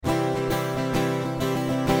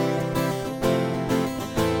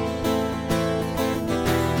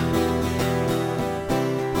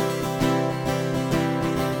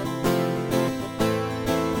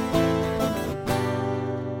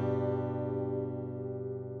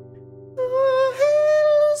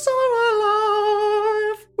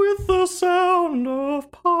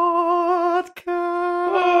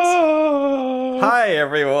Hi,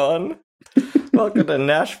 everyone. Welcome to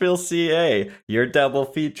Nashville, CA, your double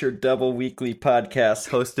feature, double weekly podcast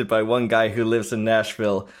hosted by one guy who lives in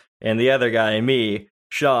Nashville and the other guy, me,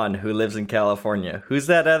 Sean, who lives in California. Who's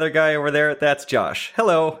that other guy over there? That's Josh.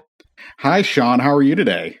 Hello. Hi, Sean. How are you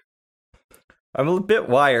today? I'm a bit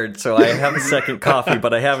wired, so I have a second coffee,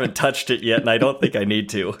 but I haven't touched it yet, and I don't think I need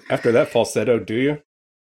to. After that falsetto, do you?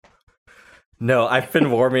 No, I've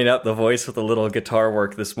been warming up the voice with a little guitar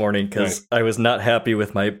work this morning because I was not happy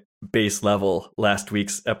with my bass level last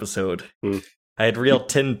week's episode. I had real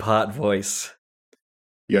tin pot voice.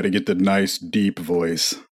 You got to get the nice, deep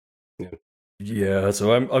voice. Yeah,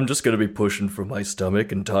 so I'm just going to be pushing from my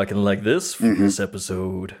stomach and talking like this for this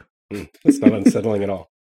episode. That's not unsettling at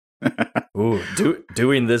all. Ooh,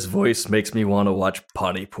 doing this voice makes me want to watch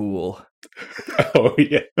Pontypool. Oh,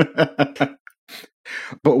 yeah.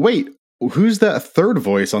 But wait, who's that third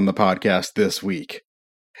voice on the podcast this week?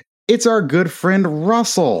 It's our good friend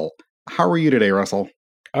Russell. How are you today, Russell?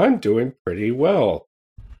 I'm doing pretty well.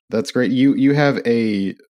 That's great. You have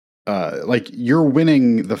a you're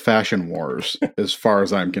winning the fashion wars as far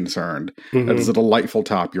as I'm concerned. That is a delightful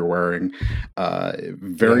top you're wearing.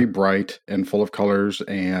 Very bright and full of colors,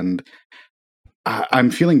 and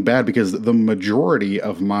I'm feeling bad because the majority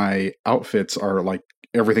of my outfits are like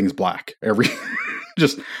everything's black.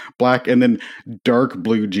 Just black and then dark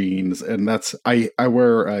blue jeans, and that's I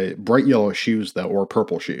wear bright yellow shoes though, or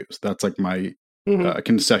purple shoes. That's like my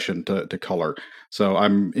concession to color. So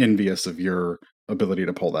I'm envious of your ability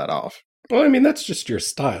to pull that off. Well, I mean, that's just your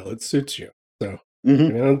style. It suits you. So I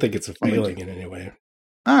mean, I don't think it's a failing in any way.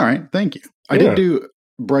 All right, thank you. I did do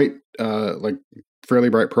bright, like fairly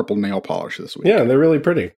bright purple nail polish this week. Yeah, they're really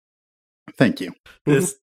pretty. Thank you.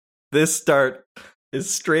 This start is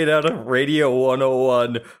straight out of Radio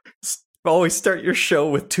 101. Always start your show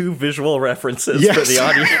with two visual references for the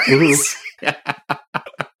audience.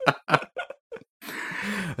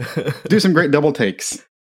 Do some great double takes.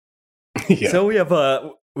 Yeah. So we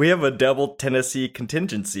have a double Tennessee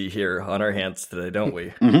contingency here on our hands today, don't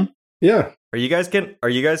we? Yeah. Are you guys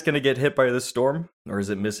gonna get hit by this storm, or is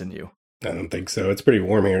it missing you? I don't think so. It's pretty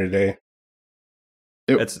warm here today.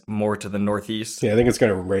 It's more to the northeast. Yeah, I think it's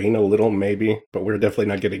going to rain a little, maybe, but we're definitely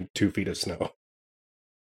not getting 2 feet of snow.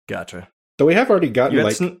 Gotcha. Though we have already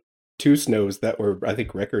gotten two snows that were, I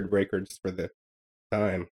think, record breakers for the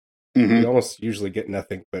time. We almost usually get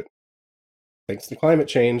nothing, but thanks to climate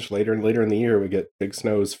change, later and later in the year, we get big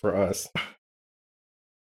snows for us.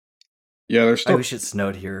 Yeah, there's still... I wish it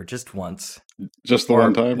snowed here just once. Just the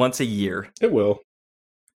one time? Once a year. It will.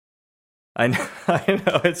 I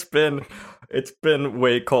know it's been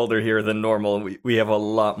way colder here than normal. We have a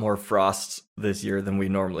lot more frosts this year than we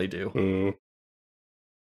normally do.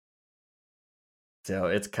 So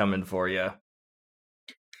it's coming for you.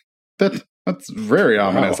 That's very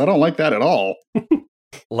ominous. I don't like that at all.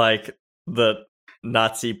 Like the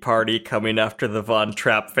Nazi party coming after the Von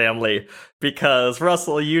Trapp family, because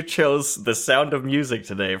Russell, you chose The Sound of Music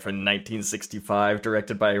today from 1965,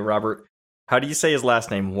 directed by Robert. How do you say his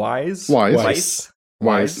last name? Wise. Wise.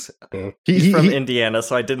 He's from Indiana,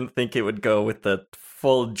 so I didn't think it would go with the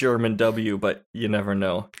full German W, but you never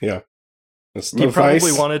know. Yeah. He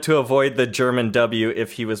probably wanted to avoid the German W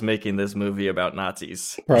if he was making this movie about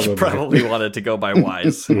Nazis. He probably wanted to go by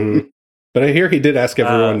Wise. But I hear he did ask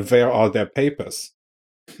everyone, where are their papers?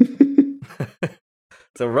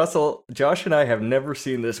 So Russell, Josh and I have never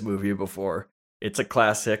seen this movie before. It's a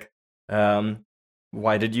classic.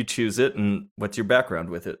 Why did you choose it, and what's your background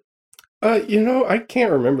with it? I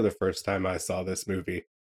can't remember the first time I saw this movie.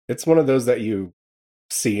 It's one of those that you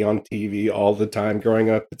see on TV all the time growing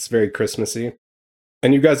up. It's very Christmassy.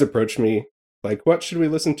 And you guys approached me like, what should we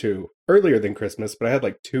listen to earlier than Christmas? But I had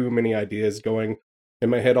like too many ideas going in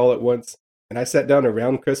my head all at once. And I sat down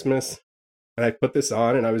around Christmas and I put this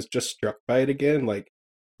on and I was just struck by it again. Like,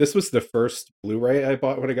 this was the first Blu-ray I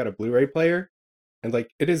bought when I got a Blu-ray player. And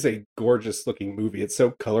like, it is a gorgeous looking movie. It's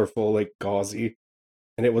so colorful, like gauzy.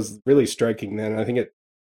 And it was really striking then. I think it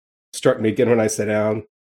struck me again when I sat down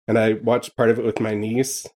and I watched part of it with my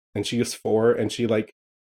niece, and she was 4, and she like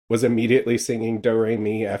was immediately singing Do Re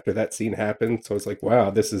Mi after that scene happened. So I was like,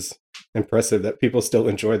 wow, this is impressive that people still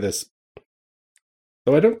enjoy this.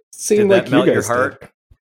 So I don't seem like you guys your heart? Did.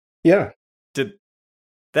 Yeah.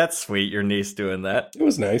 That's sweet, your niece doing that. It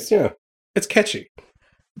was nice, yeah. It's catchy.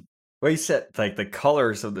 Well, you said like the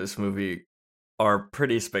colors of this movie are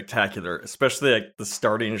pretty spectacular, especially like the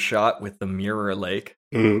starting shot with the mirror lake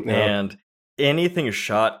and anything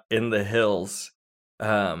shot in the hills.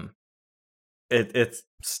 It's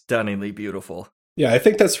stunningly beautiful. Yeah, I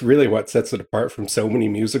think that's really what sets it apart from so many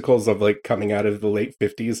musicals of like coming out of the late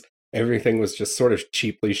 50s everything was just sort of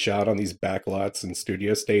cheaply shot on these backlots and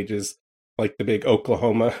studio stages. Like the big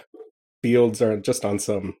Oklahoma fields are just on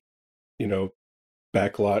some,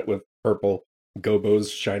 backlot with purple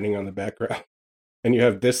gobos shining on the background. And you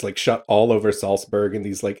have this like shot all over Salzburg in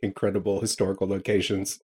these like incredible historical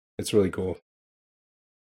locations. It's really cool.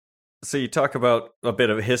 So you talk about a bit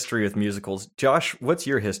of a history with musicals. Josh, what's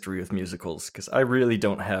your history with musicals? Because I really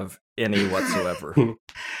don't have any whatsoever.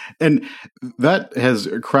 And that has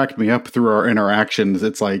cracked me up through our interactions.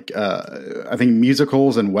 It's like, I think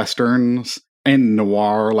musicals and Westerns and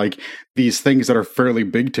noir, like these things that are fairly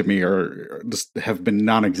big to me are just have been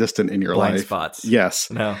non-existent in your Blind life. spots. Yes.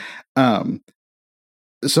 No.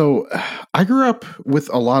 So I grew up with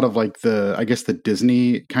a lot of like the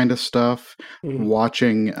Disney kind of stuff,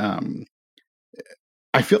 watching,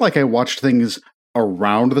 I feel like I watched things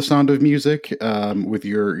around The Sound of Music, with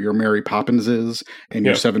your Mary Poppinses and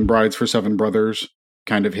your Seven Brides for Seven Brothers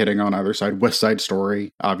kind of hitting on either side, West Side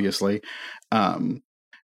Story, obviously.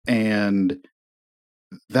 And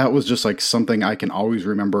that was just like something I can always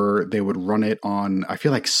remember. They would run it on, I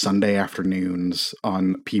feel like Sunday afternoons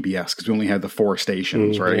on PBS because we only had the 4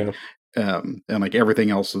 stations, right? Yeah. And like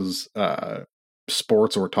everything else is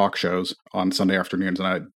sports or talk shows on Sunday afternoons,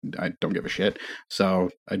 and I don't give a shit. So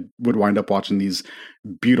I would wind up watching these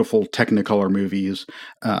beautiful Technicolor movies.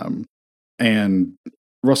 And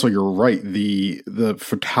Russell, you're right. The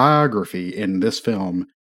photography in this film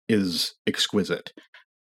is exquisite.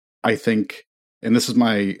 I think, and this is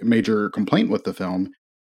my major complaint with the film,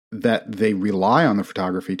 that they rely on the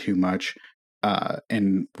photography too much,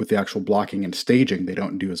 and with the actual blocking and staging, they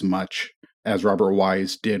don't do as much as Robert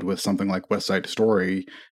Wise did with something like West Side Story.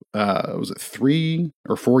 Was it 3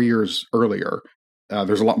 or 4 years earlier?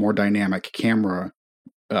 There's a lot more dynamic camera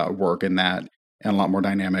work in that, and a lot more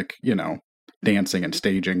dynamic, dancing and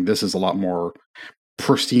staging. This is a lot more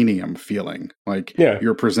proscenium feeling. Like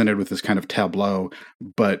you're presented with this kind of tableau,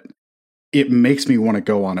 but it makes me want to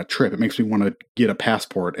go on a trip. It makes me want to get a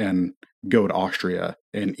passport and go to Austria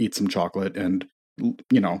and eat some chocolate. And,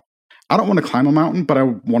 I don't want to climb a mountain, but I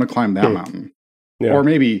want to climb that mountain. Yeah. Or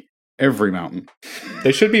maybe every mountain.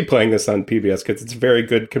 They should be playing this on PBS because it's a very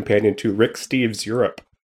good companion to Rick Steves' Europe.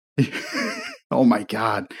 Oh my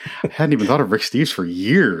God. I hadn't even thought of Rick Steves for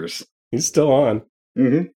years. He's still on.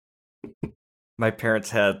 Mm-hmm. My parents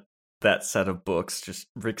had that set of books, just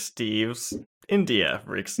Rick Steves, India,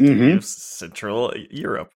 Rick Steves, Central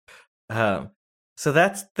Europe. So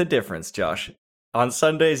that's the difference, Josh. On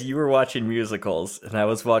Sundays, you were watching musicals, and I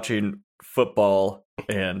was watching football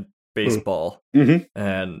and baseball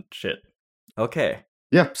and shit. Okay.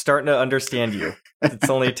 Yeah. I'm starting to understand you. It's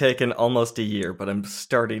only taken almost a year, but I'm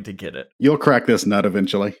starting to get it. You'll crack this nut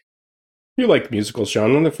eventually. You like musicals,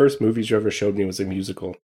 Sean. One of the first movies you ever showed me was a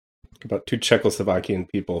musical about 2 Czechoslovakian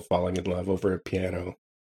people falling in love over a piano.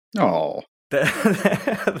 Oh. That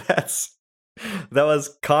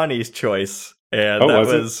was Connie's choice. And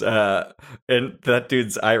and that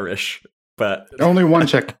dude's Irish, but only one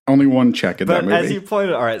Czech in that movie. As you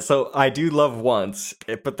pointed, all right, so I do love Once,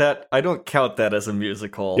 but that I don't count that as a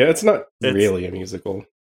musical. Yeah, it's really a musical.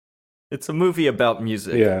 It's a movie about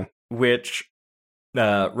music. Yeah, which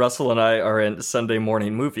Russell and I are in Sunday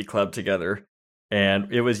morning movie club together,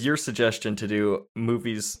 and it was your suggestion to do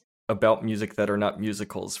movies about music that are not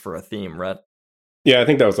musicals for a theme, right? Yeah, I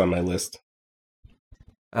think that was on my list.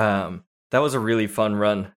 That was a really fun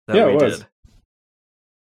run that we did.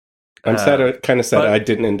 I'm kind of sad I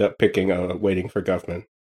didn't end up picking Waiting for Guffman.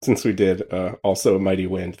 Since we did also Mighty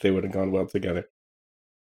Wind, they would have gone well together.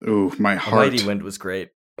 Ooh, my heart. Mighty Wind was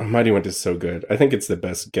great. Mighty Wind is so good. I think it's the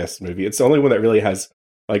best guest movie. It's the only one that really has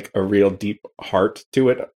like a real deep heart to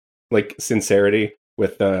it, like sincerity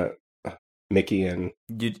with Mickey and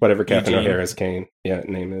whatever Captain O'Hara's name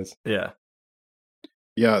is. Yeah.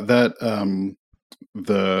 Yeah, that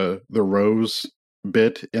the Rose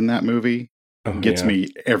bit in that movie gets me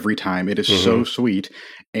every time. It is so sweet.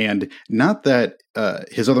 And not that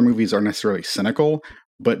his other movies are necessarily cynical,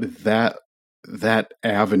 but that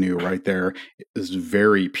avenue right there is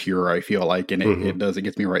very pure, I feel like, and it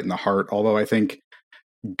gets me right in the heart. Although I think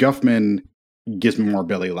Guffman gives me more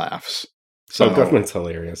belly laughs. So Guffman's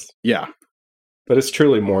hilarious. Yeah. But it's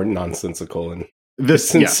truly more nonsensical, and it's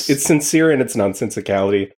sincere in its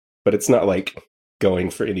nonsensicality, but it's not like going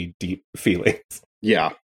for any deep feelings.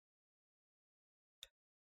 Yeah.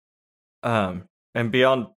 And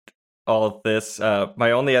beyond all of this,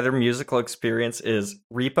 my only other musical experience is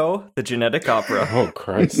Repo, the Genetic Opera. Oh,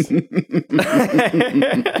 Christ.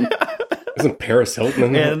 Isn't Paris Hilton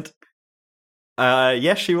in that? And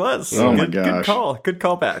yes, she was. Oh my gosh. Good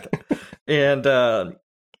call back. And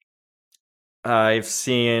I've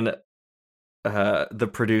seen The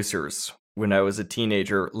Producers when I was a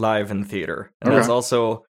teenager live in theater. And that's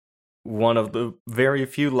also one of the very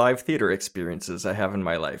few live theater experiences I have in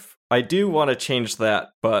my life. I do want to change that,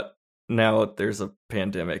 but now there's a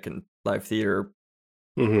pandemic and live theater.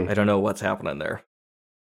 I don't know what's happening there.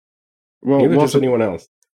 Well, neither does anyone else.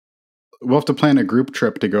 We'll have to plan a group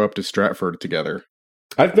trip to go up to Stratford together.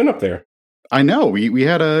 I've been up there. I know. We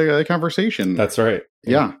had a conversation. That's right.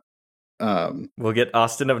 Yeah. We'll get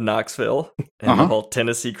Austin of Knoxville and the whole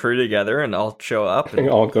Tennessee crew together, and I'll show up. And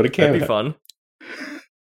I'll go to Canada. That'd be fun.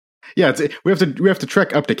 Yeah, we have to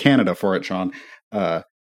trek up to Canada for it, Sean.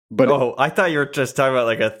 But I thought you were just talking about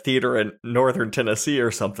like a theater in northern Tennessee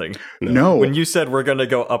or something. No. When you said we're going to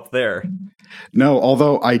go up there. No,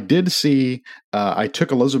 although I did see, I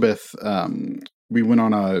took Elizabeth, we went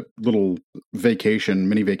on a little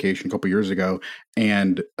mini vacation a couple years ago,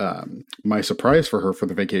 and my surprise for her for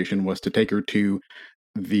the vacation was to take her to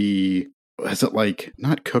not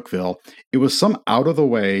Cookeville? It was some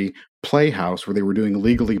out-of-the-way playhouse where they were doing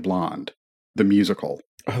Legally Blonde, the musical.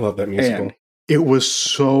 I love that musical. And it was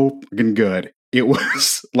so fucking good. It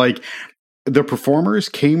was like the performers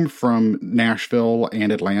came from Nashville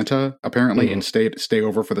and Atlanta, apparently, and stay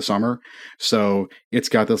over for the summer. So it's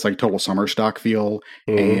got this like total summer stock feel.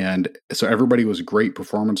 And so everybody was great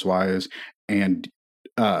performance-wise. And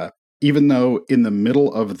even though in the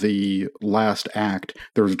middle of the last act,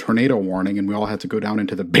 there was a tornado warning and we all had to go down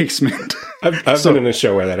into the basement. I've been in a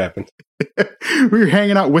show where that happened. We were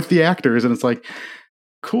hanging out with the actors and it's like,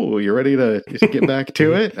 cool, you ready to get back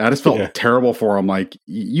to it? I just felt terrible for him. Like,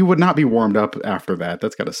 you would not be warmed up after that.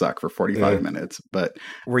 That's got to suck for 45 minutes. But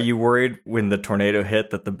were you worried when the tornado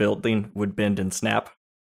hit that the building would bend and snap?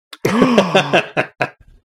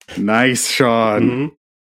 Nice, Sean.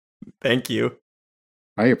 Thank you.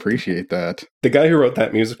 I appreciate that. The guy who wrote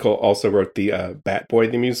that musical also wrote the Bat Boy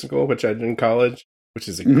the musical, which I did in college, which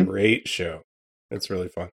is a great show. It's really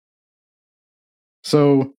fun.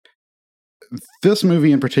 So this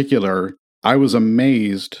movie in particular, I was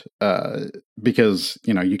amazed because,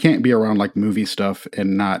 you can't be around like movie stuff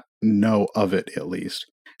and not know of it at least.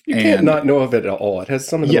 You can't not know of it at all. It has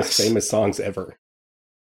some of the most famous songs ever.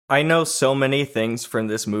 I know so many things from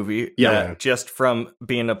this movie. Just from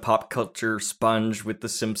being a pop culture sponge with The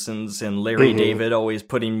Simpsons and Larry David always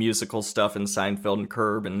putting musical stuff in Seinfeld and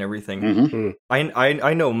Curb and everything.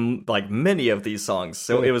 I know like many of these songs.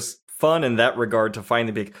 So it was fun in that regard to find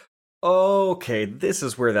the big, okay, this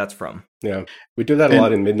is where that's from. Yeah, we do that a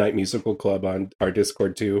lot in Midnight Musical Club on our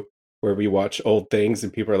Discord too, where we watch old things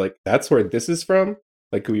and people are like, that's where this is from?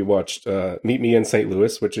 Like we watched Meet Me in St.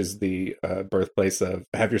 Louis, which is the birthplace of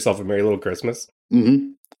Have Yourself a Merry Little Christmas.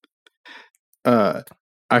 I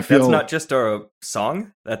feel that's not just a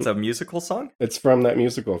song, that's a musical song? It's from that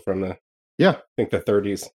musical from the I think the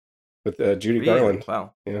 30s with Judy Garland.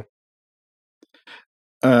 Wow. Yeah.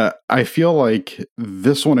 I feel like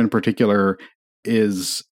this one in particular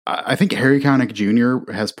is, I think Harry Connick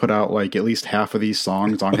Jr. has put out like at least half of these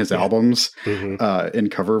songs on his albums in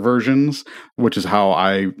cover versions, which is how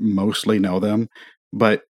I mostly know them.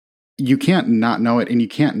 But you can't not know it, and you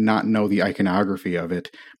can't not know the iconography of it.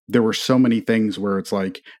 There were so many things where it's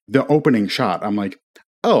like the opening shot. I'm like,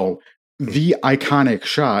 oh, the iconic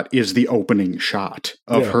shot is the opening shot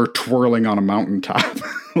of her twirling on a mountaintop.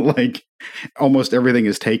 Like almost everything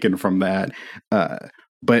is taken from that.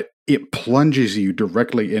 But it plunges you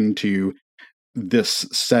directly into this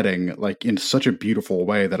setting, like in such a beautiful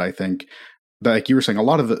way that I think, like you were saying, a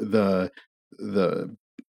lot of the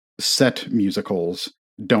set musicals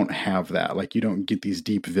don't have that. Like you don't get these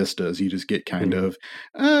deep vistas. You just get kind of,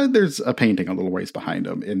 there's a painting a little ways behind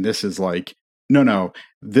them. And this is like, no,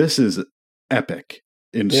 this is epic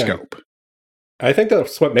in scope. I think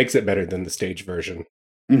that's what makes it better than the stage version.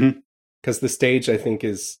 Because the stage, I think,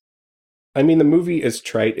 is, I mean, the movie is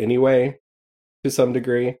trite anyway, to some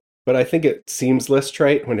degree, but I think it seems less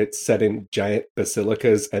trite when it's set in giant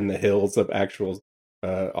basilicas and the hills of actual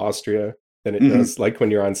Austria than it does like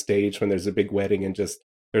when you're on stage, when there's a big wedding and just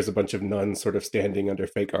there's a bunch of nuns sort of standing under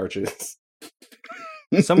fake arches.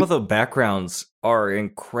 Some of the backgrounds are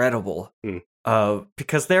incredible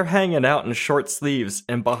because they're hanging out in short sleeves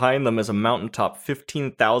and behind them is a mountaintop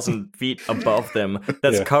 15,000 feet above them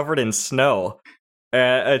that's covered in snow.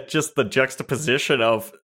 Just the juxtaposition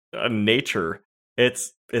of nature,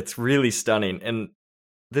 it's really stunning. And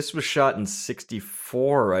this was shot in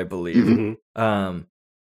 1964, I believe.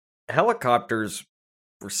 Helicopters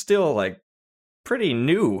were still like pretty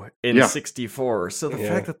new in 1964, so the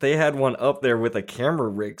fact that they had one up there with a camera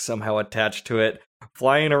rig somehow attached to it,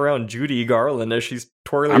 flying around Judy Garland as she's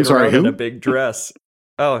twirling around in a big dress.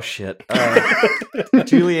 Oh shit.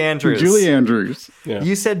 Julie Andrews. Julie Andrews. Yeah,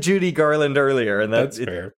 You said Judy Garland earlier, and that's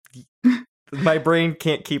fair. my brain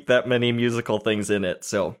can't keep that many musical things in it.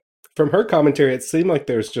 So From her commentary, it seemed like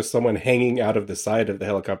there's just someone hanging out of the side of the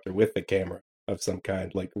helicopter with a camera of some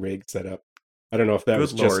kind, like rig set up. I don't know if that Good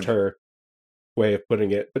was Lord. just her way of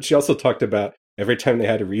putting it, but she also talked about every time they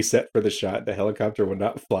had to reset for the shot, the helicopter would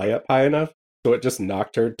not fly up high enough, so it just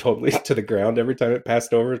knocked her totally to the ground every time it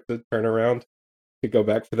passed over to turn around to go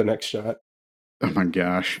back for the next shot. Oh my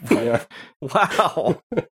gosh. Yeah, wow.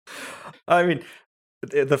 I mean,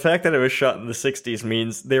 the fact that it was shot in the 60s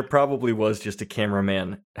means there probably was just a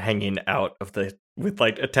cameraman hanging out of with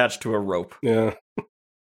like attached to a rope. yeah.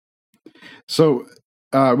 So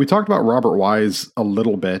we talked about Robert Wise a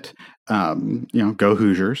little bit, go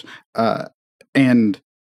Hoosiers. And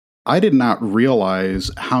I did not realize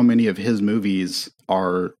how many of his movies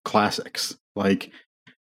are classics. Like,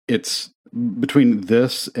 it's between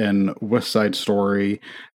this and West Side Story,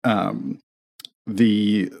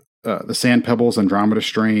 the Sand Pebbles, Andromeda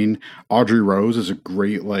Strain. Audrey Rose is a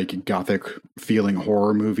great, like, gothic feeling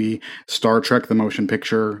horror movie. Star Trek: The Motion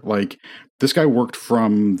Picture. Like, this guy worked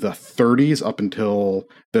from the 30s up until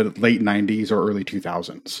the late 90s or early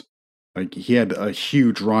 2000s. Like, he had a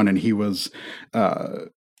huge run, and he was,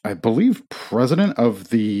 I believe, president of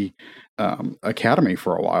the Academy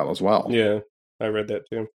for a while as well. Yeah, I read that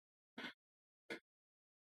too.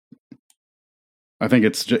 I think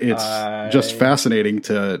it's just fascinating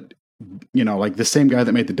to, like, the same guy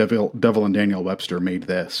that made the Devil and Daniel Webster made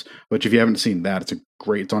this. Which, if you haven't seen that,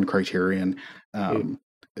 it's on Criterion.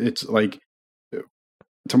 It's like,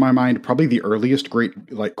 to my mind, probably the earliest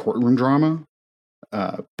great, like, courtroom drama,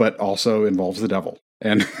 but also involves the devil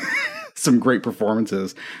and some great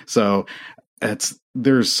performances. So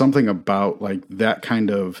there's something about, like, that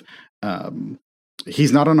kind of.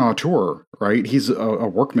 He's not an auteur, right? He's a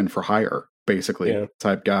workman for hire, basically,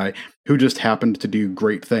 type guy who just happened to do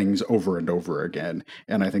great things over and over again.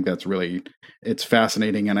 And I think that's it's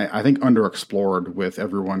fascinating. And I think underexplored with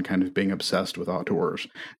everyone kind of being obsessed with auteurs.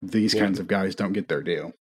 These kinds of guys don't get their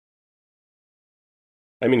due.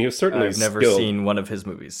 I mean, he was certainly I've never skilled. seen one of his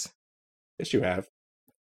movies. Yes, you have.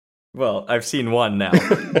 Well, I've seen one now.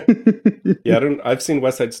 Yeah, I've seen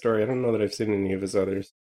West Side Story. I don't know that I've seen any of his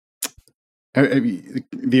others.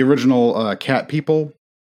 The original Cat People.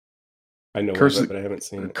 I know of it, but I haven't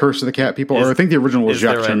seen it. Curse of the Cat People. Or I think the original was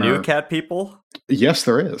Jacques Is there a Tourneur. new Cat People? Yes,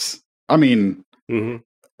 there is. I mean,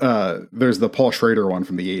 Mm-hmm. there's the Paul Schrader one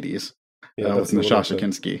from the 80s. Yeah, With Natasha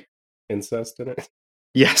Kinski. Incest in it.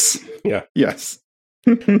 Yes. Yeah. Yes.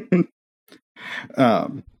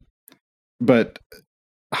 But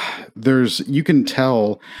you can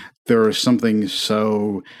tell there is something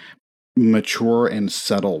so mature and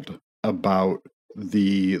settled about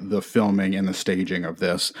the filming and the staging of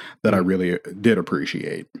this that I really did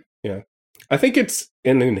appreciate. Yeah. I think it's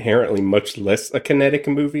an inherently much less a kinetic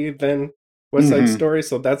movie than West Side Story,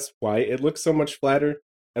 so that's why it looks so much flatter.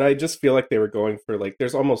 And I just feel like they were going for, like,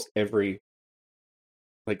 there's almost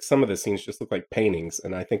some of the scenes just look like paintings,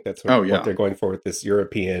 and I think that's what they're going for with this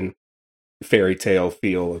European fairy tale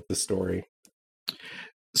feel of the story.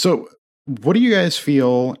 So, what do you guys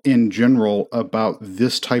feel in general about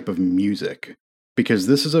this type of music? Because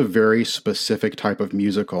this is a very specific type of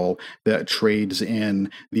musical that trades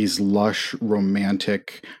in these lush,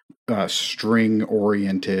 romantic,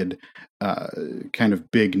 string-oriented kind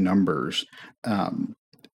of big numbers.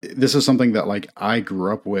 This is something that, like, I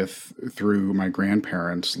grew up with through my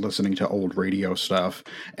grandparents, listening to old radio stuff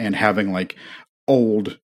and having, like,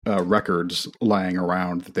 old records lying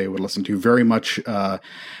around that they would listen to. Very much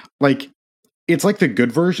it's like the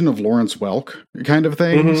good version of Lawrence Welk kind of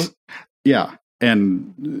things. Mm-hmm. Yeah.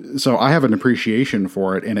 And so I have an appreciation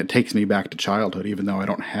for it, and it takes me back to childhood, even though I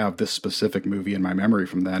don't have this specific movie in my memory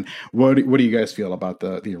from then. What do you guys feel about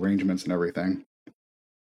the arrangements and everything?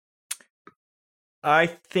 I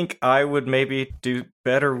think I would maybe do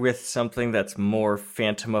better with something that's more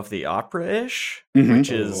Phantom of the Opera-ish,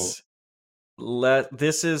 which is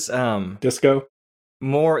this is disco.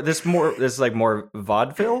 This is like more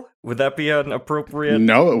vaudeville. Would that be an appropriate?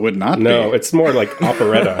 No, it would not. No, be. It's more like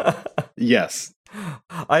operetta. Yes.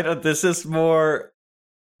 This is more.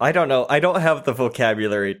 I don't know. I don't have the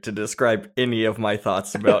vocabulary to describe any of my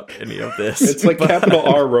thoughts about any of this. It's like capital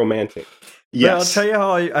R romantic. Yes. I'll tell you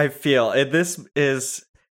how I feel. This is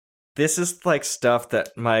like stuff that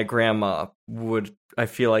my grandma would, I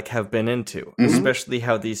feel like, have been into, especially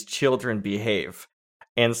how these children behave.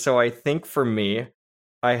 And so I think for me,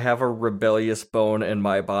 I have a rebellious bone in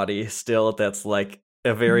my body still that's like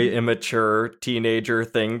a very immature teenager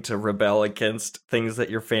thing to rebel against things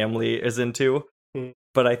that your family is into.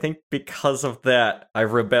 but I think because of that, I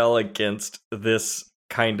rebel against this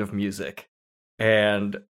kind of music.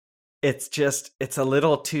 And it's a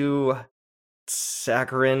little too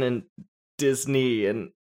saccharine and Disney,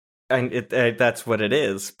 and that's what it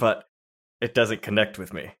is, but it doesn't connect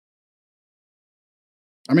with me.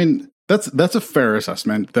 I mean, that's a fair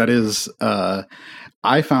assessment. That is,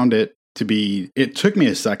 I found it to be, it took me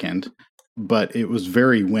a second, but it was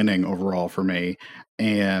very winning overall for me.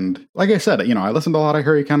 And like I said, I listened to a lot of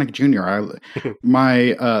Harry Connick Jr.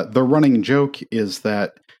 The running joke is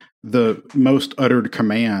that the most uttered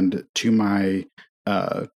command to my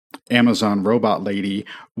Amazon robot lady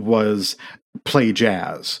was play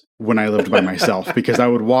jazz when I lived by myself, because I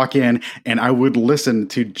would walk in and I would listen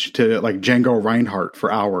to like Django Reinhardt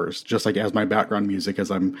for hours, just like as my background music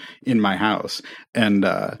as I'm in my house. And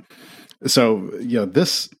so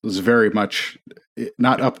this was very much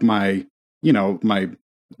not up my my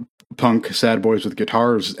punk sad boys with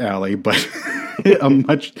guitars alley, but a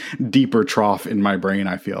much deeper trough in my brain,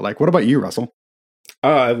 I feel like. What about you, Russell?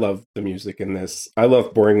 I love the music in this. I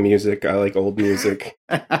love boring music. I like old music.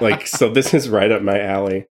 So this is right up my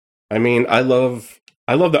alley. I mean, I love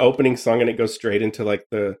the opening song, and it goes straight into like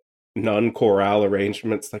the non-chorale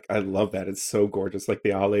arrangements. Like, I love that. It's so gorgeous. Like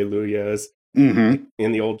the Alleluias in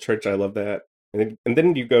the old church. I love that. And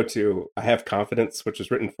then you go to I Have Confidence, which was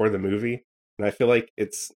written for the movie. And I feel like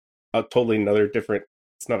it's a totally different,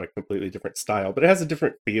 it's not a completely different style, but it has a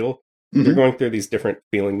different feel. You're going through these different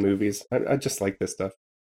feeling movies. I just like this stuff.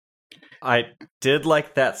 I did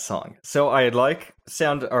like that song. So I like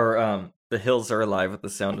The Hills Are Alive with the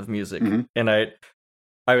Sound of Music. And I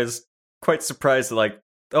was quite surprised, like,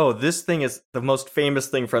 oh, this thing is the most famous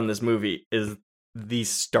thing from this movie is the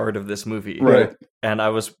start of this movie. Right. And I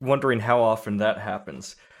was wondering how often that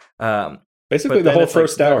happens. Basically the whole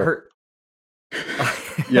first hour.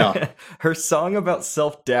 Yeah. Her song about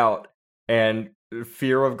self-doubt and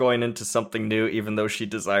fear of going into something new, even though she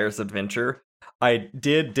desires adventure. I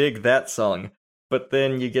did dig that song, but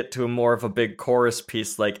then you get to a more of a big chorus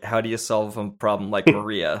piece, like how do you solve a problem like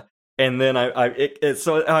Maria? And then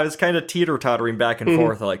so I was kind of teeter-tottering back and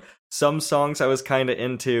forth. Like some songs I was kind of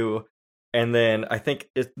into, and then I think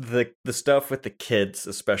the stuff with the kids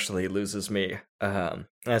especially loses me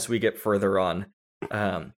as we get further on.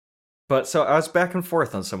 But so I was back and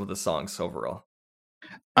forth on some of the songs overall.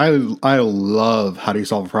 I love How Do You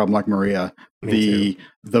Solve a Problem Like Maria. The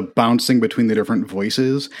bouncing between the different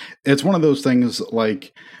voices. It's one of those things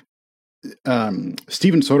like Steven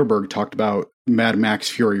Soderbergh talked about Mad Max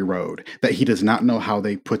Fury Road, that he does not know how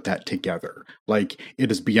they put that together. Like,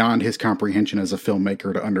 it is beyond his comprehension as a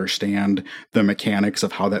filmmaker to understand the mechanics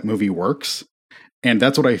of how that movie works. And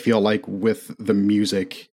that's what I feel like with the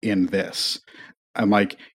music in this. I'm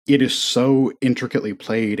like, it is so intricately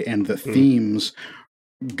played, and the themes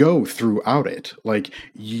go throughout it. Like,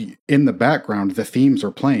 in the background, the themes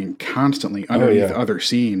are playing constantly underneath other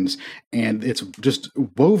scenes, and it's just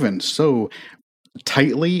woven so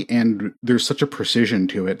tightly, and there's such a precision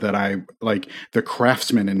to it that I like. The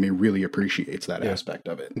craftsman in me really appreciates that aspect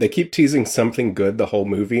of it. They keep teasing something good the whole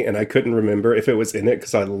movie, and I couldn't remember if it was in it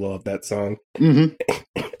because I love that song. And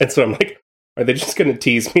so I'm like, are they just going to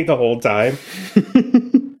tease me the whole time?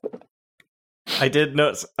 I did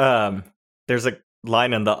notice there's a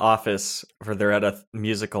line in The Office where they're at a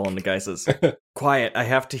musical and the guy says, "Quiet, I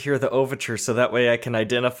have to hear the overture so that way I can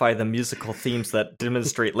identify the musical themes that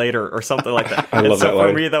demonstrate later," or something like that. I love that line.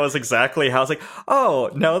 For me, that was exactly how I was like,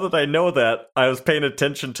 oh, now that I know that, I was paying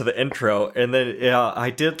attention to the intro. And then,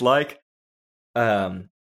 I did like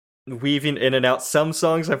weaving in and out. Some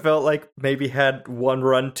songs I felt like maybe had one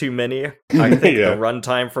run too many. I think the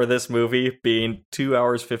runtime for this movie being 2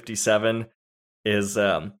 hours 57 is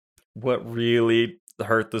what really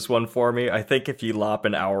hurt this one for me. I think if you lop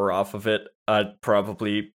an hour off of it, I'd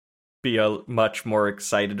probably be a much more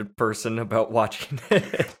excited person about watching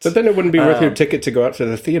it. But then it wouldn't be worth your ticket to go out to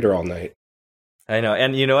the theater all night. I know.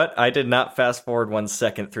 And you know what? I did not fast forward 1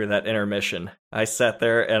 second through that intermission. I sat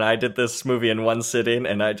there and I did this movie in one sitting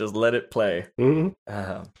and I just let it play. You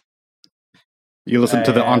listened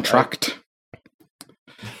to the entr'acte.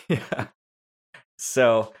 Yeah.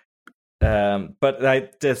 So,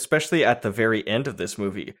 but especially at the very end of this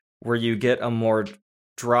movie, where you get a more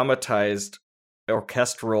dramatized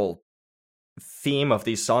orchestral theme of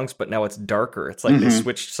these songs, but now it's darker. It's like they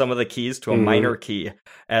switched some of the keys to a minor key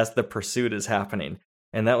as the pursuit is happening.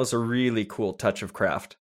 And that was a really cool touch of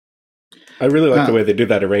craft. I really like the way they do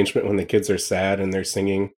that arrangement when the kids are sad and they're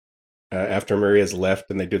singing after Maria's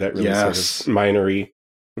left, and they do that really sort of minor-y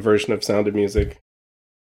version of Sound of Music.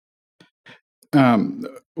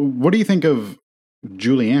 What do you think of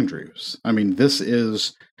Julie Andrews. I mean,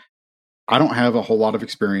 I don't have a whole lot of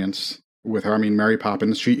experience with her. I mean, Mary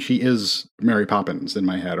Poppins, she is Mary Poppins in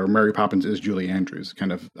my head, or Mary Poppins is Julie Andrews,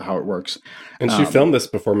 kind of how it works. And she filmed this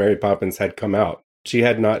before Mary Poppins had come out. She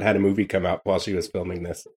had not had a movie come out while she was filming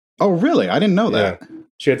this. Oh, really? I didn't know that. Yeah.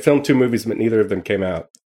 She had filmed 2 movies, but neither of them came out.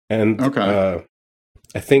 And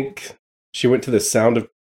I think she went to the Sound of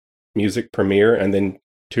Music premiere, and then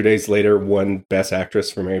 2 days later won Best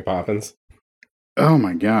Actress for Mary Poppins. Oh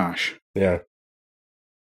my gosh. Yeah.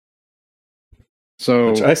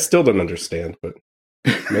 So which I still don't understand, but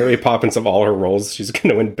Mary Poppins, of all her roles, she's going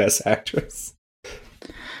to win Best Actress.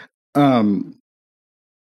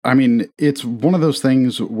 I mean, it's one of those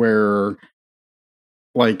things where,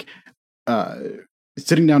 like,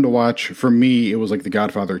 sitting down to watch, for me, it was like The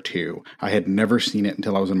Godfather 2. I had never seen it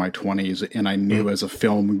until I was in my 20s, and I knew as a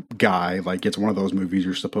film guy, like, it's one of those movies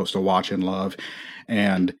you're supposed to watch and love.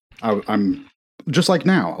 And I'm just like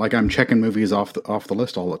now, like, I'm checking movies off the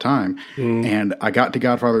list all the time. And I got to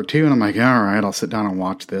Godfather 2, and I'm like, all right, I'll sit down and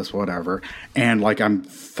watch this, whatever. And like, I'm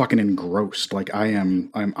fucking engrossed. Like, I am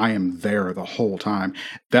there the whole time.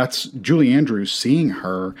 That's Julie Andrews, seeing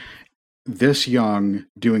her this young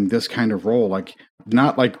doing this kind of role, like,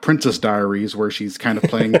 not like Princess Diaries where she's kind of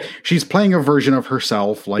playing she's playing a version of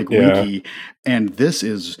herself, like Winky, and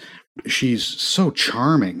she's so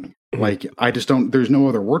charming. Like, I just don't, there's no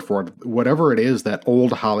other word for it. Whatever it is that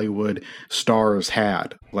old Hollywood stars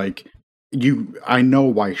had, like, I know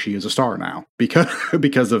why she is a star now,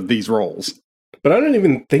 because of these roles. But I don't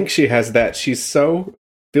even think she has that.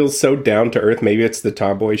 Feels so down to earth. Maybe it's the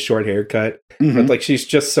tomboy short haircut, but like, she's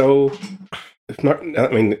just so,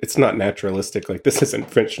 it's not naturalistic. Like, this isn't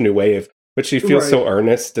French New Wave, but she feels so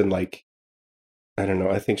earnest and, like, I don't know.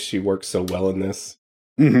 I think she works so well in this.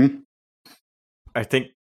 I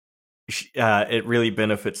think it really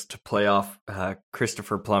benefits to play off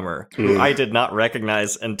Christopher Plummer, who I did not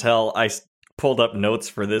recognize until I pulled up notes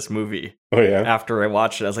for this movie. Oh yeah. After I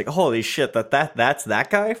watched it, I was like, "Holy shit! That's that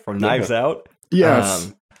guy from Knives Out."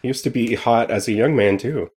 Yes, he used to be hot as a young man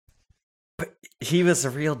too. But he was a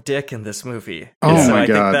real dick in this movie. Oh so my I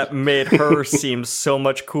God. think that made her seem so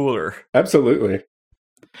much cooler. Absolutely.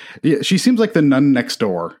 Yeah, she seems like the nun next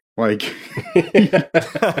door. Like,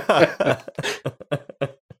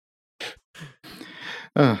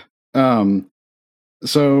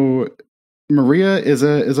 so Maria is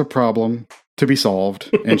a problem to be solved,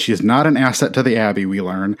 and she's not an asset to the Abbey, we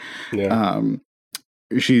learn. Yeah.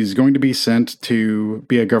 She's going to be sent to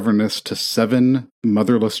be a governess to 7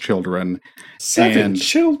 motherless children. 7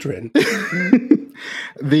 children.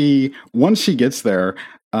 Once she gets there,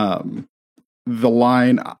 the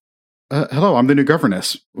line, "Hello, I'm the new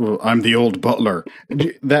governess. Well, I'm the old butler."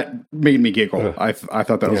 That made me giggle. I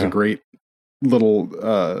thought that was a great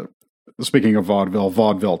little, speaking of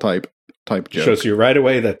vaudeville type joke. Shows you right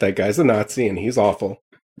away that guy's a Nazi and he's awful.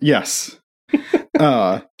 Yes.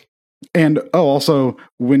 And also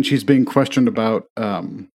when she's being questioned about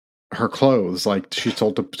her clothes, like, she's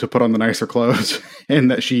told to put on the nicer clothes, and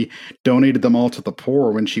that she donated them all to the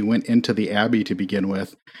poor when she went into the Abbey to begin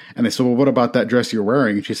with. And they said, "Well, what about that dress you're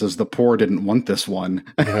wearing?" And she says, "The poor didn't want this one."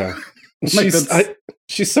 Yeah.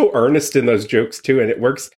 She's so earnest in those jokes too, and it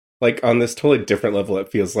works like on this totally different level. It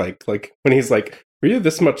feels like when he's like, "Were you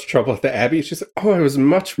this much trouble at the Abbey?" She's like, "Oh, I was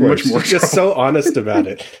much worse." She's just so honest about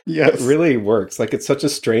it. Yes. It really works. Like, it's such a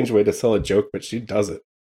strange way to tell a joke, but she does it.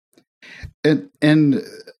 And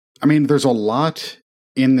I mean, there's a lot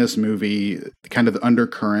in this movie, kind of the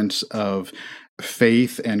undercurrents of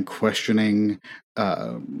faith and questioning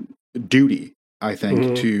duty, I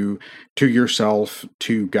think, to yourself,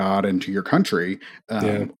 to God, and to your country,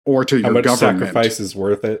 or to your government. How much sacrifice is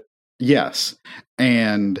worth it? Yes.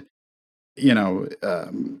 And,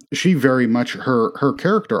 she very much, her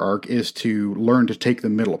character arc is to learn to take the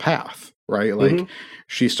middle path, right? Like,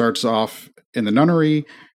 she starts off in the nunnery.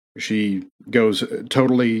 She goes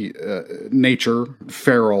totally nature,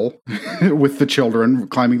 feral with the children,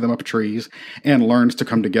 climbing them up trees, and learns to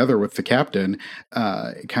come together with the captain,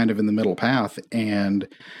 kind of in the middle path. And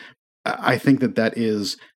I think that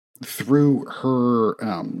is through her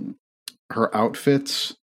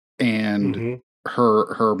outfits and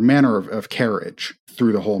her manner of carriage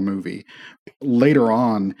through the whole movie. Later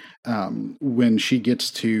on, when she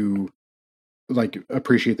gets to, like,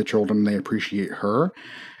 appreciate the children, they appreciate her.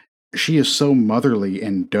 She is so motherly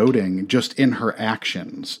and doting just in her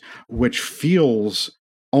actions, which feels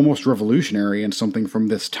almost revolutionary and something from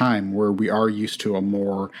this time where we are used to a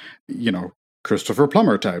more, Christopher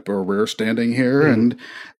Plummer type, or we're standing here and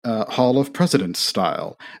Hall of Presidents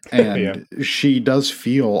style. And she does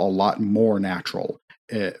feel a lot more natural.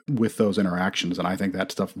 with those interactions, and I think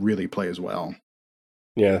that stuff really plays well.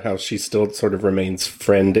 Yeah, how she still sort of remains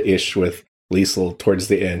friend-ish with Liesel towards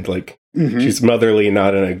the end. Like, she's motherly,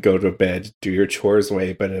 not in a go to bed, do your chores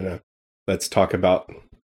way, but in a let's talk about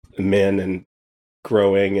men and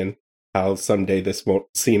growing and how someday this won't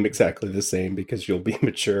seem exactly the same because you'll be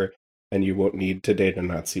mature and you won't need to date a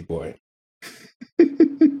Nazi boy.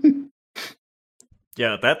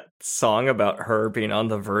 Yeah, that song about her being on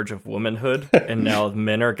the verge of womanhood and now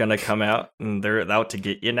men are going to come out and they're out to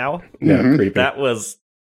get you now. Yeah, creepy. That was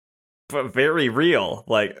very real.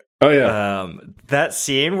 Like, oh yeah, that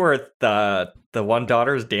scene where the one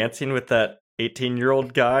daughter is dancing with that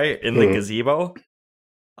 18-year-old guy in the gazebo,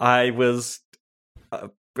 I was a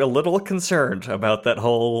little concerned about that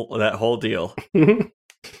whole deal. Go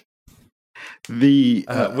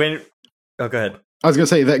ahead. I was gonna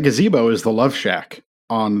say that gazebo is the love shack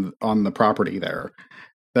on the property there.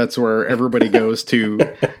 That's where everybody goes to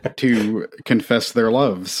confess their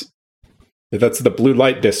loves. That's the blue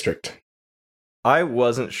light district. I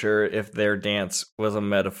wasn't sure if their dance was a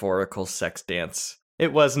metaphorical sex dance.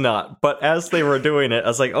 It was not, but as they were doing it, I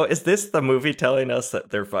was like, "Oh, is this the movie telling us that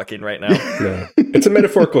they're fucking right now?" No, it's a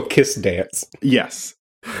metaphorical kiss dance. Yes.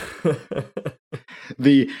 At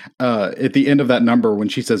the end of that number when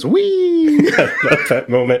she says "wee," I love that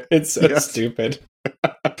moment. It's so stupid.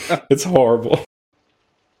 It's horrible.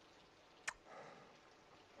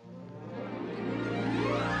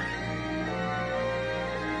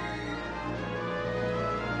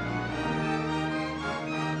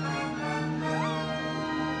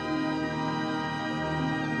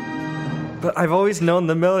 But I've always known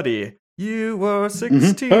the melody. You were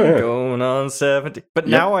 16, going on 17. But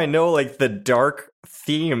now I know, like, the dark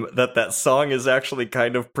theme that song is actually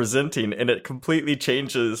kind of presenting, and it completely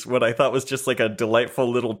changes what I thought was just, like, a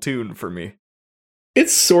delightful little tune for me. It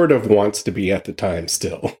sort of wants to be at the time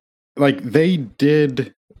still. Like, they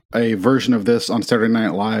did a version of this on Saturday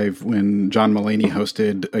Night Live when John Mulaney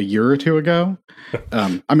hosted a year or two ago.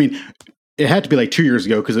 I mean, it had to be, like, 2 years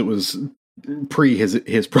ago, because it was pre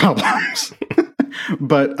his problems.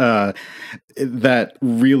 But that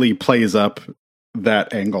really plays up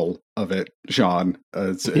that angle of it, Sean.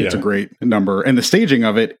 It's a great number. And the staging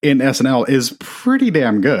of it in SNL is pretty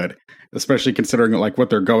damn good, especially considering like what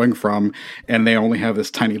they're going from, and they only have this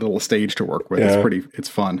tiny little stage to work with. Yeah. It's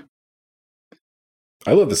fun.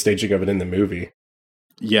 I love the staging of it in the movie.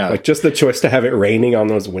 Yeah. Like just the choice to have it raining on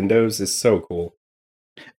those windows is so cool.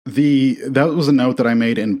 That was a note that I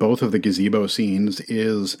made in both of the gazebo scenes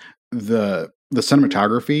is the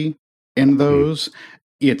cinematography in those.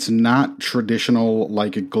 It's not traditional,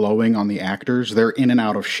 like glowing on the actors. They're in and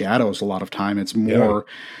out of shadows a lot of time. It's more,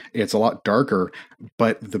 it's a lot darker,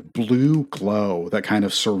 but the blue glow that kind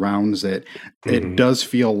of surrounds it, it does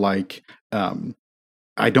feel like,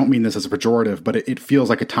 I don't mean this as a pejorative, but it feels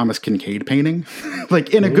like a Thomas Kincaid painting,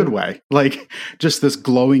 like in a good way, like just this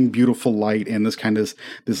glowing, beautiful light and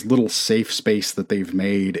this little safe space that they've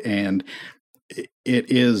made. And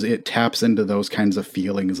it taps into those kinds of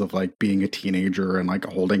feelings of like being a teenager and like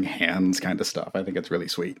holding hands kind of stuff. I think it's really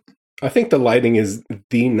sweet. I think the lighting is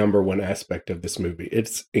the number one aspect of this movie.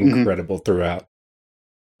 It's incredible throughout.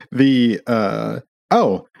 So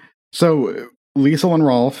Liesel and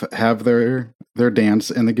Rolf have their dance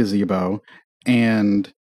in the gazebo,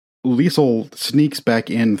 and Liesel sneaks back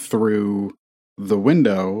in through the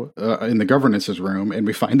window in the governess's room, and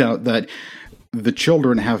we find out that the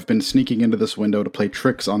children have been sneaking into this window to play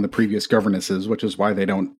tricks on the previous governesses, which is why they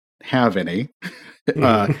don't have any.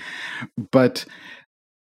 But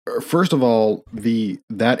first of all,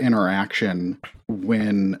 that interaction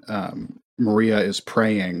when Maria is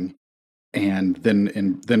praying and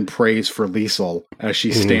then prays for Liesel as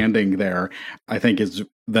she's standing there, I think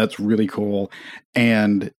that's really cool.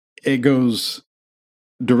 And it goes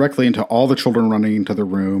directly into all the children running into the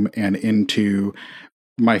room and into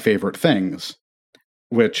my favorite things,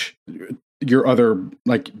 which your other,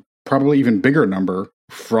 like, probably even bigger number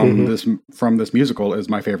from this musical is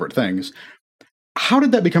my favorite things. How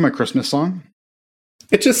did that become a Christmas song?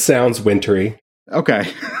 It just sounds wintry.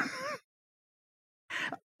 Okay.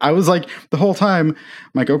 I was like the whole time, I'm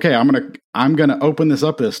like, okay, I'm gonna open this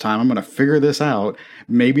up this time. I'm gonna figure this out.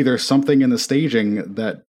 Maybe there's something in the staging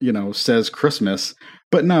that, says Christmas.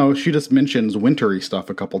 But no, she just mentions wintry stuff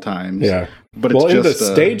a couple times. Yeah. But it's in the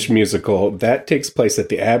stage musical, that takes place at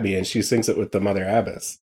the Abbey, and she sings it with the Mother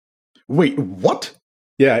Abbess. Wait, what?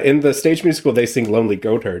 Yeah, in the stage musical, they sing Lonely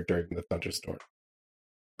Goatherd during the thunderstorm.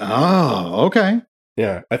 Oh, okay.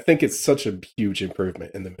 Yeah, I think it's such a huge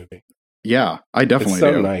improvement in the movie. Yeah, I definitely do.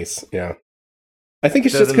 It's so do. nice, yeah. I think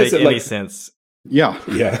it's doesn't just because make any sense Yeah.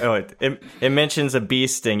 Yeah. Oh, it mentions a bee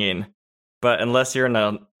stinging, but unless you're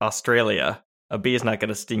in Australia, a bee is not going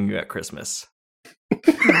to sting you at Christmas.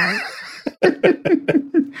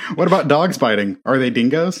 What about dogs biting? Are they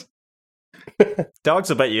dingoes? Dogs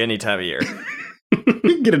will bite you any time of year. You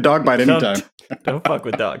can get a dog bite anytime. Don't fuck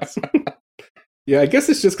with dogs. Yeah, I guess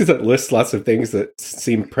it's just because it lists lots of things that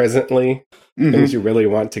seem presently things you really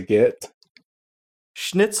want to get.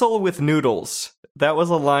 Schnitzel with noodles. That was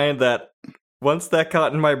a line that, once that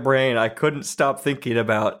got in my brain, I couldn't stop thinking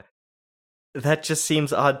about. That just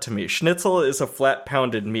seems odd to me. Schnitzel is a flat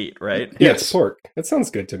pounded meat, right? Yeah, it's pork. That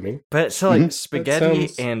sounds good to me. But so like spaghetti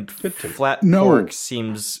sounds and good to me. flat No. pork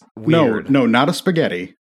seems weird. No, not a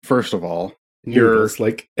spaghetti. First of all, Noodles,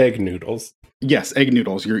 like egg noodles. yes, egg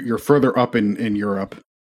noodles. You're further up in Europe,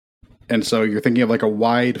 and so you're thinking of like a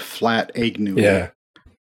wide, flat egg noodle. Yeah.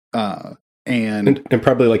 And And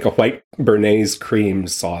probably like a white Bernaise cream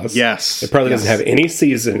sauce. yes, It probably doesn't yes. have any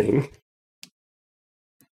seasoning.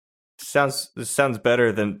 This sounds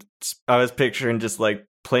better than I was picturing. Just like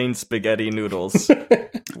plain spaghetti noodles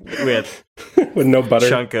with With no butter.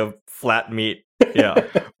 chunk of flat meat. Yeah.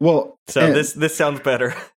 Well, So and this sounds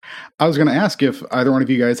better. I was going to ask if either one of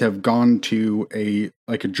you guys have gone to a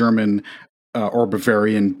German or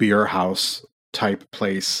Bavarian beer house type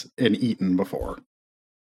place and eaten before.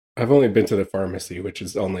 I've only been to the pharmacy, which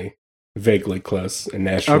is only vaguely close in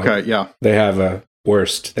Nashville. Okay, yeah. They have a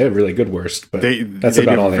wurst. They have really good wurst, but that's they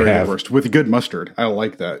about do all they very good have. worst, with good mustard. I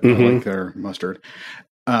like that. I like their mustard.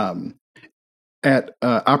 At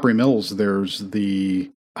Opry Mills, there's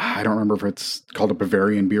I don't remember if it's called a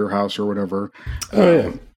Bavarian beer house or whatever. Oh,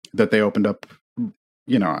 yeah. That they opened up.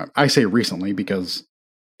 I say recently because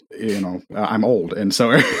I'm old, and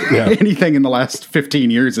so anything in the last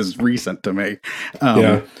 15 years is recent to me.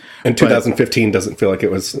 Yeah. And 2015 doesn't feel like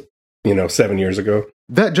it was, 7 years ago.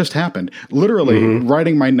 That just happened. Literally,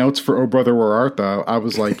 writing my notes for Oh Brother Where Art Thou, I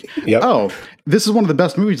was like, oh, this is one of the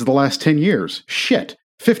best movies of the last 10 years. Shit.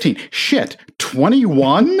 15. Shit.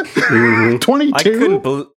 21?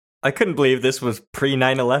 22? I couldn't believe this was pre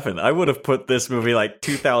 9/11. I would have put this movie like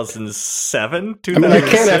 2007,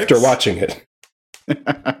 2006. I can after watching it.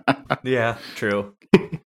 Yeah, true.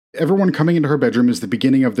 Everyone coming into her bedroom is the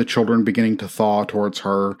beginning of the children beginning to thaw towards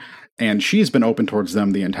her, and she's been open towards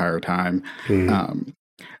them the entire time.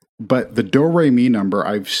 But the Do Re Mi number,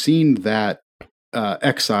 I've seen that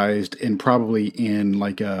excised probably in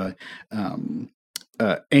like a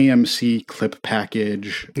AMC clip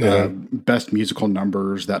package, best musical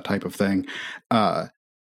numbers, that type of thing.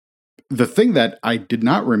 The thing that I did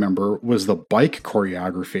not remember was the bike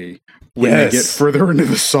choreography when they get further into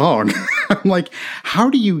the song. I'm like, how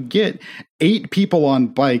do you get 8 people on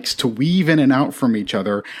bikes to weave in and out from each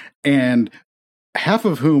other, and half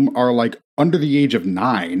of whom are like under the age of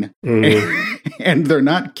 9, and they're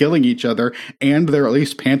not killing each other, and they're at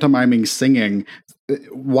least pantomiming singing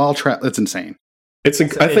while That's insane. I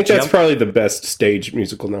think that's probably the best stage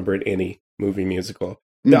musical number in any movie musical.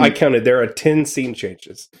 I counted, there are 10 scene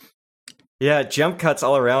changes. Yeah, jump cuts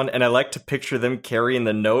all around, and I like to picture them carrying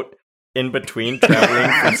the note in between,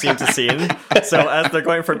 traveling from scene to scene. So as they're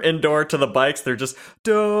going from indoor to the bikes, they're just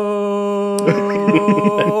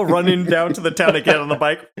running down to the town again on the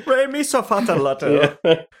bike. Re mi so fa ta la ta.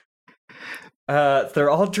 They're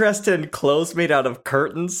all dressed in clothes made out of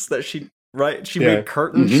curtains that she made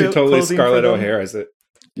curtain She totally clothing Scarlett for them. O'Hara is it.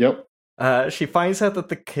 Yep. She finds out that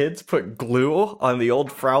the kids put glue on the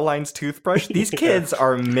old Fraulein's toothbrush. These kids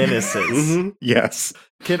are menaces. Yes.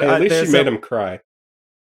 At least she made them cry.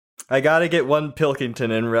 I gotta get one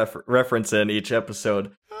Pilkington in reference in each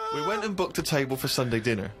episode. We went and booked a table for Sunday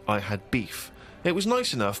dinner. I had beef. It was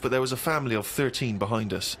nice enough, but there was a family of 13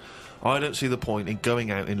 behind us. I don't see the point in going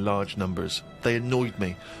out in large numbers. They annoyed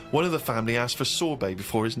me. One of the family asked for sorbet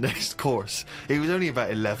before his next course. He was only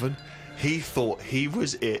about 11. He thought he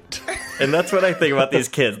was it. And that's what I think about these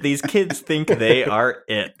kids. These kids think they are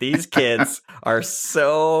it. These kids are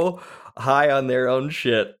so high on their own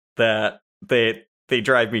shit that they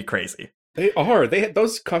drive me crazy. They are.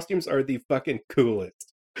 Those costumes are the fucking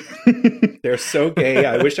coolest. They're so gay.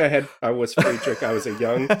 I wish I was Friedrich. I was a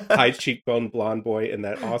young, high cheekbone blonde boy in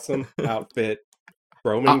that awesome outfit,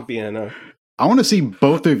 roaming Vienna. I want to see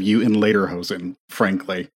both of you in Lederhosen,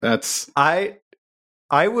 frankly.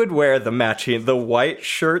 I would wear the white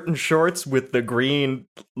shirt and shorts with the green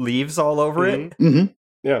leaves all over it. Mm-hmm.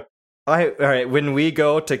 Yeah. All right, when we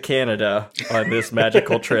go to Canada on this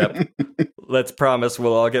magical trip, let's promise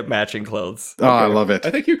we'll all get matching clothes. Oh, I love it.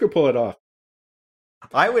 I think you could pull it off.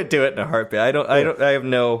 I would do it in a heartbeat. I have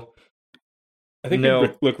no I think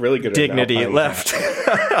you look really good dignity at left.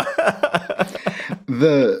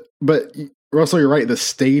 But Russell, you're right. The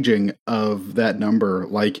staging of that number,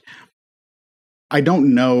 like, I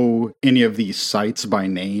don't know any of these sites by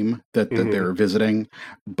name that they're visiting,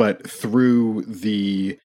 but through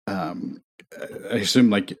the, I assume,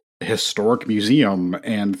 like, historic museum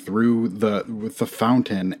and through with the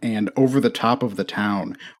fountain and over the top of the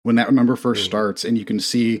town when that number first starts, and you can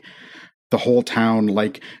see the whole town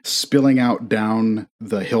like spilling out down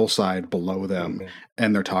the hillside below them,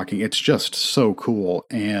 and they're talking. It's just so cool,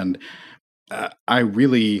 and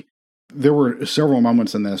there were several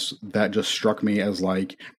moments in this that just struck me as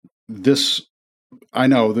like this. I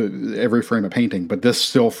know every frame a painting, but this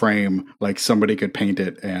still frame, like somebody could paint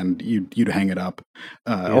it and you'd hang it up,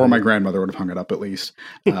 or my grandmother would have hung it up at least.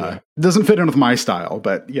 Doesn't fit in with my style,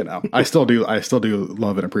 but you know, I still do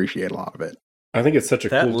love and appreciate a lot of it. I think it's such a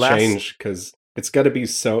cool change because it's got to be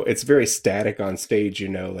it's very static on stage, you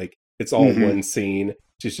know, like it's all one scene.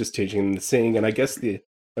 She's just teaching them to sing, and I guess the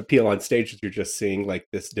appeal on stage is you're just seeing like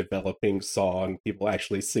this developing song, people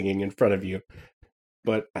actually singing in front of you.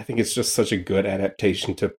 But I think it's just such a good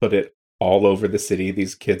adaptation to put it all over the city.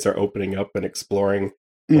 These kids are opening up and exploring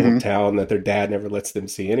the whole town that their dad never lets them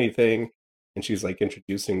see anything, and she's like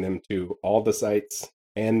introducing them to all the sights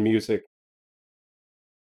and music.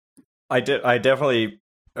 I definitely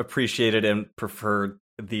appreciated and preferred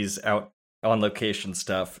these out on location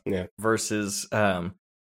stuff versus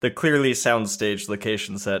the clearly soundstage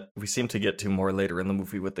locations that we seem to get to more later in the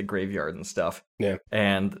movie with the graveyard and stuff. Yeah.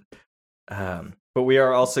 And but we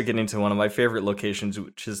are also getting to one of my favorite locations,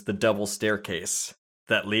 which is the double staircase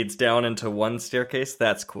that leads down into one staircase.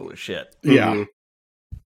 That's cool as shit. Yeah.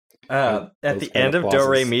 At the end of Do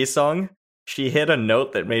Re Mi song, she hit a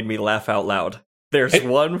note that made me laugh out loud. There's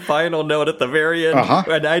one final note at the very end,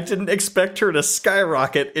 and I didn't expect her to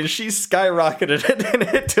skyrocket, and she skyrocketed it, and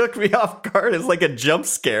it took me off guard. It's like a jump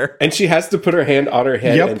scare. And she has to put her hand on her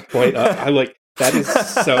head and point up. I like that is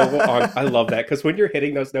so on. I love that because when you're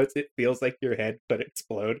hitting those notes, it feels like your head could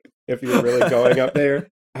explode if you're really going up there.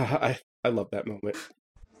 I love that moment.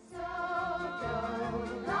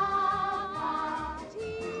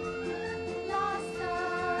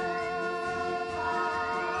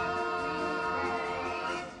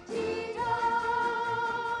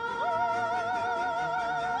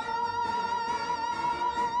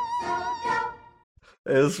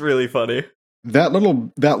 It's really funny. That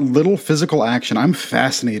little physical action, I'm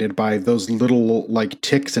fascinated by those little like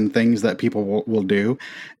ticks and things that people will do.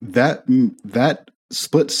 That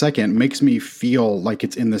split second makes me feel like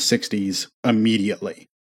it's in the 60s immediately.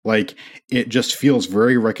 Like it just feels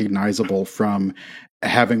very recognizable from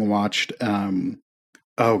having watched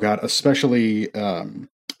especially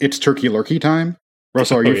It's Turkey Lurkey Time.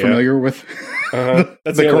 Russell, are you familiar with?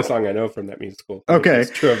 That's the only song I know from that musical. Okay, it's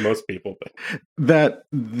true of most people. But that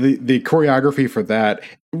the choreography for that,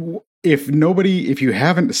 if you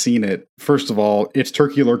haven't seen it, first of all, It's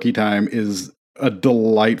Turkey Lurkey Time is a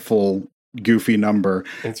delightful, goofy number.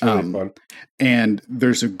 It's really fun. And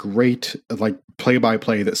there's a great like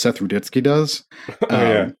play-by-play that Seth Ruditsky does.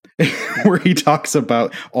 Where he talks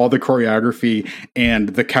about all the choreography and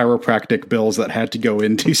the chiropractic bills that had to go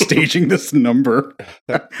into staging this number.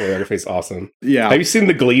 That choreography is awesome. Yeah. Have you seen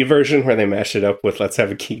the Glee version where they mash it up with Let's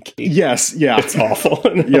Have a Kiki? Yes. Yeah. It's awful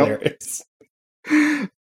and hilarious.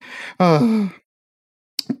 That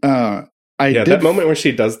moment where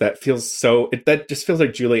she does that feels that just feels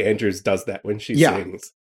like Julie Andrews does that when she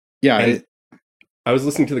sings. Yeah. I was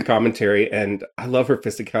listening to the commentary and I love her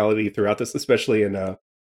physicality throughout this, especially in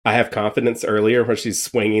I Have Confidence earlier where she's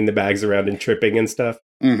swinging the bags around and tripping and stuff.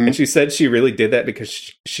 Mm-hmm. And she said she really did that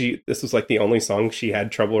because this was like the only song she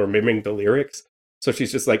had trouble remembering the lyrics. So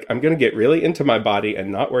she's just like, I'm going to get really into my body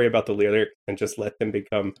and not worry about the lyrics and just let them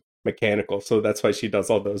become mechanical. So that's why she does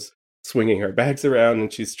all those swinging her bags around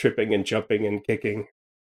and she's tripping and jumping and kicking.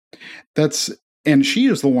 And she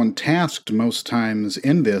is the one tasked most times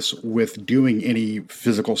in this with doing any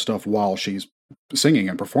physical stuff while she's singing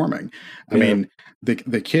and performing. I mean,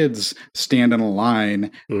 the kids stand in a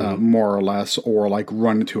line, more or less, or like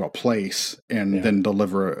run to a place and then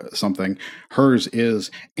deliver something. Hers is,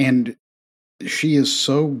 and she is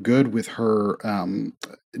so good with her,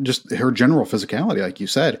 just her general physicality, like you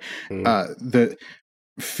said, the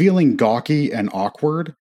feeling gawky and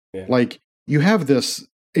awkward. Yeah. Like you have this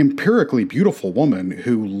empirically beautiful woman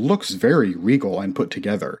who looks very regal and put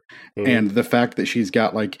together. And the fact that she's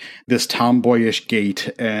got like this tomboyish gait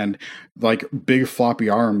and like big floppy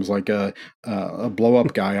arms, like a blow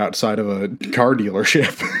up guy outside of a car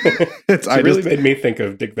dealership. It made me think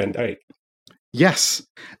of Dick Van Dyke. Yes.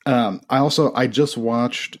 I just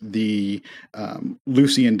watched the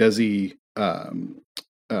Lucy and Desi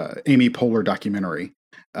Amy Poehler documentary.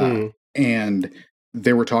 and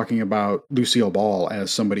they were talking about Lucille Ball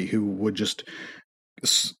as somebody who would just,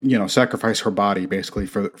 sacrifice her body basically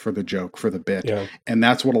for the joke, for the bit. Yeah. And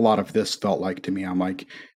that's what a lot of this felt like to me. I'm like,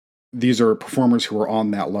 these are performers who are on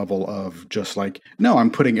that level of just like, no, I'm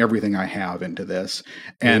putting everything I have into this.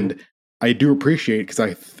 And I do appreciate,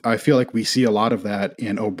 because I feel like we see a lot of that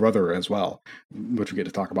in Oh Brother as well, which we get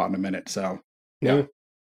to talk about in a minute. So, yeah.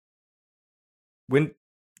 When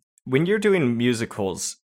you're doing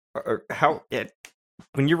musicals,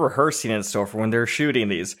 when you're rehearsing and stuff, or when they're shooting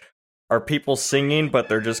these, are people singing, but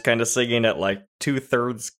they're just kind of singing at like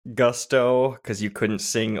 2/3 gusto because you couldn't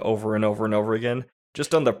sing over and over and over again?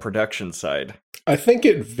 Just on the production side. I think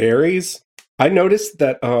it varies. I noticed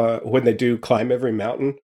that when they do Climb Every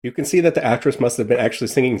Mountain, you can see that the actress must have been actually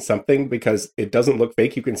singing something, because it doesn't look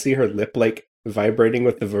fake. You can see her lip like vibrating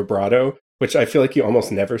with the vibrato, which I feel like you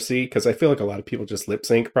almost never see, because I feel like a lot of people just lip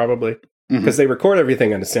sync probably. Because they record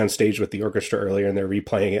everything on a soundstage with the orchestra earlier, and they're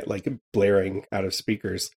replaying it like blaring out of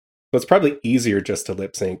speakers. So it's probably easier just to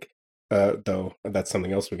lip sync, though that's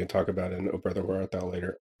something else we can talk about in Oh Brother, Where Art Thou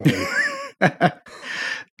later.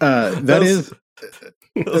 Those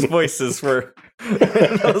voices were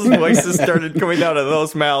those voices started coming out of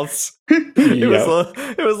those mouths.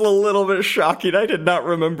 It was a little bit shocking. I did not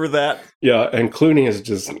remember that. Yeah, and Clooney is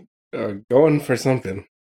just going for something.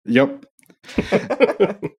 Yep.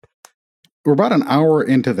 We're about an hour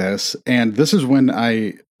into this, and this is when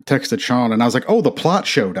I texted Sean, and I was like, oh, the plot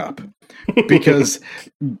showed up. Because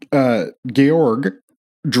Georg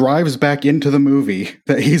drives back into the movie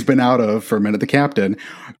that he's been out of for a minute, the captain,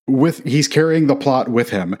 he's carrying the plot with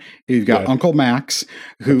him. You've got Uncle Max,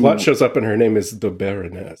 who... The plot shows up, and her name is the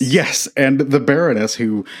Baroness. Yes, and the Baroness,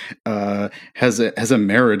 who has a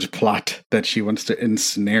marriage plot that she wants to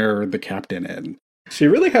ensnare the captain in. She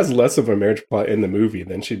really has less of a marriage plot in the movie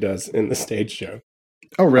than she does in the stage show.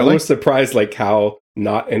 Oh, really? I was surprised, like, how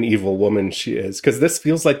not an evil woman she is. Because this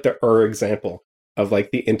feels like the example of,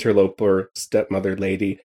 like, the interloper stepmother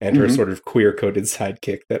lady and her sort of queer-coded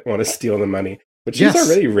sidekick that want to steal the money. But she's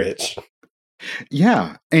already rich.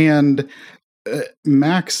 Yeah, and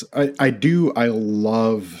Max, I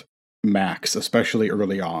love Max, especially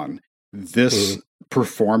early on. This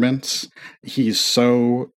performance, he's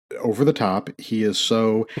so over the top. He is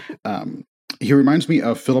so... he reminds me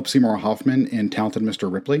of Philip Seymour Hoffman in Talented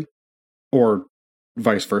Mr. Ripley, or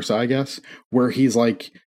vice versa, I guess, where he's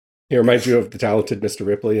like... He reminds you of the Talented Mr.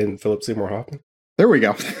 Ripley and Philip Seymour Hoffman? There we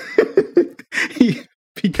go.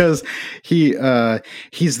 Because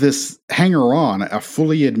he's this hanger-on, a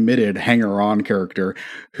fully admitted hanger-on character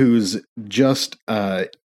who's just...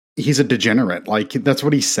 he's a degenerate. Like, that's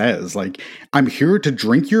what he says. Like, I'm here to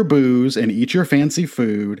drink your booze and eat your fancy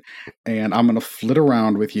food, and I'm going to flit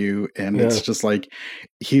around with you. And it's just like,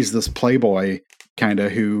 he's this playboy kind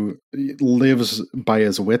of who lives by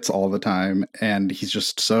his wits all the time. And he's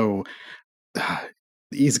just so,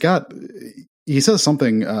 he says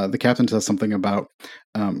something, the captain says something about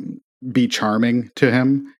be charming to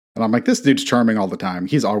him. And I'm like, this dude's charming all the time.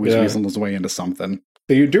 He's always weaseling his way into something.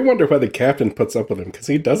 But you do wonder why the captain puts up with him, because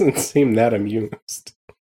he doesn't seem that amused.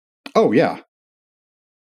 Oh, yeah.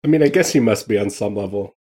 I mean, I guess he must be on some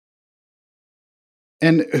level.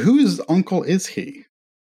 And whose uncle is he?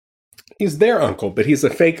 He's their uncle, but he's a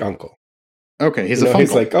fake uncle. Okay, he's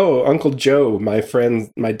He's like, oh, Uncle Joe, my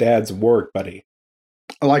dad's work buddy.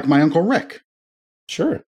 Like my Uncle Rick.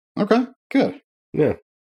 Sure. Okay, good. Yeah.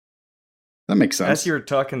 That makes sense. As you were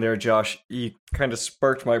talking there, Josh, you kind of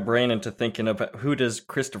sparked my brain into thinking about who does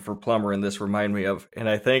Christopher Plummer in this remind me of? And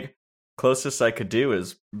I think closest I could do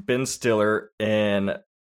is Ben Stiller in,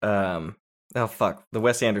 the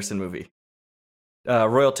Wes Anderson movie,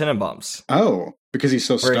 Royal Tenenbaums. Oh, because he's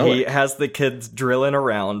so stoic. Where he has the kids drilling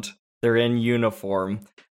around, they're in uniform,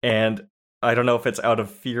 and I don't know if it's out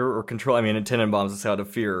of fear or control. I mean, in Tenenbaums, it's out of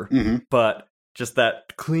fear, but just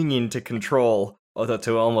that clinging to control,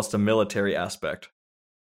 to almost a military aspect.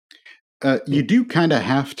 You do kind of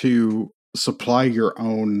have to supply your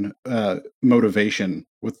own motivation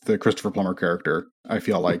with the Christopher Plummer character, I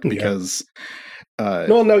feel like, because...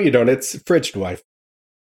 no, you don't. It's Fridged Wife.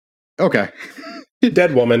 Okay.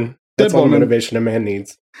 Dead woman. That's all the motivation a man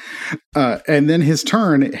needs. And then his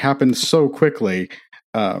turn happens so quickly.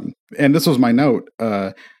 And this was my note.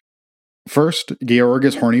 First, Georg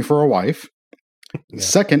is horny for a wife. Yeah.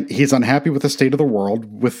 Second, he's unhappy with the state of the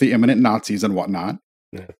world with the imminent Nazis and whatnot.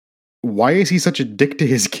 Yeah. Why is he such a dick to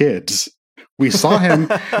his kids? We saw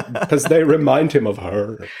him... Because they remind him of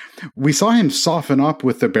her. We saw him soften up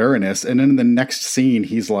with the Baroness, and then in the next scene,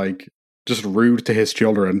 he's like, just rude to his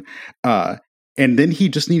children. And then he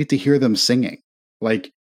just needed to hear them singing.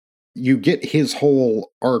 Like, you get his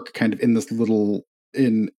whole arc kind of in this little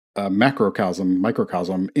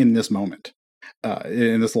microcosm in this moment,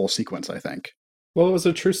 in this little sequence, I think. Well, it was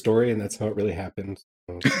a true story, and that's how it really happened.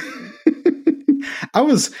 I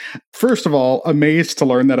was, first of all, amazed to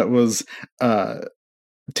learn that it was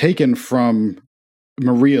taken from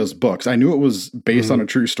Maria's books. I knew it was based on a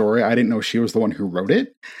true story. I didn't know she was the one who wrote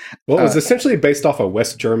it. Well, it was essentially based off a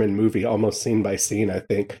West German movie, almost scene by scene, I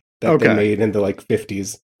think, that they made in the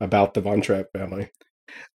 50s about the Von Trapp family.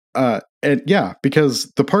 And yeah,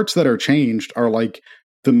 because the parts that are changed are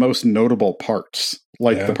the most notable parts.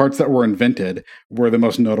 The parts that were invented were the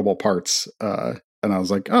most notable parts. And I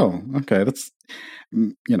was like, oh, okay, that's,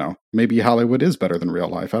 maybe Hollywood is better than real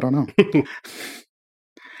life. I don't know.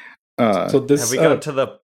 Have we got to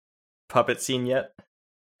the puppet scene yet?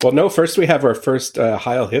 Well, no, first we have our first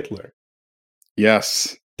Heil Hitler.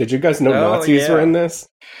 Yes. Did you guys know Nazis were in this?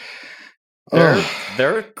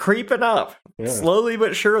 They're creeping up. Yeah. Slowly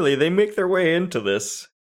but surely, they make their way into this.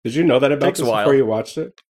 Did you know that about this before you watched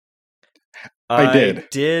it? I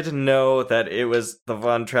did know that it was the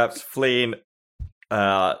Von Trapps fleeing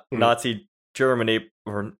Nazi Germany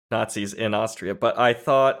or Nazis in Austria, but I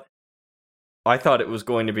thought it was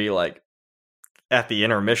going to be at the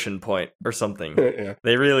intermission point or something. Yeah.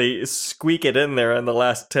 They really squeak it in there in the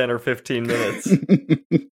last 10 or 15 minutes.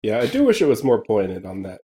 Yeah, I do wish it was more pointed on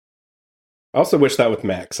that. I also wish that with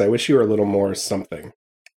Max. I wish you were a little more something.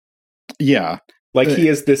 Yeah. He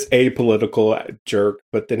is this apolitical jerk,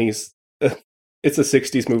 but then he's... it's a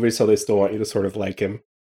 60s movie, so they still want you to sort of like him.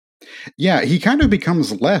 Yeah, he kind of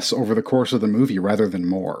becomes less over the course of the movie rather than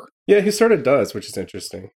more. Yeah, he sort of does, which is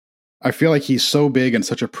interesting. I feel like he's so big and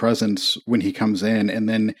such a presence when he comes in, and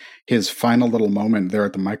then his final little moment there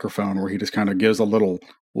at the microphone where he just kind of gives a little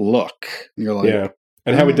look. And you're like... Yeah.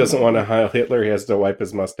 And how he doesn't want to Heil Hitler, he has to wipe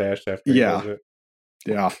his mustache after he does it.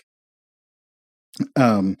 Yeah.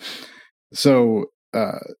 So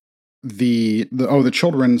the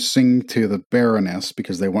children sing to the Baroness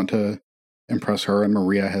because they want to impress her, and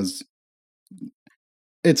Maria has...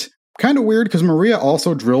 It's kind of weird because Maria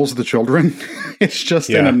also drills the children. It's just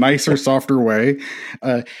in a nicer, softer way.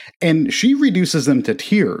 And she reduces them to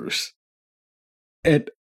tears.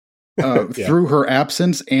 Through her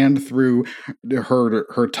absence and through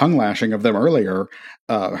her tongue lashing of them earlier,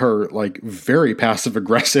 her very passive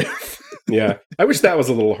aggressive. Yeah, I wish that was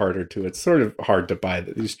a little harder too. It's sort of hard to buy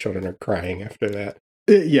that these children are crying after that.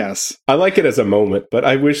 Yes, I like it as a moment, but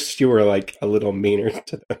I wish you were a little meaner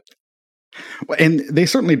to them. And they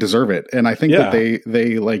certainly deserve it, and I think that they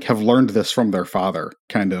have learned this from their father,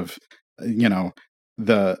 kind of. They're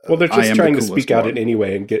just trying to speak out in any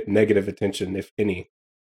way and get negative attention, if any.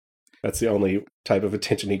 That's the only type of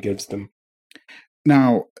attention he gives them.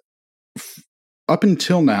 Now, up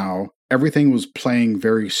until now, everything was playing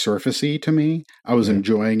very surfacey to me. I was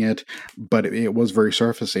enjoying it, but it was very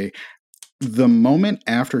surfacey. The moment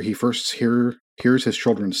after he first hears his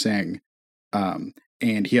children sing,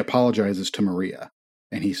 and he apologizes to Maria,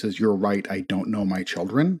 and he says, "You're right, I don't know my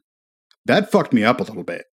children," that fucked me up a little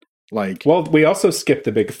bit. Well, we also skipped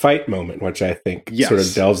the big fight moment, which I think sort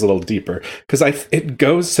of delves a little deeper. Because it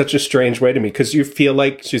goes such a strange way to me, because you feel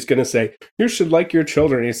like she's going to say, "You should like your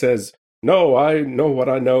children." He says, "No, I know what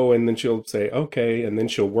I know." And then she'll say, "Okay." And then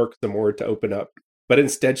she'll work some more to open up. But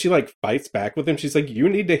instead, she fights back with him. She's like, "You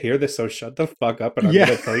need to hear this, so shut the fuck up and I'm going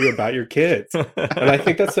to tell you about your kids." And I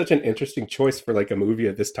think that's such an interesting choice for a movie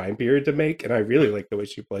of this time period to make. And I really like the way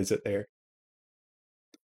she plays it there.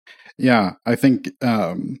 Yeah, I think...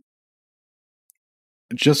 I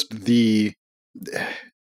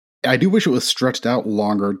do wish it was stretched out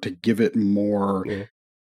longer to give it more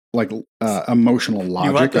emotional logic.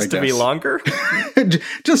 You want this to be longer?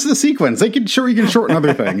 Just the sequence. You can shorten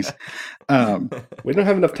other things. We don't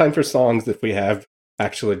have enough time for songs if we have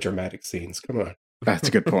actually dramatic scenes. Come on. That's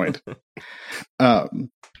a good point.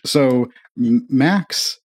 So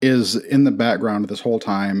Max is in the background this whole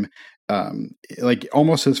time.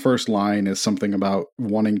 Almost his first line is something about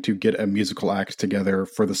wanting to get a musical act together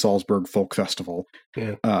for the Salzburg Folk Festival.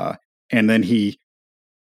 Yeah. And then he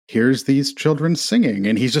hears these children singing,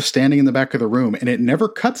 and he's just standing in the back of the room, and it never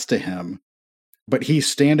cuts to him, but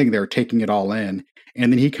he's standing there taking it all in.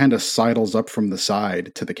 And then he kind of sidles up from the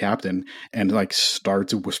side to the captain and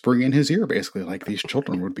starts whispering in his ear, basically these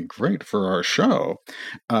children would be great for our show.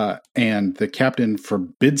 And the captain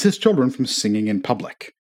forbids his children from singing in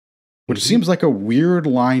public. Which seems like a weird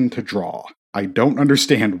line to draw. I don't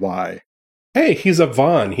understand why. Hey, he's a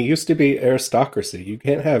Von. He used to be aristocracy. You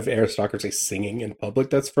can't have aristocracy singing in public.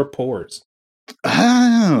 That's for pores.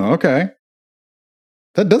 Oh, okay.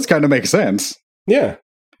 That does kind of make sense. Yeah.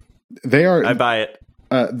 They are... I buy it.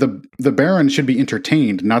 the Baron should be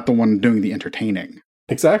entertained, not the one doing the entertaining.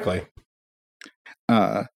 Exactly.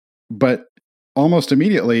 But almost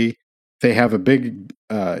immediately, they have a big,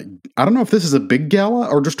 I don't know if this is a big gala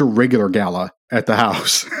or just a regular gala at the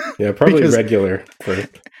house. Yeah, probably regular. For them.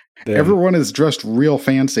 Everyone is dressed real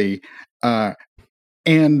fancy.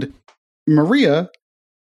 And Maria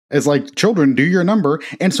is like, children, do your number.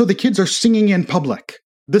 And so the kids are singing in public.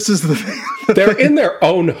 This is They're in their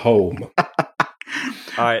own home.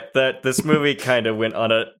 All right, this movie kind of went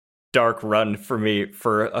on a dark run for me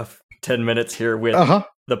for 10 minutes here with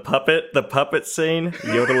the puppet scene,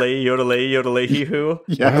 yodelay, yodelay, yodelay, hee hoo.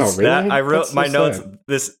 Yes. Wow, really? I wrote That's my so notes. sad.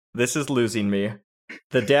 This is losing me.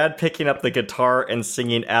 The dad picking up the guitar and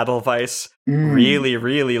singing Edelweiss really,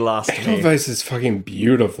 really lost me. Edelweiss is fucking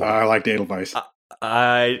beautiful. I liked Edelweiss.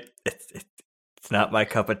 It's not my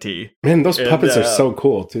cup of tea. Man, those puppets are so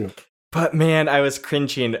cool too. But man, I was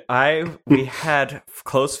cringing. We had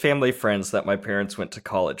close family friends that my parents went to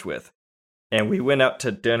college with. And we went out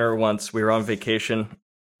to dinner once. We were on vacation.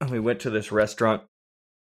 And we went to this restaurant.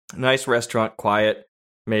 Nice restaurant, quiet.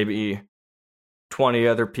 Maybe 20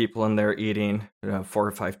 other people in there eating. 4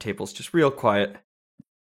 or 5 tables, just real quiet.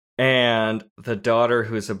 And the daughter,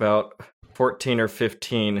 who's about 14 or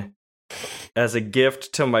 15, as a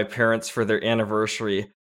gift to my parents for their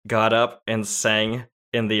anniversary, got up and sang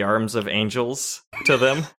In the Arms of Angels to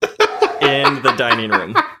them in the dining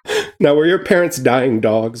room. Now, were your parents dying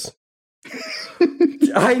dogs?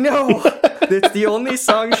 I know. It's the only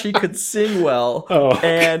song she could sing well. Oh,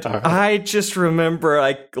 and God. I just remember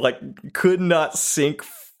I could not sink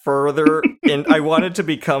further, and I wanted to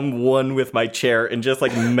become one with my chair and just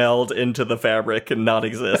meld into the fabric and not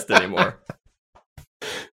exist anymore.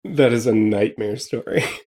 That is a nightmare story.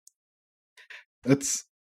 It's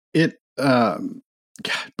it.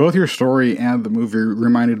 Both your story and the movie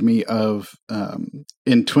reminded me of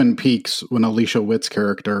in Twin Peaks when Alicia Witt's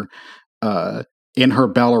character, in her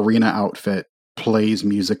ballerina outfit, plays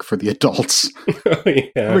music for the adults. Oh,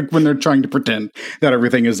 yeah. Like when they're trying to pretend that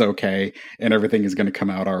everything is okay and everything is going to come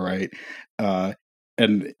out all right.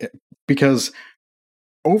 And because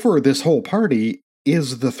over this whole party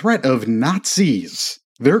is the threat of Nazis.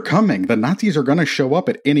 They're coming. The Nazis are going to show up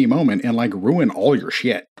at any moment and ruin all your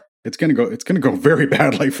shit. It's going to go very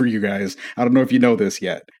badly for you guys. I don't know if you know this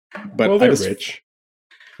yet, but they're rich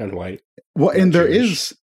and white. Well, and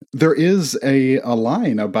Jewish. there is a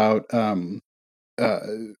line about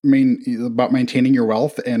maintaining your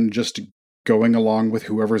wealth and just going along with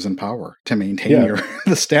whoever's in power to maintain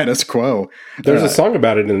the status quo. There's a song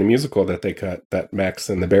about it in the musical that they cut that Max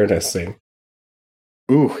and the Baroness sing.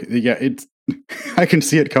 Ooh, yeah, I can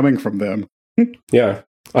see it coming from them. Yeah.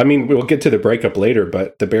 I mean, we'll get to the breakup later,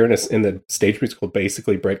 but the Baroness in the stage musical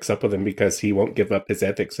basically breaks up with him because he won't give up his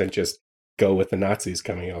ethics and just go with the Nazis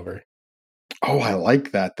coming over. Oh, I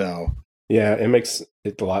like that, though. Yeah, it makes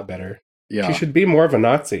it a lot better. Yeah. She should be more of a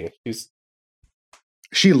Nazi.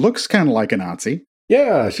 She looks kind of like a Nazi.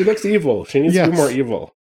 Yeah, she looks evil. She needs to be more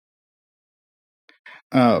evil.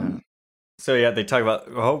 So yeah, they talk about,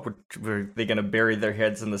 were they going to bury their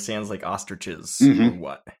heads in the sands like ostriches or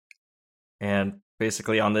what? And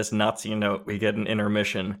basically on this Nazi note, we get an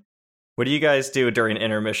intermission. What do you guys do during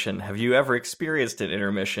intermission? Have you ever experienced an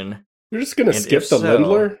intermission? You're just going to skip the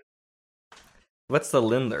Lindler? What's the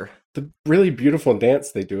Lindler? The really beautiful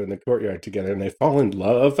dance they do in the courtyard together, and they fall in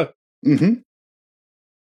love. Mm-hmm.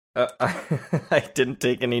 I didn't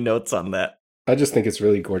take any notes on that. I just think it's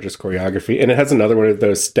really gorgeous choreography. And it has another one of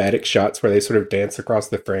those static shots where they sort of dance across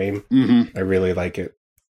the frame. Mm-hmm. I really like it.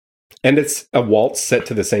 And it's a waltz set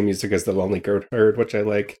to the same music as The Lonely Goatherd, which I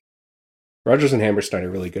like. Rodgers and Hammerstein are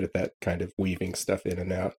really good at that kind of weaving stuff in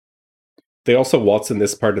and out. They also waltz in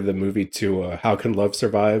this part of the movie to How Can Love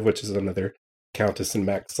Survive, which is another Countess and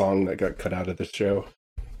Max song that got cut out of the show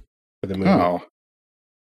for the movie. Oh.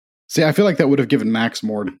 See, I feel like that would have given Max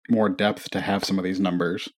more depth to have some of these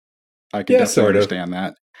numbers. I can definitely understand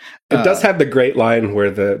that. It does have the great line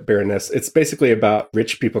where the Baroness, it's basically about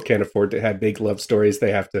rich people can't afford to have big love stories.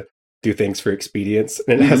 They have to do things for expedience.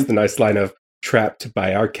 And it has the nice line of, trapped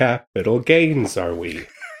by our capital gains are we.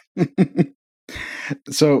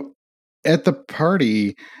 So at the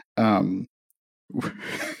party,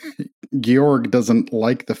 Georg doesn't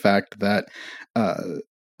like the fact that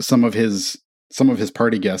some of his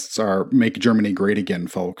party guests are Make Germany Great Again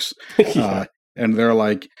folks. Yeah. And they're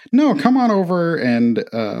like, no, come on over and,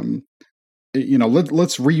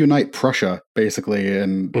 let's reunite Prussia, basically,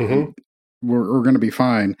 and we're going to be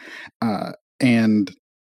fine. And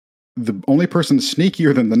the only person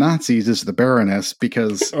sneakier than the Nazis is the Baroness,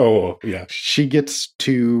 because yeah, she gets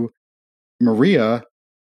to Maria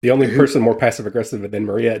The only person more passive aggressive than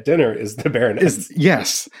Maria at dinner is the Baroness.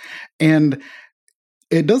 Yes. And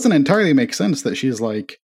it doesn't entirely make sense that she's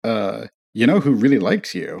like, you know who really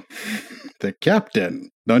likes you? The captain.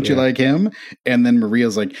 Don't you like him? And then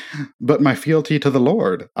Maria's like, but my fealty to the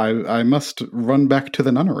Lord. I must run back to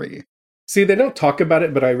the nunnery. See, they don't talk about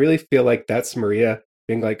it, but I really feel like that's Maria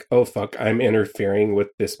being like, oh, fuck, I'm interfering with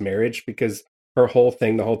this marriage, because her whole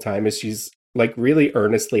thing the whole time is she's like really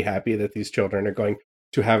earnestly happy that these children are going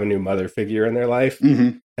to have a new mother figure in their life.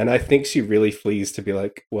 Mm-hmm. And I think she really flees to be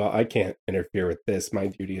like, well, I can't interfere with this. My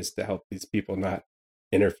duty is to help these people not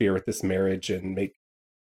interfere with this marriage and make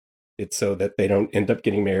it so that they don't end up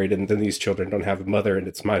getting married and then these children don't have a mother and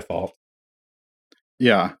it's my fault.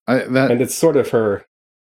 Yeah. And it's sort of her,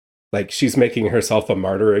 like, she's making herself a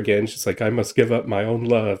martyr again. She's like, I must give up my own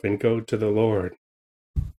love and go to the Lord.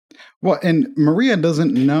 Well, and Maria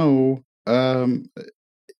doesn't know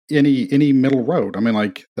any middle road. I mean,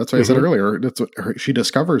 like, that's what I said earlier. That's what she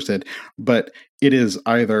discovers it. But it is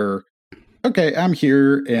either, okay, I'm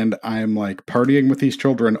here and I'm like partying with these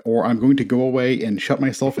children, or I'm going to go away and shut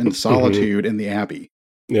myself in solitude in the Abbey.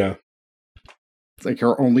 Yeah. It's like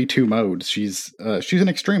her only two modes. She's an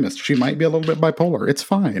extremist. She might be a little bit bipolar. It's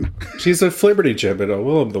fine. She's a flibberty gibbet, a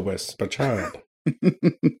will-o'-the-wisp, a child.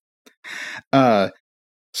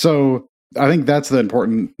 So I think that's the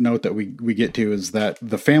important note that we get to, is that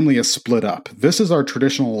the family is split up. This is our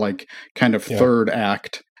traditional, like, kind of third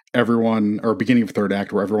act, beginning of third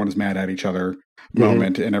act, where everyone is mad at each other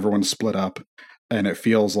moment, and everyone's split up, and it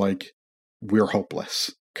feels like we're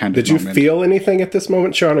hopeless kind of moment. Did you feel anything at this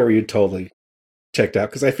moment, Sean, or were you totally checked out?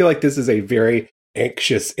 Because I feel like this is a very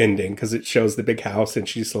anxious ending, because it shows the big house and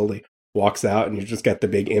she slowly walks out and you just got the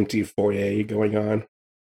big empty foyer going on.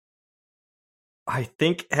 I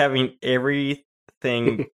think having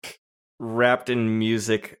everything wrapped in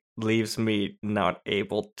music leaves me not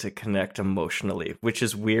able to connect emotionally, which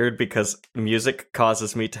is weird because music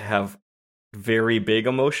causes me to have very big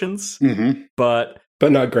emotions, but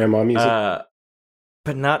not grandma music.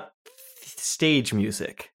 But not stage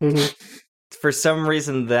music. For some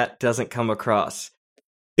reason, that doesn't come across.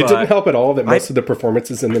 It didn't help at all that most of the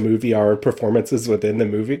performances in the movie are performances within the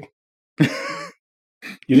movie.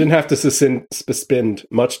 You didn't have to suspend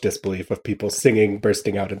much disbelief of people singing,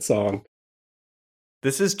 bursting out in song.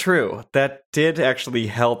 This is true. That did actually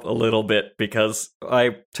help a little bit, because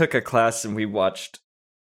I took a class and we watched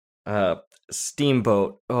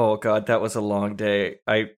Steamboat. Oh god, that was a long day.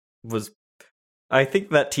 I think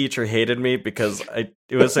that teacher hated me because it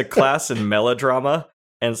was a class in melodrama,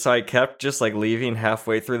 and so I kept just like leaving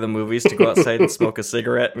halfway through the movies to go outside and smoke a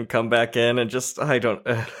cigarette and come back in, and just I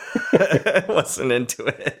wasn't into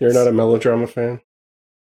it. You're not a melodrama fan?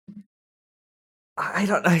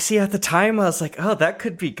 I see, at the time I was like, oh, that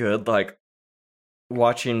could be good, like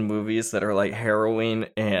watching movies that are like harrowing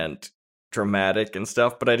and dramatic and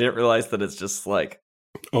stuff, but I didn't realize that it's just like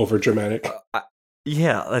over dramatic.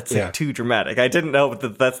 Yeah, that's like too dramatic. I didn't know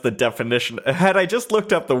that that's the definition. Had I just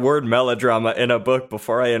looked up the word melodrama in a book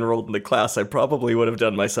before I enrolled in the class, I probably would have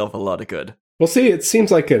done myself a lot of good. Well, see, it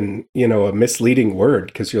seems like a misleading word,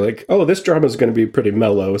 because you're like, oh, this drama is going to be pretty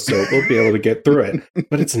mellow, so we'll be able to get through it.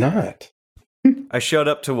 But it's not. I showed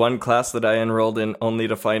up to one class that I enrolled in only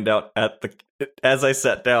to find out as I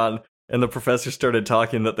sat down and the professor started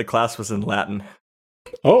talking that the class was in Latin.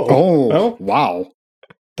 Oh, wow.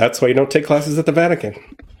 That's why you don't take classes at the Vatican.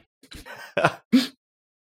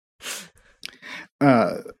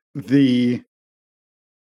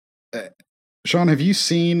 Sean, have you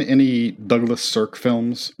seen any Douglas Sirk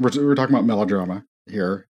films? We're talking about melodrama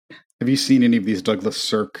here. Have you seen any of these Douglas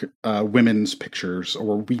Sirk women's pictures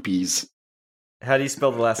or weepies? How do you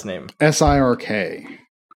spell the last name? Sirk.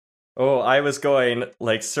 Oh, I was going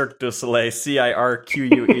like Cirque du Soleil, Cirque.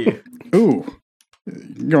 Ooh,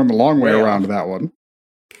 you're going the long way around that one.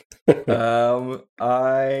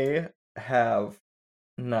 I have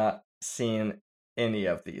not seen any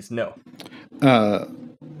of these. No.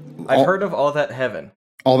 I've heard of All That Heaven.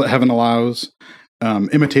 All That Heaven Allows.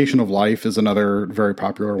 Imitation of Life is another very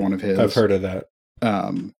popular one of his. I've heard of that.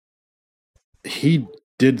 He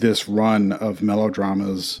did this run of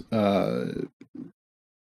melodramas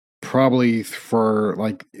probably for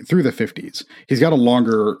like through the 50s. He's got a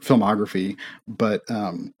longer filmography, but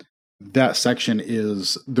that section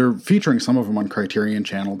they're featuring some of them on Criterion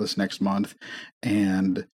Channel this next month,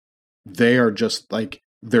 and they are just like,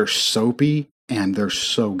 they're soapy and they're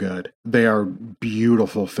so good. They are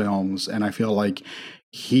beautiful films, and I feel like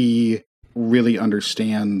he really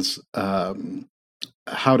understands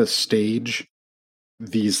how to stage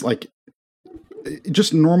these, like,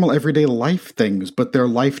 just normal everyday life things, but they're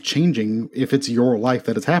life changing if it's your life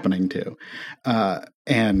that it's happening to.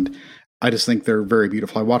 And I just think they're very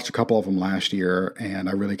beautiful. I watched a couple of them last year, and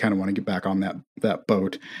I really kind of want to get back on that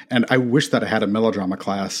boat. And I wish that I had a melodrama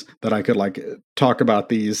class that I could like talk about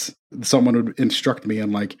these. Someone would instruct me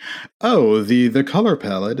on like, oh, the color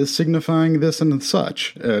palette is signifying this and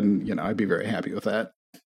such, and you know, I'd be very happy with that.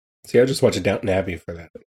 See, I just watched Downton Abbey for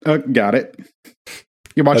that. Got it.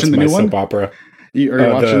 You're watching the new one? Soap opera. Are you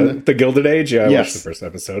watching the Gilded Age? Yeah, I Yes. watched the first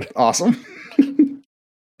episode. Awesome.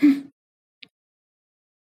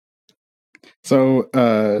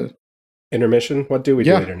 So, Intermission? What do we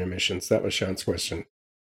do Yeah. at intermissions? That was Sean's question.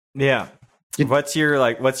 Yeah. What's your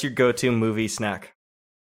go-to movie snack?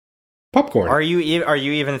 Popcorn. Are you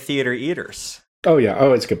even theater eaters? Oh yeah.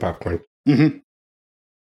 Oh, it's good popcorn. mm-hmm.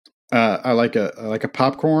 I like a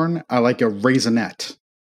popcorn. I like a raisinette.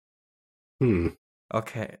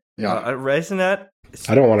 Okay. Yeah. A raisinette.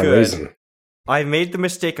 I don't want a good. raisin. I made the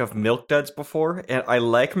mistake of Milk Duds before, and I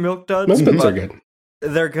like Milk Duds. Milk Duds but are good.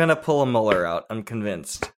 They're gonna pull a Mueller out. I'm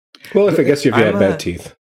convinced. Well, if I guess you've had I'm bad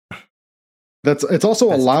teeth. It's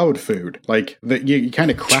also a loud food. Like you kind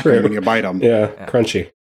of crack True. them when you bite them. Yeah,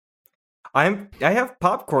 crunchy. I have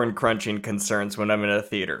popcorn crunching concerns when I'm in a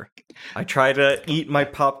theater. I try to eat my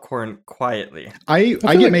popcorn quietly. I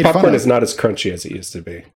I get like made popcorn fun of. is not as crunchy as it used to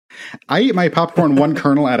be. I eat my popcorn one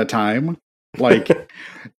kernel at a time. Like,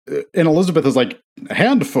 and Elizabeth is like, a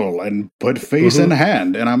handful and put face in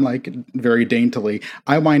hand. And I'm like, very daintily.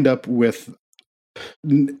 I wind up with,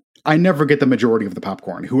 I never get the majority of the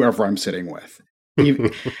popcorn, whoever I'm sitting with.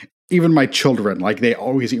 Even my children, like, they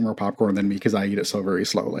always eat more popcorn than me because I eat it so very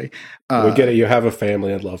slowly. We get it. You have a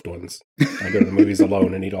family and loved ones. I go to the movies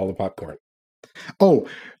alone and eat all the popcorn. Oh,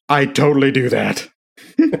 I totally do that.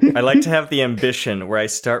 I like to have the ambition where I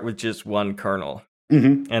start with just one kernel.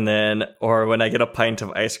 Mm-hmm. And then, or when I get a pint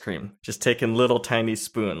of ice cream, just take a little tiny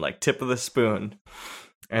spoon, like tip of the spoon.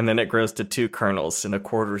 And then it grows to 2 kernels in a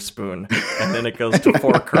quarter spoon. And then it goes to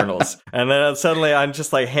 4 kernels. And then suddenly I'm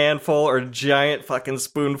just like handful or giant fucking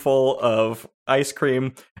spoonful of ice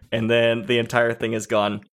cream. And then the entire thing is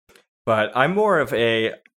gone. But I'm more of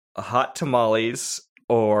a hot tamales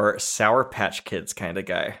or Sour Patch Kids kind of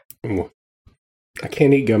guy. Ooh. I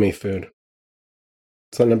can't eat gummy food.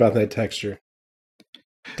 Something about that texture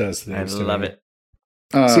does things. I love it.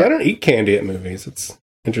 See, I don't eat candy at movies. It's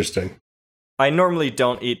interesting. I normally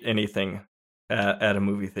don't eat anything at a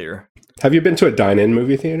movie theater. Have you been to a dine-in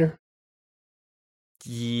movie theater?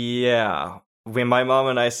 Yeah. When my mom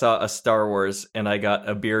and I saw a Star Wars and I got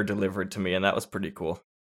a beer delivered to me, and that was pretty cool.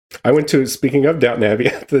 I went to, speaking of Downton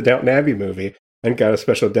Abbey, the Downton Abbey movie and got a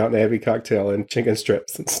special Downton Abbey cocktail and chicken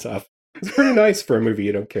strips and stuff. It's pretty nice for a movie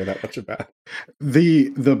you don't care that much about. The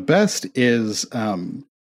best is, I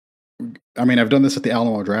mean, I've done this at the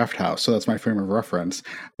Alamo Draft House, so that's my frame of reference,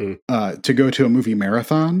 to go to a movie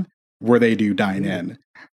marathon where they do dine-in,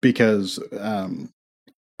 because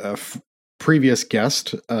previous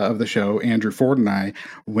guest of the show, Andrew Ford, and I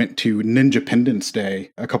went to Ninjapendence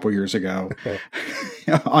Day a couple years ago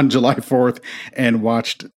on July 4th and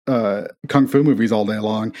watched Kung Fu movies all day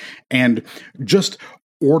long and just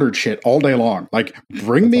ordered shit all day long. Like,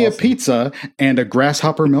 bring me a pizza and a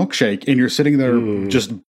grasshopper milkshake, and you're sitting there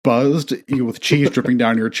just buzzed with cheese dripping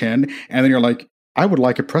down your chin, and then you're like, I would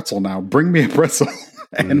like a pretzel now. Bring me a pretzel.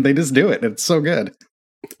 And they just do it. It's so good.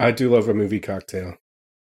 I do love a movie cocktail.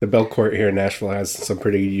 The Belcourt here in Nashville has some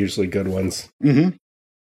pretty usually good ones. Mm-hmm.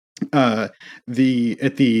 At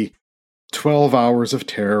the 12 Hours of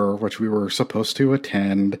Terror, which we were supposed to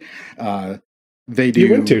attend, they do.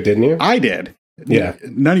 You went to, didn't you? I did. Yeah.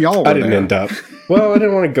 None of y'all were I didn't there. end up. Well, I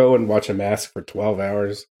didn't want to go and watch a mask for 12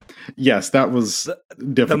 hours. Yes, that was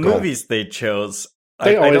difficult. The movies they chose,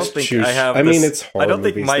 They I always don't think choose. I have. I mean, this- it's horror I don't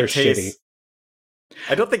think movies. my They're tastes. shitty.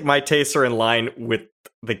 I don't think my tastes are in line with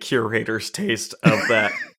the curator's taste of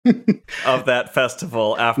that of that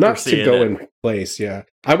festival. After Not seeing to go it, in place, yeah.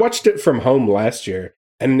 I watched it from home last year,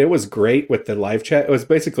 and it was great with the live chat. It was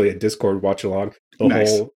basically a Discord watch along, the Nice.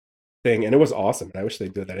 whole thing, and it was awesome. And I wish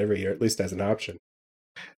they'd do that every year, at least as an option.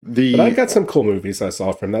 The But I got some cool movies I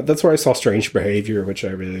saw from that. That's where I saw Strange Behavior, which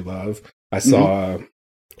I really love. I saw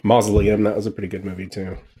Mausoleum. That was a pretty good movie,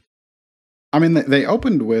 too. I mean, they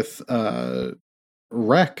opened with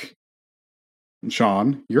Wreck.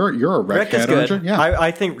 Sean, you're a Wreck Rec is head, aren't good. you? Yeah, I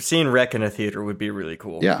think seeing Rec in a theater would be really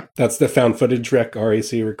cool. yeah. That's the found footage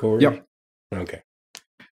REC record? Yep. Okay.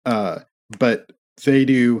 But they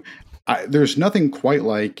do. There's nothing quite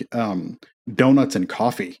like donuts and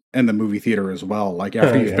coffee in the movie theater as well. Like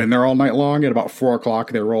after you've been there all night long, at about 4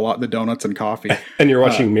 o'clock, they roll out the donuts and coffee. And you're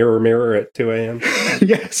watching Mirror Mirror at 2 a.m.?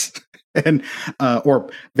 Yes. And or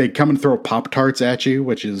they come and throw Pop-Tarts at you,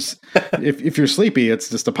 which is if you're sleepy, it's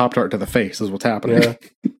just a Pop-Tart to the face is what's happening. Yeah.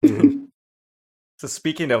 Mm-hmm. So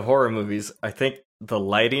speaking of horror movies, I think the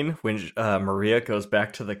lighting when Maria goes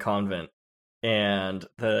back to the convent and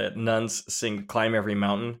the nuns sing Climb Every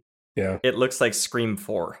Mountain, Yeah. it looks like Scream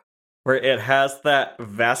 4, where it has that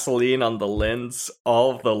Vaseline on the lens,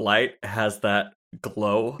 all of the light has that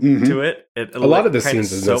glow to it. A lot of the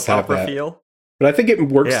scenes in this have that. Feel. But I think it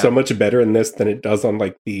works so much better in this than it does on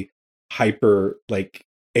like the hyper like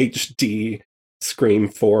HD Scream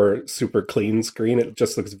 4 super clean screen. It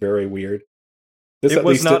just looks very weird. This It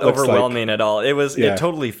was not overwhelming at all. It was it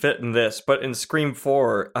totally fit in this, but in Scream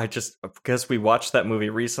 4, I just because we watched that movie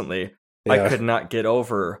recently, I could not get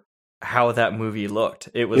over how that movie looked.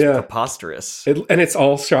 It was preposterous. And it's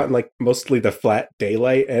all shot in like mostly the flat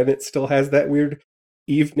daylight, and it still has that weird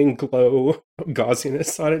evening glow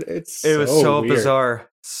gauziness on it. It was so weird. bizarre.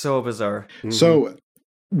 So bizarre. Mm-hmm. So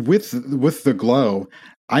with the glow,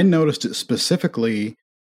 I noticed it specifically.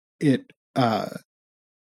 The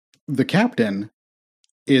captain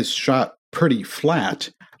is shot pretty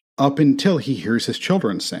flat up until he hears his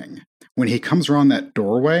children sing. When he comes around that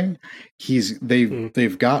doorway,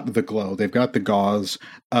 they've got the glow, they've got the gauze.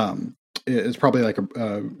 It's probably like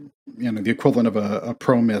the equivalent of a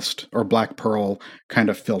Pro Mist or Black Pearl kind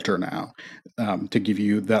of filter now, to give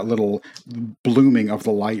you that little blooming of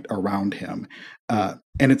the light around him.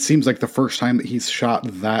 And it seems like the first time that he's shot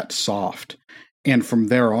that soft. And from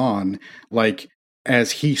there on, like,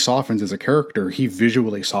 as he softens as a character, he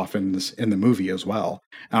visually softens in the movie as well.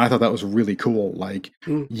 And I thought that was really cool, like,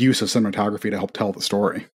 use of cinematography to help tell the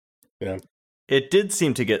story. Yeah. It did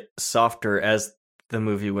seem to get softer as the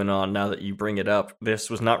movie went on, now that you bring it up. This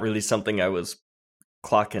was not really something I was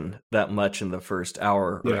clocking that much in the first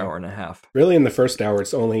hour or hour and a half. Really, in the first hour,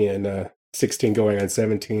 it's only in 16 going on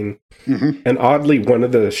 17. Mm-hmm. And oddly, one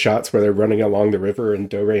of the shots where they're running along the river in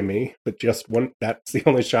Do Re Mi, but just one, that's the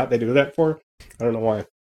only shot they do that for. I don't know why.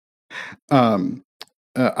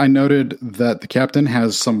 I noted that the captain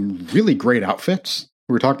has some really great outfits.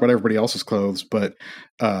 We were talking about everybody else's clothes, but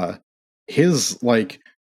his, like...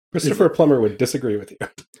 Christopher Plummer would disagree with you.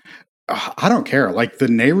 I don't care. Like the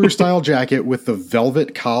Nehru style jacket with the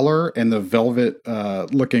velvet collar and the velvet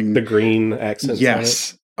looking... The green accents.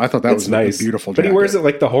 Yes. I thought that was nice. A beautiful jacket. But he wears it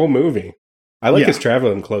like the whole movie. I like his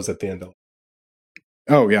traveling clothes at the end of it.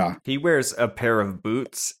 Oh, yeah. He wears a pair of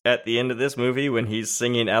boots at the end of this movie when he's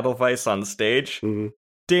singing Edelweiss on stage. Mm-hmm.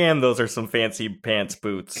 Damn, those are some fancy pants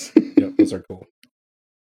boots. Yep, those are cool.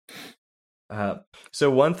 So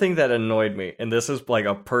one thing that annoyed me, and this is like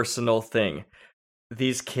a personal thing,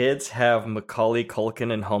 these kids have Macaulay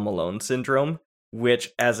Culkin and Home Alone syndrome, which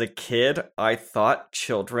as a kid, I thought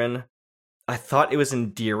it was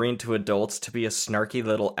endearing to adults to be a snarky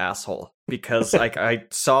little asshole, because like I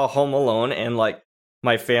saw Home Alone and like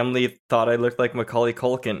my family thought I looked like Macaulay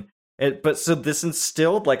Culkin. But so this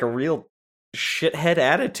instilled like a real shithead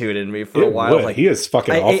attitude in me for a while. Like, he is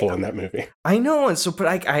fucking awful in that movie. I know, and so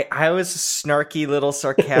but I was a snarky little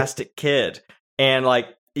sarcastic kid, and like,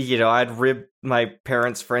 you know, I'd rib my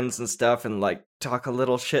parents' friends and stuff, and like talk a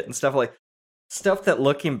little shit and stuff, like stuff that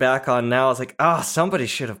looking back on now is like, somebody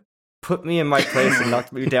should have put me in my place and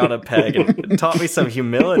knocked me down a peg and taught me some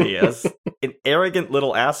humility as an arrogant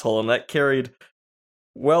little asshole, and that carried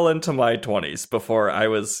well into my 20s before I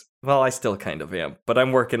was, well, I still kind of am, but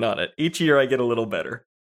I'm working on it. Each year I get a little better.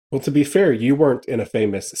 Well, to be fair, you weren't in a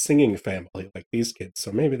famous singing family like these kids,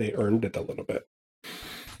 so maybe they earned it a little bit.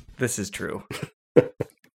 This is true.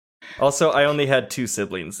 Also, I only had 2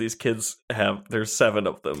 siblings. These kids there's 7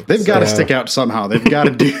 of them. They've got to stick out somehow. They've got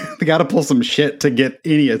to they got to pull some shit to get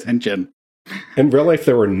any attention. In real life,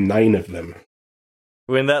 there were 9 of them.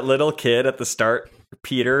 When that little kid at the start,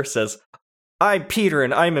 Peter, says, "I'm Peter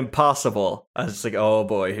and I'm impossible," I was just like, oh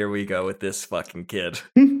boy, here we go with this fucking kid.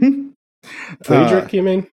 Friedrich, you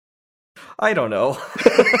mean? I don't know.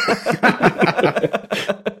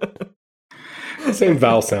 Same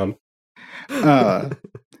vowel sound.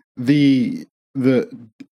 The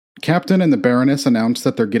captain and the Baroness announce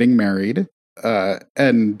that they're getting married,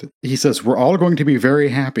 and he says, "We're all going to be very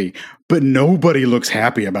happy," but nobody looks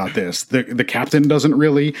happy about this. The captain doesn't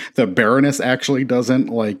really. The Baroness actually doesn't.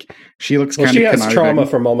 Like, she looks kind of she has conniving. trauma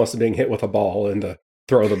from almost being hit with a ball in the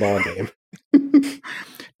throw the ball game.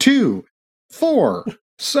 2, 4,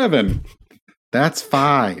 7. That's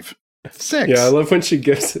 5. 6. Yeah, I love when she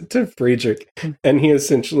gives it to Friedrich, and he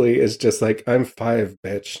essentially is just like, "I'm 5,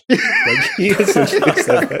 bitch." Like, he essentially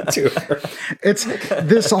says that to her. It's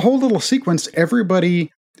this whole little sequence.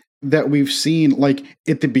 Everybody that we've seen, like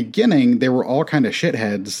at the beginning, they were all kind of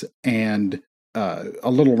shitheads, and a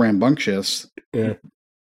little rambunctious, Yeah.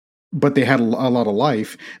 but they had a lot of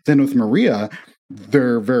life. Then with Maria,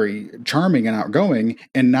 they're very charming and outgoing,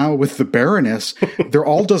 and now with the Baroness, they're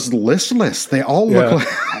all just listless. They all look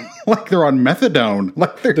like they're on methadone.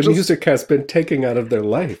 Like they're The music has been taken out of their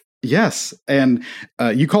life. Yes, and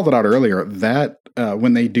you called it out earlier that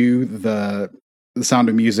when they do the Sound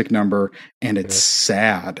of Music number, and it's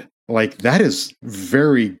sad. Like that is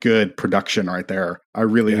very good production right there. I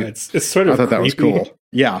really, it's sort of. I thought that was creepy. cool.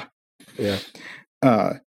 Yeah.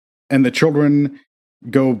 And the children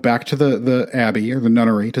go back to the abbey or the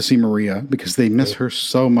nunnery to see Maria because they miss her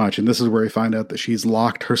so much. And this is where we find out that she's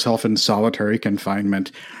locked herself in solitary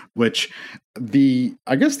confinement, which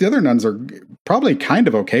I guess the other nuns are probably kind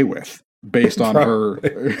of okay with based on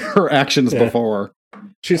her actions before.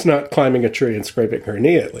 She's not climbing a tree and scraping her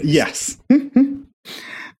knee, at least. Yes.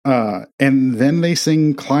 And then they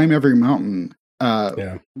sing "Climb Every Mountain." How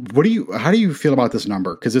do you feel about this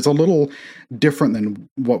number? Because it's a little different than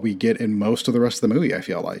what we get in most of the rest of the movie, I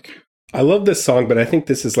feel like. I love this song, but I think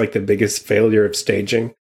this is like the biggest failure of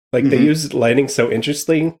staging. Like they use lighting so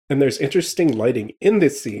interesting, and there's interesting lighting in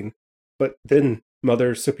this scene, but then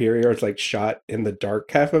Mother Superior is like shot in the dark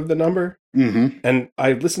half of the number. And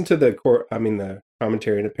I listened to the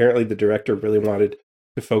commentary, and apparently the director really wanted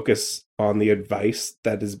to focus on the advice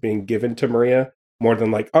that is being given to Maria more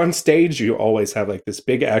than like on stage. You always have like this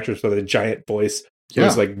big actress with a giant voice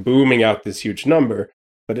who's like booming out this huge number,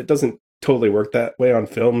 but it doesn't totally work that way on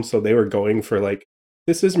film. So they were going for like,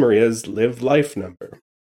 this is Maria's live life number.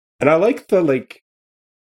 And I like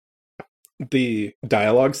the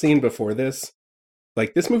dialogue scene before this.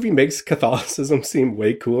 Like this movie makes Catholicism seem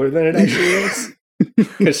way cooler than it actually is.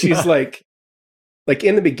 Because she's like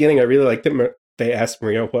in the beginning, I really like that they asked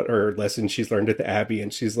Maria what her lesson she's learned at the Abbey,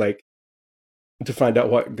 and she's like, to find out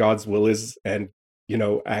what God's will is and,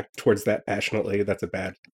 act towards that passionately. That's a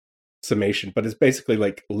bad summation, but it's basically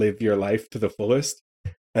like live your life to the fullest.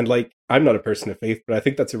 And like, I'm not a person of faith, but I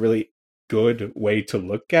think that's a really good way to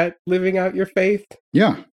look at living out your faith.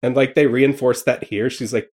 Yeah. And like they reinforce that here.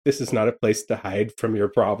 She's like, this is not a place to hide from your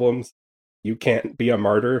problems. You can't be a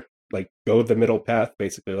martyr. Like go the middle path,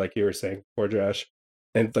 basically, like you were saying before, Josh.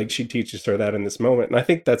 And like she teaches her that in this moment. And I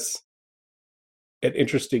think that's an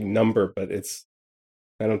interesting number, but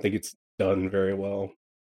I don't think it's done very well.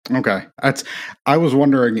 Okay. I was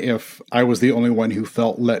wondering if I was the only one who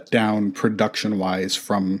felt let down production wise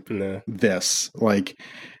from this. Like,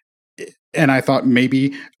 and I thought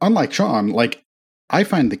maybe, unlike Sean, like I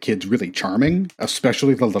find the kids really charming,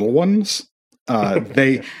 especially the little ones.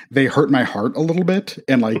 They hurt my heart a little bit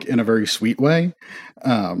and like in a very sweet way.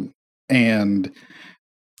 And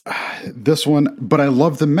this one, but I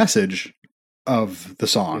love the message of the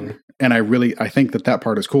song. And I think that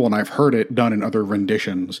part is cool. And I've heard it done in other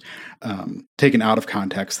renditions, taken out of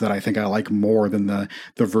context, that I think I like more than the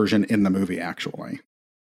version in the movie, actually.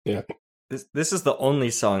 Yeah. This is the only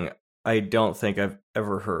song I don't think I've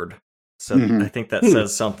ever heard. So I think that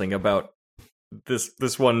says something about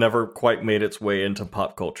this one never quite made its way into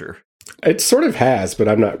pop culture. It sort of has, but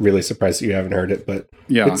I'm not really surprised that you haven't heard it. But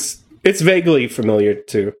yeah, it's vaguely familiar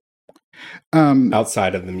to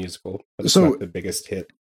outside of the musical, but it's not the biggest hit.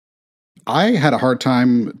 I had a hard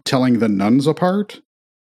time telling the nuns apart.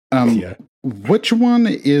 Which one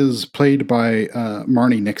is played by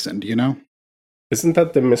Marnie Nixon? Do you know? Isn't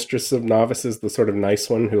that the Mistress of Novices, the sort of nice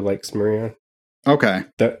one who likes Maria? Okay.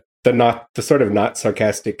 The sort of not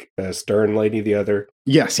sarcastic stern lady. The other,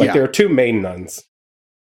 yes, there are two main nuns.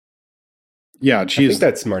 Yeah, I think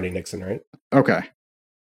that's Marnie Nixon, right? Okay,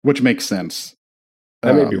 which makes sense.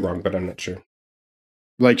 I may be wrong, but I'm not sure.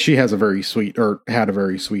 Like she has a very sweet, or had a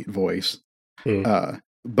very sweet voice,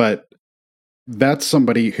 but that's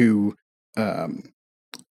somebody who,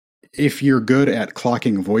 if you're good at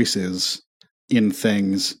clocking voices in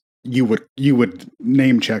things, you would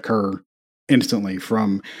name check her instantly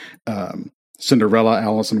from Cinderella,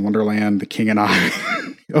 Alice in Wonderland, The King and I,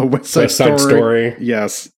 A West Side Story.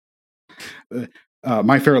 Yes.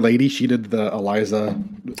 My Fair Lady, she did the Eliza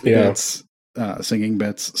bits, singing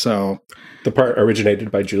bits. So the part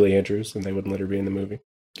originated by Julie Andrews, and they wouldn't let her be in the movie.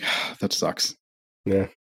 That sucks. Yeah.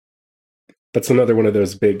 That's another one of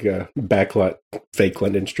those big backlot fake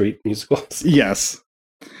London Street musicals. Yes.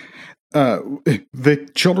 The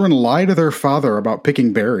children lie to their father about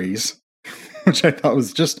picking berries, which I thought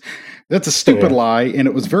was that's a stupid lie, and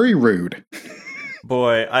it was very rude.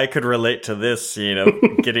 Boy, I could relate to this,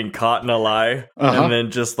 getting caught in a lie, and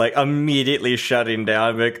then just like immediately shutting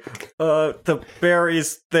down, like, the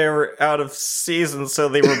berries, they were out of season, so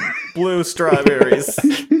they were blue strawberries.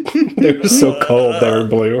 They were so cold, they were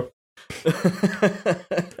blue.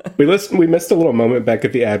 We missed a little moment back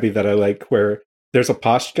at the Abbey that I like, where there's a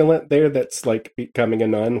postulant there that's like becoming a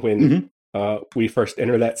nun when we first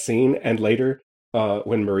enter that scene, and later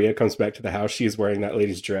when Maria comes back to the house, she's wearing that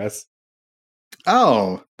lady's dress.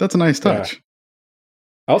 Oh, that's a nice touch. Yeah.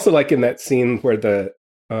 I also like in that scene where the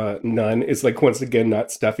nun is like, once again,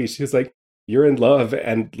 not stuffy. She's like, you're in love,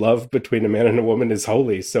 and love between a man and a woman is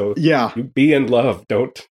holy. So Yeah. you be in love.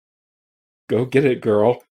 Don't go get it,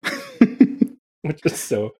 girl. Which is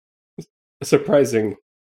so surprising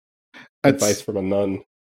advice from a nun.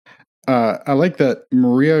 I like that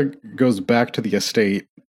Maria goes back to the estate,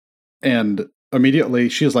 and immediately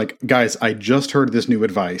she's like, guys, I just heard this new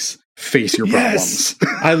advice. Face your problems.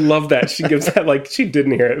 I love that. She gives that like she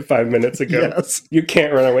didn't hear it 5 minutes ago. Yes. You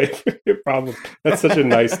can't run away from your problem. That's such a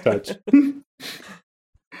nice touch.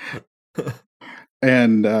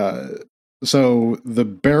 And so the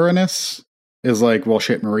Baroness is like, well,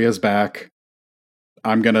 shit, Maria's back.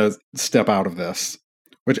 I'm going to step out of this.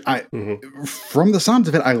 Which from the sounds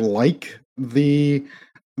of it, I like the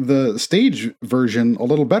stage version a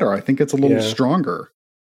little better. I think it's a little stronger.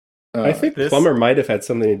 I think Plummer might have had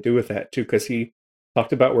something to do with that too, because he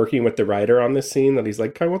talked about working with the writer on this scene, that he's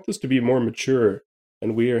like, I want this to be more mature,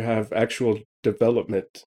 and we have actual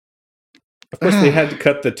development. Of course, they had to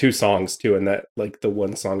cut the 2 songs too, and that, like, the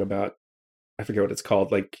one song about, I forget what it's called,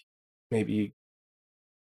 like maybe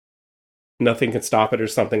Nothing Can Stop It or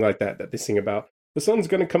something like that they sing about. The sun's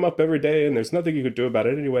going to come up every day, and there's nothing you could do about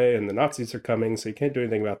it anyway, and the Nazis are coming, so you can't do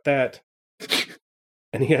anything about that.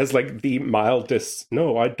 And he has, like, the mildest,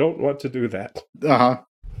 no, I don't want to do that.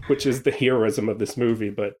 Which is the heroism of this movie,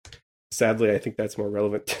 but sadly, I think that's more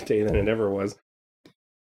relevant today than it ever was.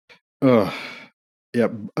 Yeah,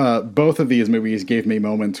 both of these movies gave me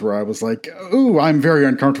moments where I was like, ooh, I'm very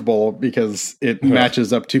uncomfortable because it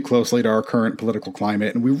matches up too closely to our current political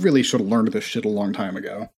climate, and we really should have learned this shit a long time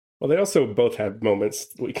ago. Well, they also both have moments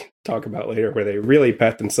we can talk about later where they really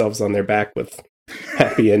pat themselves on their back with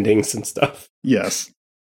happy endings and stuff. Yes.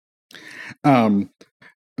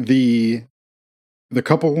 The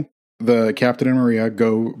couple, the Captain and Maria,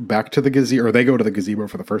 go back to the gazebo, or they go to the gazebo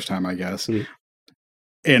for the first time, I guess.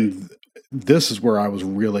 And this is where I was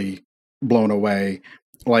really blown away.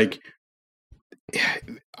 Like,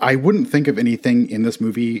 I wouldn't think of anything in this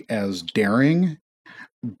movie as daring,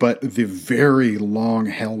 but the very long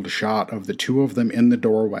held shot of the 2 of them in the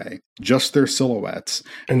doorway, just their silhouettes.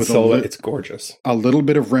 And silhouette, it's gorgeous. A little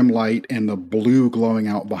bit of rim light and the blue glowing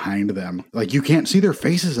out behind them. Like, you can't see their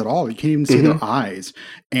faces at all. You can't even see their eyes.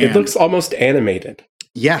 And it looks almost animated.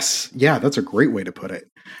 Yes. Yeah, that's a great way to put it.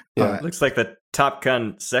 Yeah, it looks like the Top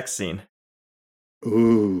Gun sex scene.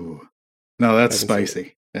 Ooh. No, that's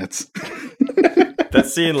spicy. That's that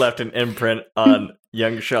scene left an imprint on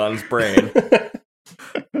young Sean's brain.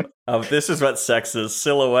 This is what sex is: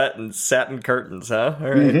 silhouette and satin curtains, huh?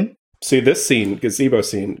 All right. See, this scene, gazebo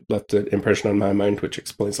scene, left an impression on my mind, which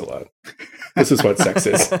explains a lot. This is what sex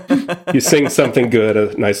is. You sing something good,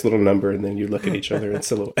 a nice little number, and then you look at each other in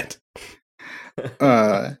silhouette.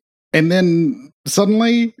 And then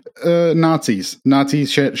suddenly, Nazis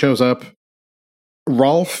shows up.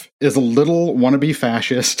 Rolf is a little wannabe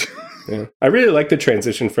fascist. Yeah. I really like the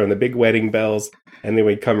transition from the big wedding bells, and then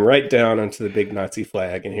we come right down onto the big Nazi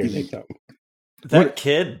flag, and here they come. That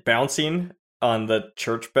kid bouncing on the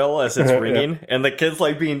church bell as it's ringing, and the kid's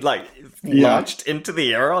like being like launched into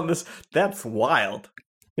the air on this. That's wild.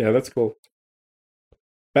 Yeah, that's cool.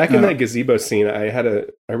 Back in that gazebo scene, I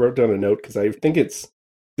wrote down a note because I think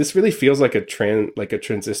this really feels like a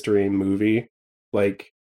transistor movie.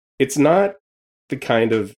 Like, it's not the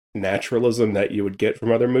kind of naturalism that you would get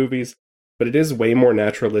from other movies, but it is way more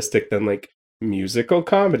naturalistic than like musical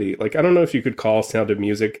comedy. Like, I don't know if you could call Sound of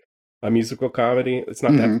Music a musical comedy. It's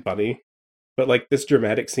not that funny, but like this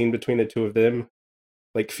dramatic scene between the 2 of them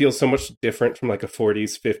like feels so much different from like a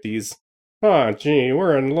 40s 50s gee,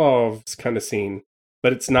 we're in love kind of scene,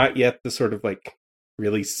 but it's not yet the sort of like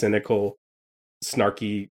really cynical,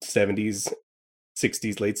 snarky 70s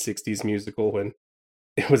 60s late 60s musical when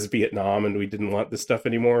it was Vietnam and we didn't want this stuff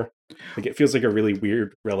anymore. Like, it feels like a really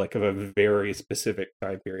weird relic of a very specific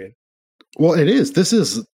time period. Well, it is. This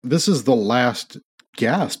is the last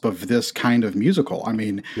gasp of this kind of musical. I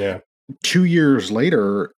mean, 2 years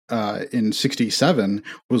later, in 1967,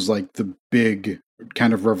 was like the big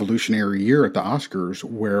kind of revolutionary year at the Oscars,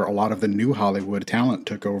 where a lot of the new Hollywood talent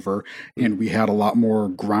took over, and we had a lot more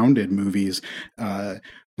grounded movies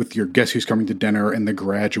with your Guess Who's Coming to Dinner and The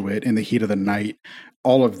Graduate and The Heat of the Night.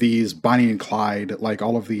 All of these, Bonnie and Clyde, like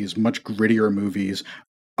all of these much grittier movies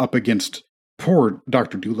up against poor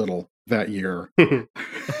Dr. Dolittle, that year.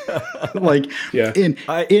 Like Yeah. in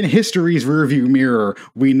history's rearview mirror,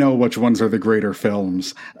 we know which ones are the greater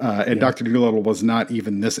films. And Dr. Dolittle was not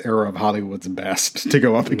even this era of Hollywood's best to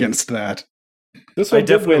go up against that. This I one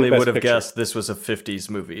did win definitely Best would have Picture. guessed this was a 50s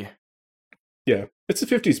movie. Yeah, it's a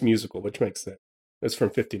 50s musical, which makes sense. It's from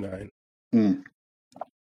 59. Mm.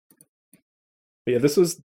 But yeah, this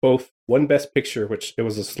was both one Best Picture, which it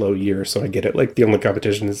was a slow year, so I get it. Like, the only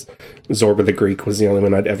competition is Zorba the Greek was the only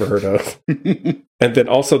one I'd ever heard of. And then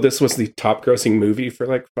also this was the top grossing movie for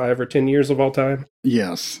like 5 or 10 years of all time.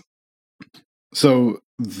 Yes. So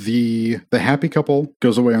the happy couple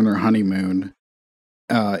goes away on their honeymoon,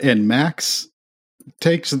 and Max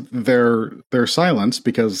takes their silence,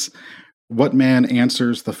 because what man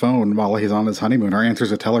answers the phone while he's on his honeymoon, or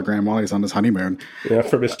answers a telegram while he's on his honeymoon? Yeah,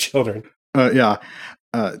 from his children.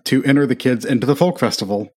 To enter the kids into the folk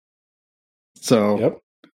festival. So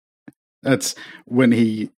that's when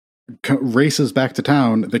he races back to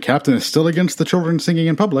town. The captain is still against the children singing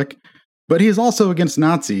in public, but he is also against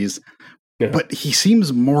Nazis. Yeah. But he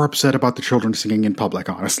seems more upset about the children singing in public,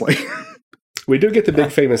 honestly. We do get the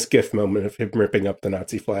big famous GIF moment of him ripping up the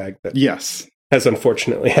Nazi flag that Yes. has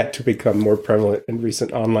unfortunately had to become more prevalent in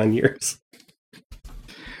recent online years.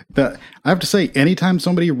 I have to say, anytime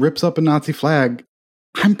somebody rips up a Nazi flag,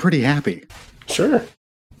 I'm pretty happy. Sure.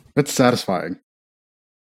 That's satisfying.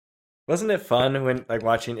 Wasn't it fun when, like,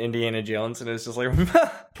 watching Indiana Jones and it's just like,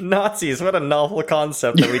 Nazis, what a novel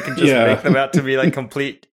concept that we can just Yeah. make them out to be like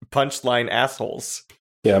complete punchline assholes.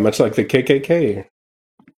 Yeah, much like the KKK.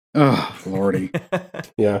 Oh, lordy.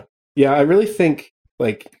 Yeah. Yeah, I really think,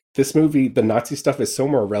 like, this movie, the Nazi stuff is so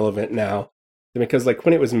more relevant now. Because, like,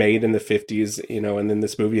 when it was made in the 50s, you know, and then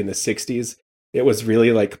this movie in the 60s, it was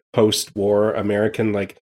really, like, post-war American,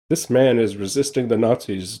 like, this man is resisting the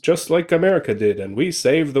Nazis just like America did, and we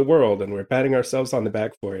saved the world, and we're patting ourselves on the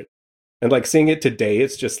back for it. And, like, seeing it today,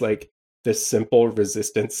 it's just, like, this simple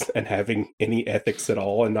resistance and having any ethics at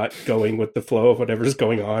all and not going with the flow of whatever's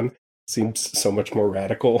going on seems so much more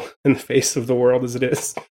radical in the face of the world as it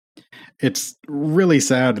is. It's really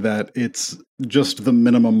sad that it's just the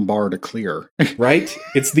minimum bar to clear. Right?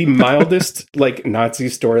 It's the mildest, like, Nazi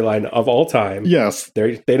storyline of all time. Yes.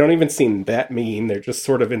 They don't even seem that mean. They're just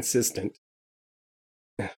sort of insistent.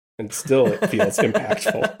 And still it feels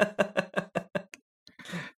impactful.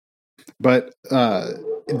 But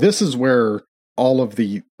this is where all of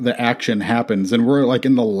the action happens. And we're like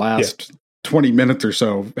in the last 20 minutes or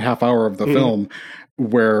so, half hour of the film,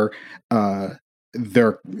 where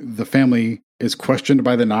the family is questioned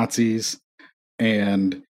by the Nazis,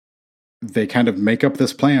 and they kind of make up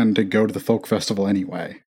this plan to go to the folk festival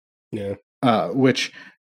anyway. Yeah. Which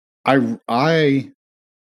I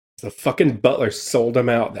The fucking butler sold him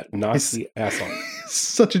out, that Nazi asshole.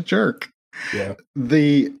 such a jerk. Yeah.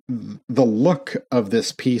 The look of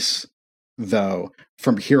this piece, though,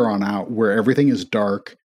 from here on out, where everything is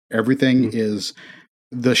dark, everything is,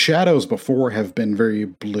 the shadows before have been very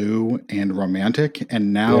blue and romantic,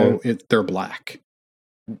 and now they're black.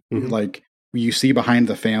 Like, you see behind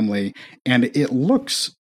the family, and it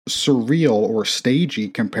looks surreal or stagey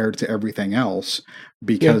compared to everything else,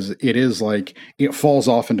 because it is like, it falls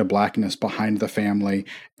off into blackness behind the family,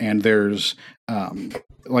 and there's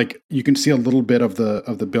like, you can see a little bit of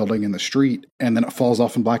the building in the street, and then it falls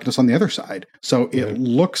off in blackness on the other side. So it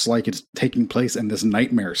looks like it's taking place in this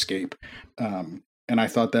nightmarescape. And I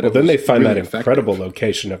thought that then they find really that effective. incredible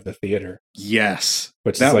location of the theater. Yes.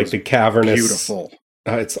 Which That is like was the cavernous. beautiful.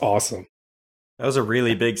 It's awesome. That was a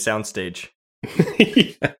really big soundstage.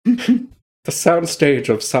 Yeah. The soundstage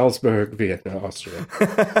of Salzburg, Vienna, Austria.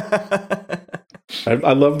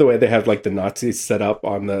 I love the way they have, like, the Nazis set up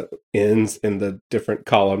on the ends in the different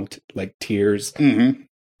column like tiers. Mm-hmm.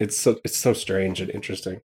 It's so strange and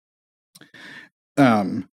interesting.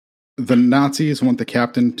 The Nazis want the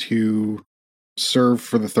captain to serve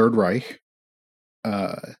for the Third Reich.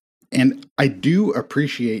 And I do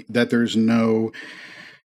appreciate that there's no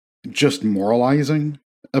just moralizing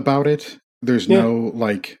about it. There's no,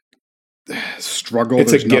 like, struggle.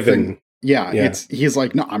 It's there's a given. Nothing. Yeah. He's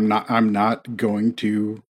like, no, I'm not going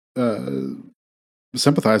to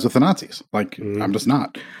sympathize with the Nazis. Like, I'm just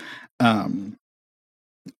not.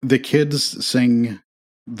 The kids sing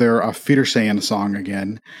their Auf Wiedersehen song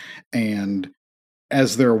again, and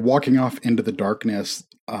as they're walking off into the darkness,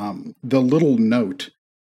 the little note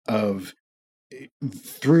of,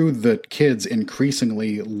 through the kids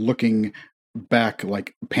increasingly looking back,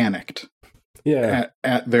 like, panicked at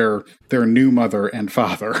their new mother and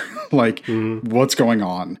father. Like, what's going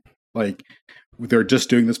on? Like, they're just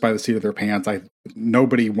doing this by the seat of their pants.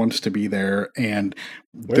 Nobody wants to be there, and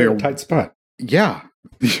they're in a tight spot. Yeah,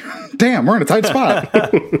 Damn, we're in a tight spot.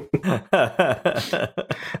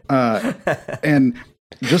 And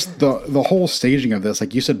just the whole staging of this,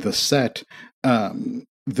 like you said, the set,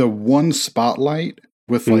 the one spotlight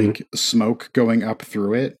with like smoke going up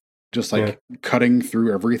through it, just like cutting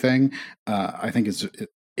through everything. I think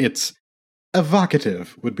it's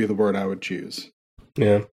evocative would be the word I would choose.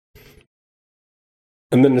 Yeah.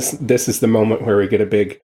 And then this is the moment where we get a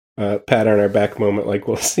big pat on our back moment, like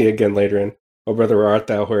we'll see again later in "O Brother, Where Art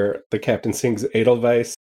Thou," where the captain sings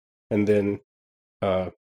Edelweiss, and then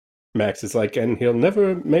Max is like, and he'll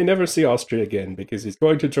may never see Austria again because he's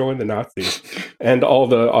going to join the Nazis. And all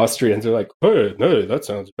the Austrians are like, "Hey, no, that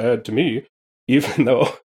sounds bad to me," even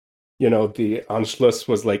though, the Anschluss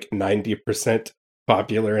was like 90%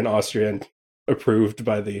 popular in Austria and approved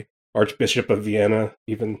by the Archbishop of Vienna,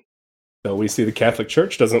 even though we see the Catholic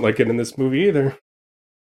Church doesn't like it in this movie either.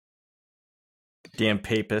 Damn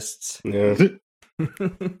papists. Yeah.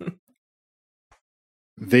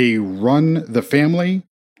 The family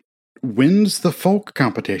wins the folk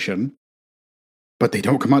competition, but they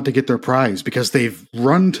don't come out to get their prize because they've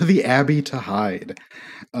run to the abbey to hide.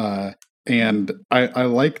 And I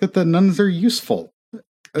like that the nuns are useful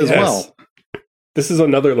as well. This is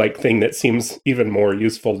another thing that seems even more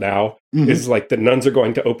useful now. Is like the nuns are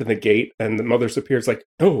going to open the gate and the Mother Superior's like,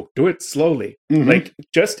 "No, do it slowly." Like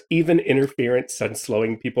just even interference and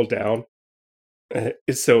slowing people down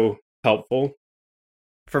is so helpful.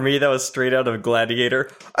 For me, that was straight out of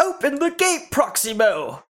Gladiator. Open the gate,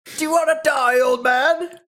 Proximo! Do you want to die, old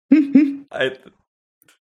man? It's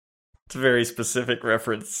a very specific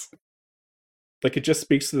reference. Like, it just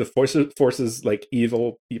speaks to the forces like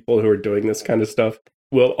evil people who are doing this kind of stuff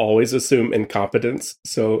will always assume incompetence.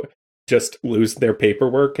 So just lose their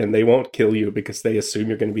paperwork and they won't kill you because they assume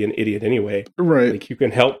you're going to be an idiot anyway. Right. Like, you can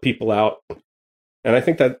help people out. And I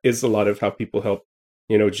think that is a lot of how people help,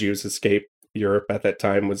 Jews escape Europe at that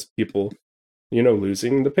time, was people,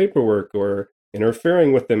 losing the paperwork or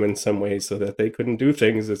interfering with them in some way so that they couldn't do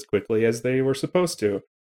things as quickly as they were supposed to.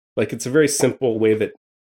 Like, it's a very simple way that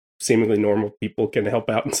seemingly normal people can help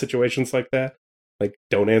out in situations like that. Like,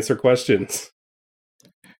 don't answer questions.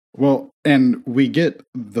 Well, and we get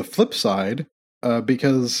the flip side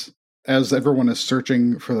because as everyone is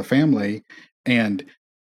searching for the family, and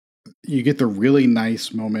you get the really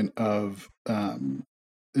nice moment of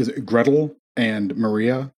is it Gretel and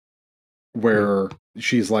Maria, where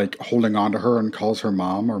she's like holding on to her and calls her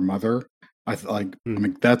mom or mother. I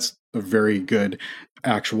mean, that's a very good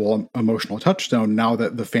actual emotional touchstone now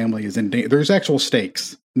that the family is in danger. There's actual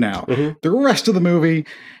stakes now. The rest of the movie,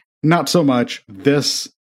 not so much.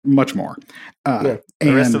 This, much more. The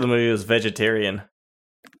rest of the movie was vegetarian.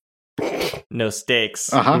 No steaks.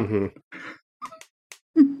 It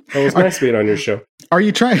was nice being on your show. Are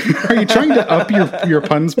you trying to up your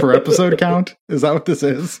puns per episode count? Is that what this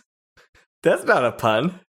is? That's not a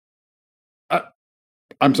pun.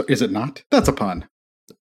 I'm sorry, is it not? That's a pun.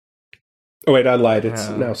 Oh wait, I lied. It's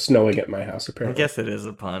now snowing at my house, apparently. I guess it is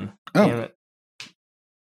a pun. Oh. Damn it.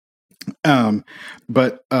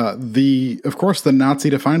 But of course the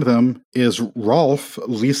Nazi to find them is Rolf,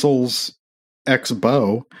 Liesel's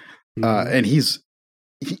ex-beau, and he's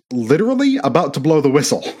literally about to blow the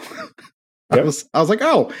whistle. I was like,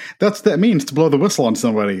 oh, that means to blow the whistle on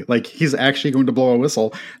somebody. Like, he's actually going to blow a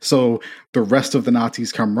whistle. So the rest of the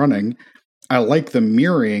Nazis come running. I like the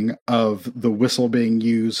mirroring of the whistle being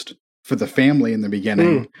used for the family in the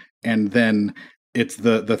beginning, and then it's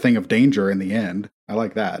the thing of danger in the end. I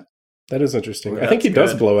like that. That is interesting. I think he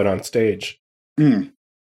does blow it on stage.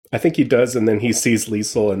 I think he does, and then he sees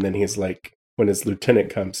Liesel, and then he's like, when his lieutenant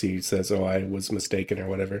comes, he says, "Oh, I was mistaken," or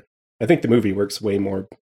whatever. I think the movie works way more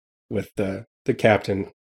with the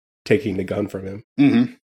captain taking the gun from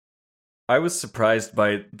him. I was surprised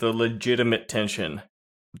by the legitimate tension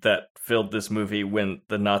that filled this movie when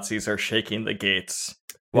the Nazis are shaking the gates,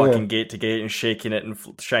 walking gate to gate and shaking it and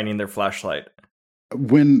shining their flashlight.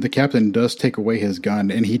 When the captain does take away his gun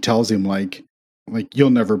and he tells him like you'll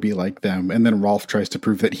never be like them, and then Rolf tries to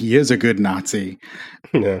prove that he is a good Nazi.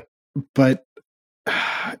 But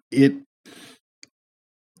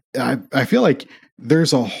I feel like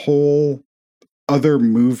there's a whole other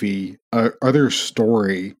movie, other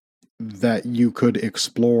story that you could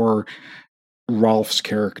explore Rolf's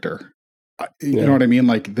character. You know what I mean?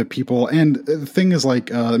 Like the people, and the thing is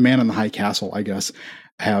like Man in the High Castle, I guess,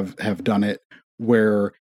 have done it,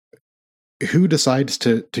 where who decides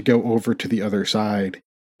to go over to the other side,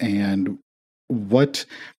 and what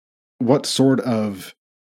sort of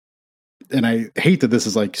and I hate that this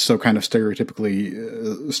is like so kind of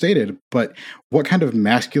stereotypically stated, but what kind of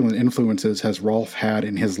masculine influences has Rolf had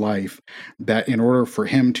in his life that in order for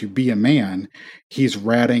him to be a man, he's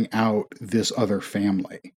ratting out this other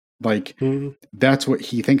family? Like, that's what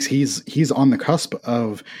he thinks. He's on the cusp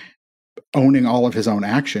of owning all of his own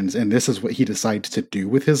actions, and this is what he decides to do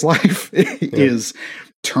with his life is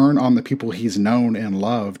turn on the people he's known and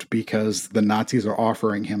loved because the Nazis are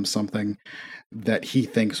offering him something that he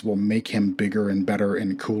thinks will make him bigger and better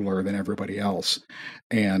and cooler than everybody else.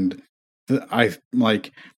 And I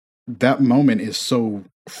like that moment is so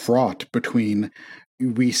fraught between,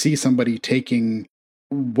 we see somebody taking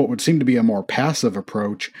what would seem to be a more passive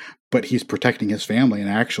approach, but he's protecting his family and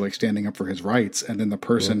actually standing up for his rights. And then the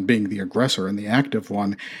person being the aggressor and the active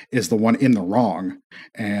one is the one in the wrong.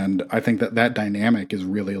 And I think that dynamic is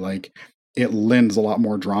really like, it lends a lot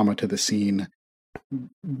more drama to the scene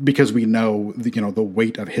because we know the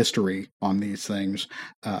weight of history on these things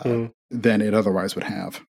than it otherwise would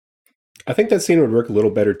have. I think that scene would work a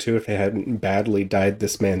little better too if they hadn't badly dyed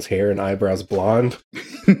this man's hair and eyebrows blonde.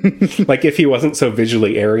 Like if he wasn't so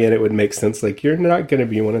visually Aryan, it would make sense. Like, you're not going to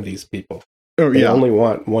be one of these people. Oh, they only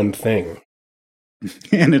want one thing,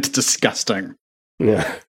 and it's disgusting.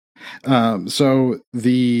 Yeah. So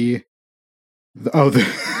the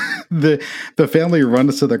family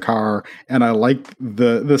runs to the car, and I like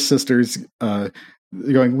the sisters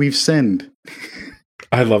going, "We've sinned."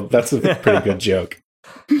 I love that's a pretty good joke.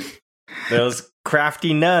 Those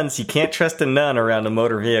crafty nuns, you can't trust a nun around a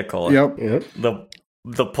motor vehicle. Yep.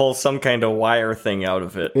 They'll pull some kind of wire thing out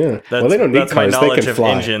of it. Yeah. Well, they don't need that's cars. My knowledge they can of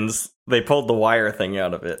fly. engines. They pulled the wire thing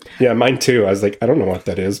out of it. Yeah, mine too. I was like, I don't know what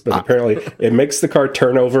that is, but apparently it makes the car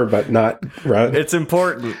turn over, but not run. It's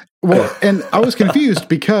important. Well, and I was confused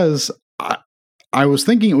because I was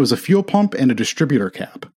thinking it was a fuel pump and a distributor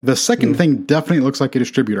cap. The second thing definitely looks like a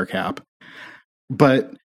distributor cap.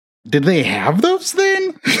 But did they have those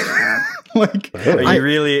then? Like, are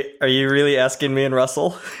you really asking me and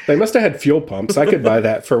Russell? They must have had fuel pumps. I could buy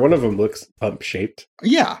that. For one of them looks pump shaped.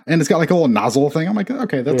 Yeah, and it's got like a little nozzle thing. I'm like,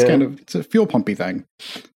 okay, that's it's a fuel pumpy thing.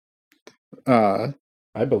 I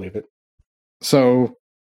believe it. So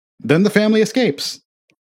then the family escapes.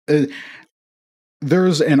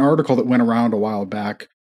 There's an article that went around a while back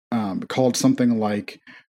called something like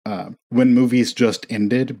 "When Movies Just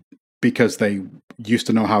Ended Because They Used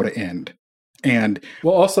to Know How to End." And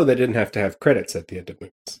well, also they didn't have to have credits at the end of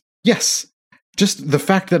movies. Yes, just the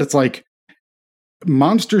fact that it's like,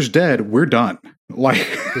 monster's dead, we're done. Like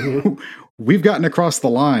we've gotten across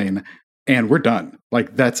the line and we're done.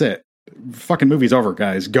 Like, that's it. Fucking movie's over,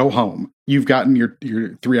 guys. Go home. You've gotten your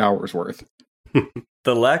 3 hours worth.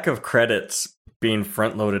 The lack of credits being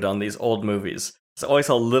front loaded on these old movies is always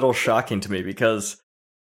a little shocking to me because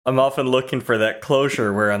I'm often looking for that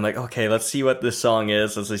closure where I'm like, okay, let's see what this song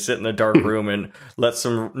is as I sit in a dark room and let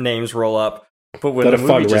some names roll up. But when the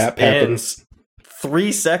movie just ends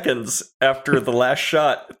 3 seconds after the last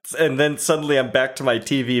shot, and then suddenly I'm back to my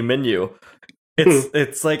TV menu,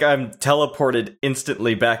 it's like I'm teleported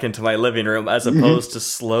instantly back into my living room as opposed to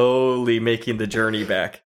slowly making the journey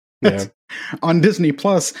back. Yeah. On Disney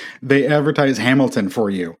Plus, they advertise Hamilton for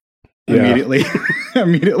you.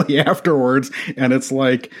 Immediately afterwards, and it's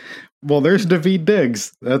like, well, there's Daveed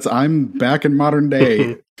Diggs. I'm back in modern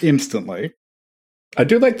day instantly. I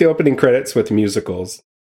do like the opening credits with musicals.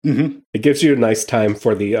 It gives you a nice time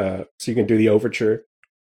for the so you can do the overture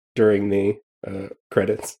during the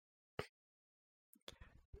credits.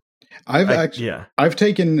 I've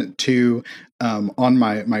taken to on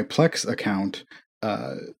my Plex account.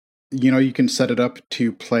 You can set it up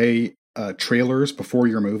to play trailers before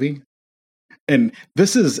your movie. And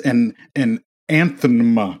this is an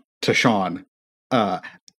anthem to Sean.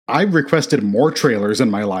 I requested more trailers in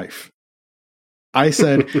my life. I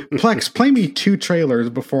said, Plex, play me 2 trailers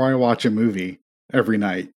before I watch a movie every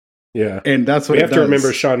night. Yeah. And that's what we have to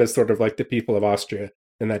remember Sean is sort of like the people of Austria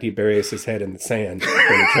and that he buries his head in the sand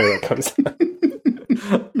when the trailer comes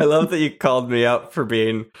out. I love that you called me out for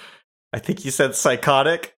being, I think you said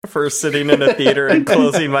psychotic, for sitting in a theater and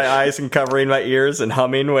closing my eyes and covering my ears and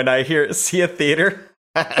humming when I see a theater.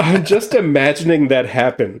 I'm just imagining that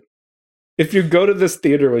happen. If you go to this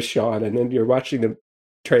theater with Sean and then you're watching the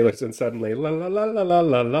trailers and suddenly la la la la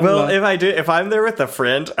la la. Well, if I'm there with a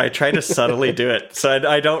friend, I try to subtly do it. So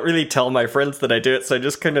I don't really tell my friends that I do it. So I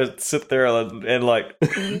just kind of sit there and like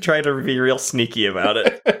try to be real sneaky about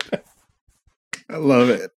it. I love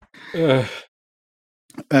it.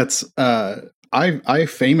 That's I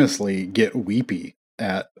famously get weepy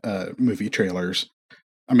at movie trailers.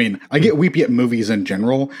 I mean, I get weepy at movies in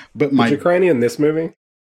general, but Did you cry any in this movie?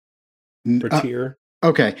 For tear?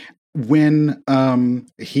 Okay. when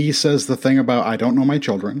he says the thing about I don't know my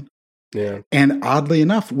children. Yeah. And oddly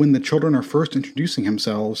enough, when the children are first introducing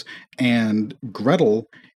themselves and Gretel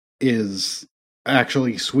is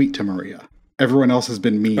actually sweet to Maria. Everyone else has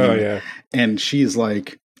been mean. Oh, yeah. And she's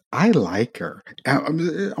like, I like her.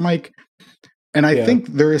 I'm like, and I think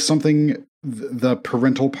there is something, the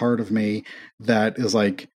parental part of me that is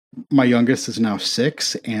like, my youngest is now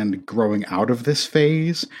 6 and growing out of this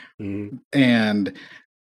phase. Mm. And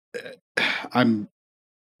I'm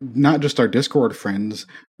not just our Discord friends,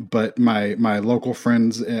 but my local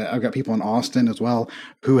friends. I've got people in Austin as well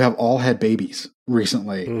who have all had babies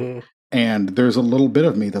recently. Mm. And there's a little bit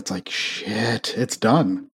of me that's like, shit, it's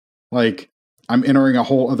done. Like, I'm entering a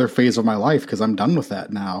whole other phase of my life because I'm done with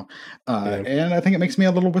that now. And I think it makes me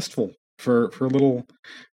a little wistful for a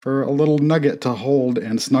little nugget to hold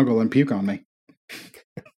and snuggle and puke on me.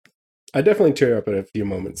 I definitely tear up at a few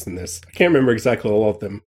moments in this. I can't remember exactly all of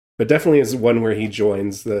them, but definitely is one where he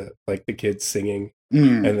joins the kids singing,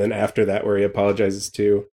 and then after that where he apologizes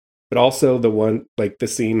too. But also the one, like the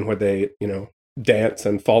scene where they, dance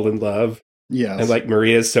and fall in love. Yes. And like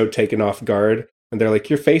Maria's so taken off guard, and they're like,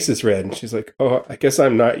 your face is red, and she's like, oh, I guess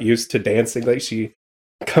I'm not used to dancing. Like, she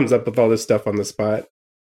comes up with all this stuff on the spot.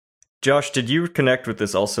 Josh, did you connect with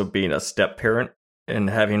this also being a step parent and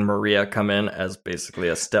having Maria come in as basically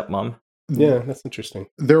a stepmom? Yeah, that's interesting.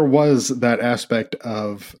 There was that aspect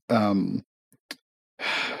of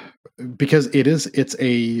because it's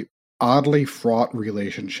a oddly fraught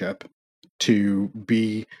relationship to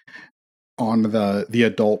be on the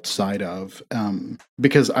adult side of,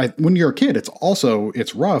 because when you're a kid,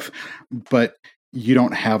 it's rough, but you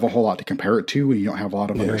don't have a whole lot to compare it to, and you don't have a lot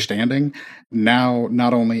of understanding. Now,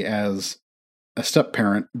 not only as a step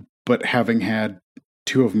parent, but having had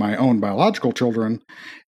 2 of my own biological children,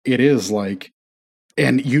 it is like,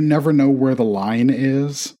 and you never know where the line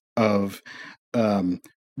is of,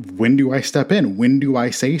 when do I step in? When do I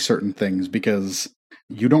say certain things? Because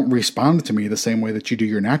you don't respond to me the same way that you do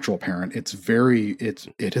your natural parent. It's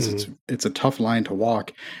a tough line to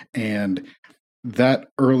walk. And that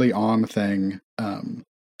early on thing,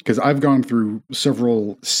 because I've gone through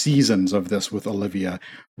several seasons of this with Olivia.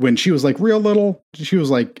 When she was like real little, she was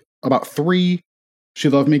like about 3. She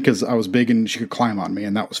loved me because I was big and she could climb on me,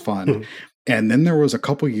 and that was fun. Mm-hmm. And then there was a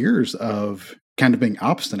couple years of kind of being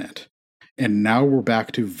obstinate. And now we're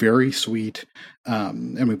back to very sweet,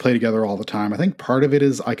 and we play together all the time. I think part of it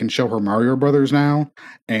is I can show her Mario Brothers now,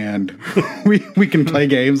 and we can play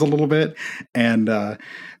games a little bit. And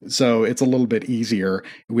so it's a little bit easier.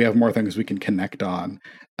 We have more things we can connect on.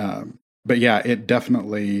 But yeah, it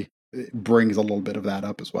definitely brings a little bit of that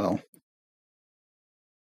up as well.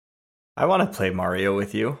 I want to play Mario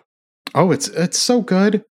with you. Oh, it's so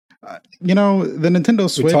good. The Nintendo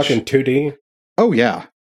Switch. We're talking 2D? Oh, yeah.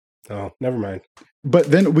 Oh, never mind.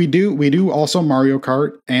 But then we do also Mario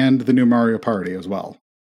Kart and the new Mario Party as well.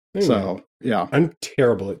 So, yeah. I'm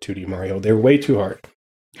terrible at 2D Mario. They're way too hard.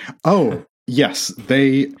 Oh, yes.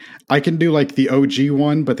 I can do like the OG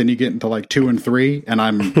one, but then you get into like 2 and 3 and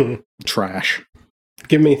I'm trash.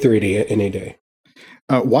 Give me 3D any day.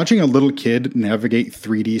 Watching a little kid navigate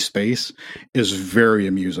 3D space is very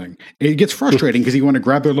amusing. It gets frustrating because you want to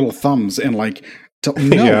grab their little thumbs and like,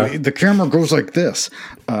 the camera goes like this.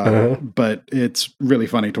 But it's really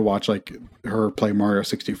funny to watch like her play Mario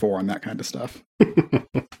 64 and that kind of stuff.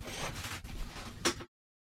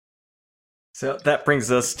 So that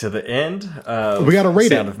brings us to the end. We got to rate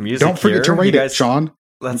Sound it. Of Music. Don't forget to rate it, Sean.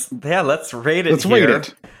 Let's rate it. Let's rate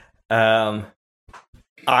it.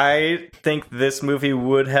 I think this movie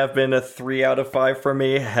would have been a 3 out of 5 for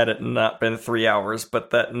me had it not been 3 hours,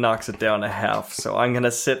 but that knocks it down a half. So I'm going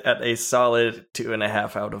to sit at a solid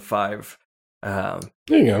 2.5 out of 5. There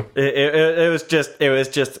you go. It was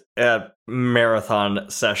just a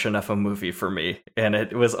marathon session of a movie for me, and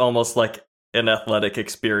it was almost like an athletic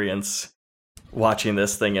experience watching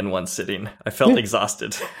this thing in one sitting. I felt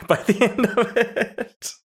exhausted by the end of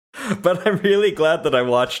it. But I'm really glad that I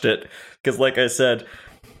watched it, because like I said,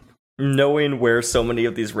 knowing where so many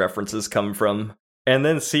of these references come from, and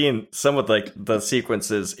then seeing some of like the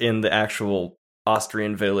sequences in the actual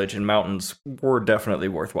Austrian village and mountains were definitely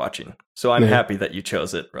worth watching. So I'm happy that you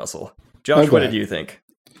chose it, Russell. Josh, what did you think?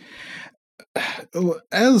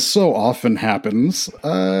 As so often happens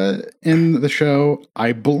in the show,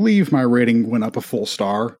 I believe my rating went up a full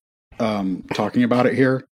star talking about it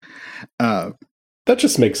here. That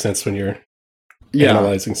just makes sense when you're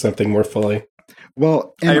analyzing something more fully.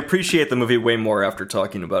 Well, I appreciate the movie way more after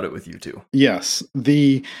talking about it with you two. Yes.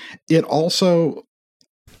 It also,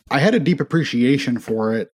 I had a deep appreciation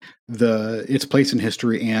for it, its place in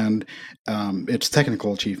history and its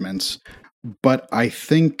technical achievements. But I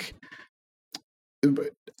think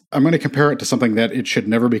I'm going to compare it to something that it should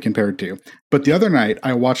never be compared to. But the other night,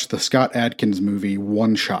 I watched the Scott Adkins movie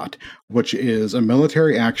One Shot, which is a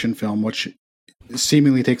military action film which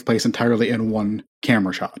seemingly takes place entirely in one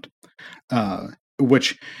camera shot,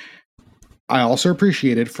 which I also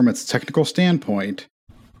appreciated from its technical standpoint,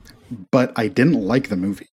 but I didn't like the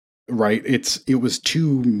movie. Right? It was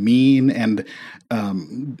too mean, and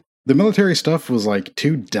the military stuff was like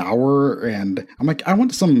too dour, and I'm like, I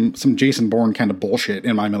want some Jason Bourne kind of bullshit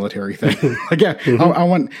in my military thing. Like, yeah, I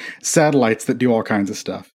want satellites that do all kinds of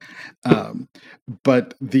stuff.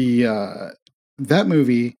 But that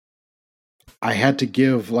movie, I had to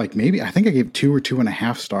give I think I gave 2 or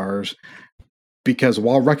 2.5 stars, because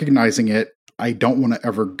while recognizing it, I don't want to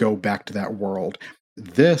ever go back to that world.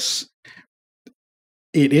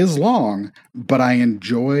 It is long, but I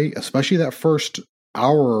enjoy, especially that first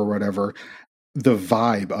hour or whatever, the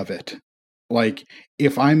vibe of it. Like,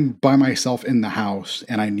 if I'm by myself in the house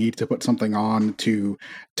and I need to put something on to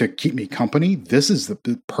keep me company, this is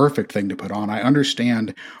the perfect thing to put on. I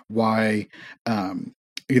understand why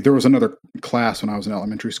there was another class when I was in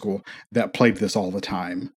elementary school that played this all the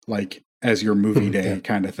time, like as your movie day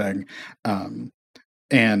kind of thing.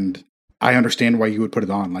 And I understand why you would put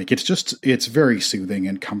it on. Like, it's very soothing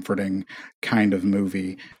and comforting kind of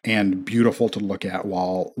movie, and beautiful to look at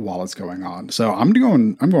while it's going on. So I'm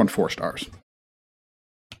going 4 stars.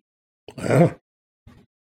 Wow.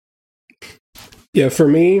 Yeah, for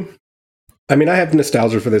me, I mean, I have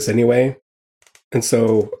nostalgia for this anyway. And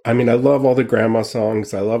so, I mean, I love all the grandma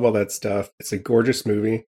songs. I love all that stuff. It's a gorgeous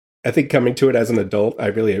movie. I think coming to it as an adult, I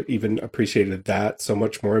really even appreciated that so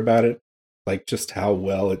much more about it. Like, just how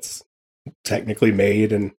well it's technically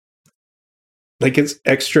made, and like, it's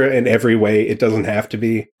extra in every way. It doesn't have to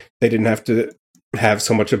be. They didn't have to have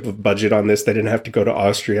so much of a budget on this. They didn't have to go to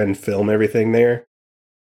Austria and film everything there.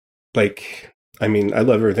 Like, I mean, I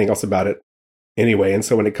love everything else about it anyway, and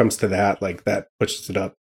so when it comes to that, like, that pushes it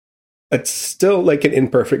up. It's still like an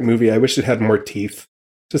imperfect movie. I wish it had more teeth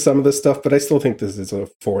to some of this stuff, but I still think this is a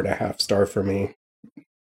 4.5 star for me.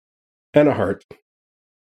 And a heart.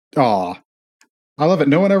 Aw. I love it.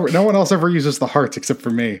 No one else ever uses the hearts except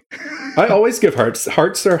for me. I always give hearts.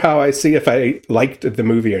 Hearts are how I see if I liked the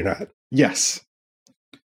movie or not. Yes.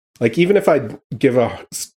 Like, even if I give a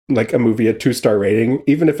movie a 2-star rating,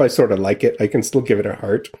 even if I sort of like it, I can still give it a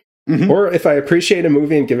heart. Mm-hmm. Or if I appreciate a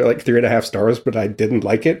movie and give it like 3.5 stars, but I didn't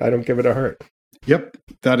like it, I don't give it a heart. Yep.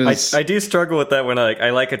 That is. I do struggle with that when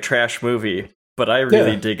I like a trash movie, but I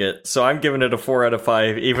really dig it. So I'm giving it a 4 out of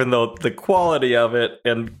 5, even though the quality of it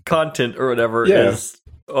and content or whatever is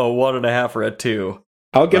a 1.5 or a 2.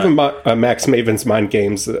 I'll give him Max Maven's Mind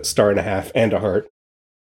Games a 1.5 and a heart.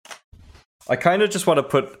 I kind of just want to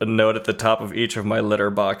put a note at the top of each of my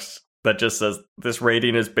Letterboxd that just says this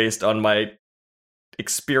rating is based on my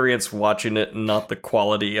experience watching it, not the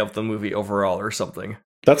quality of the movie overall or something.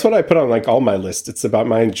 That's what I put on like all my lists. It's about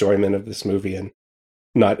my enjoyment of this movie and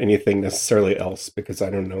not anything necessarily else, because I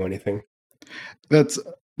don't know anything.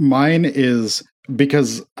 Mine is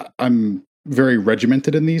because I'm very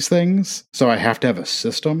regimented in these things, so I have to have a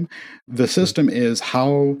system. The system is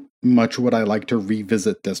how much would I like to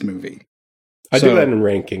revisit this movie? I do that in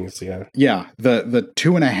rankings, yeah. Yeah, the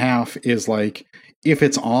 2.5 is like, if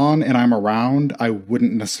it's on and I'm around, I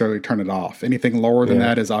wouldn't necessarily turn it off. Anything lower than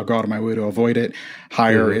that is I'll go out of my way to avoid it.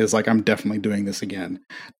 Higher is like, I'm definitely doing this again.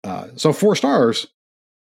 So 4 stars,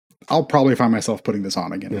 I'll probably find myself putting this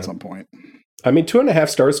on again at some point. I mean, 2.5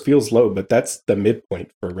 stars feels low, but that's the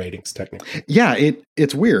midpoint for ratings, technically. Yeah,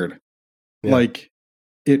 it's weird. Yeah. Like,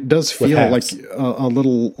 it does feel like a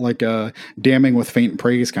little like a damning with faint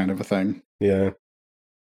praise kind of a thing. Yeah.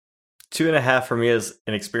 2.5 for me is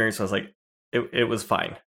an experience. I was like, it was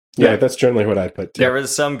fine. Yeah, that's generally what I put. There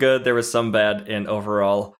was some good, there was some bad, and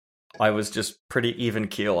overall, I was just pretty even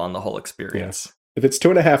keel on the whole experience. Yeah. If it's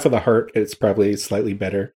 2.5 with a heart, it's probably slightly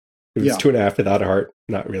better. If it's 2.5 without a heart,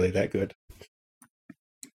 not really that good.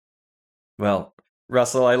 Well,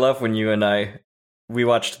 Russell, I love when you and we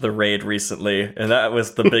watched The Raid recently, and that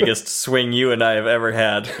was the biggest swing you and I have ever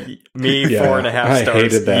had. Me, 4.5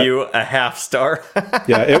 stars, you, a half star.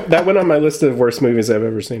 That went on my list of worst movies I've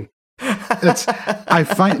ever seen. I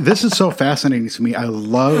find this is so fascinating to me. I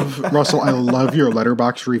love, Russell, I love your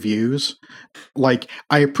Letterboxd reviews. Like,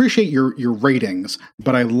 I appreciate your ratings,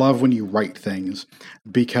 but I love when you write things,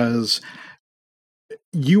 because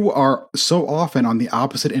you are so often on the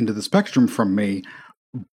opposite end of the spectrum from me,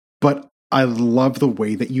 but I love the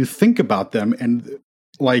way that you think about them. And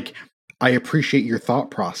like, I appreciate your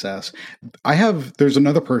thought process. There's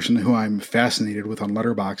another person who I'm fascinated with on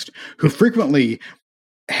Letterboxd who frequently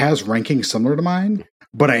has rankings similar to mine,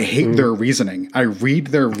 but I hate their reasoning. I read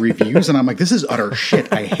their reviews and I'm like, this is utter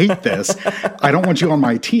shit. I hate this. I don't want you on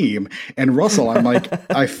my team. And Russell, I'm like,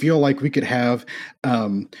 I feel like we could have,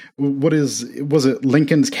 was it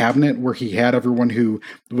Lincoln's Cabinet where he had everyone who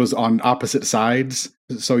was on opposite sides?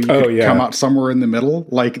 So you could come out somewhere in the middle.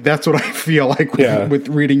 Like, that's what I feel like with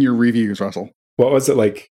reading your reviews, Russell. What was it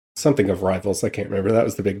like? Something of Rivals. I can't remember. That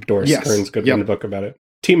was the big Doris Kearns Goodwin book about it.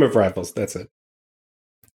 Team of Rivals. That's it.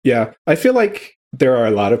 Yeah. I feel like there are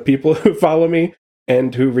a lot of people who follow me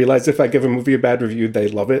and who realize if I give a movie a bad review, they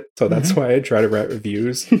love it. So that's why I try to write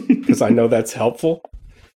reviews, because I know that's helpful.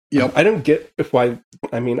 Yep. I don't get why.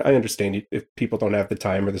 I mean, I understand if people don't have the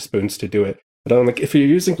time or the spoons to do it. But I'm like, if you're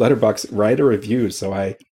using Letterboxd, write a review so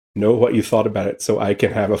I know what you thought about it, so I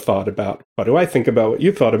can have a thought about what do I think about what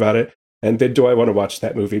you thought about it, and then do I want to watch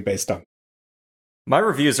that movie based on. My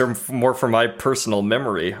reviews are more for my personal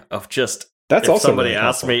memory of just, that's if also somebody really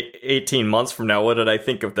asked me 18 months from now, what did I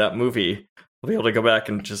think of that movie? I'll be able to go back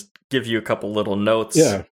and just give you a couple little notes.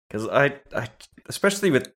 Yeah. Because I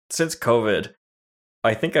especially since COVID,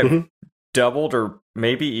 I think I've doubled or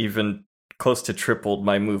maybe even close to tripled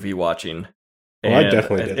my movie watching. Well, I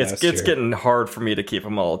definitely did it's getting hard for me to keep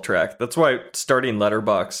them all track. That's why starting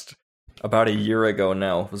Letterboxd about a year ago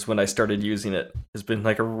now was when I started using it. Has been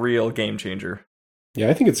like a real game changer. Yeah,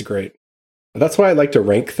 I think it's great. That's why I like to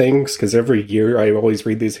rank things, because every year I always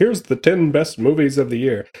read these. Here's the 10 best movies of the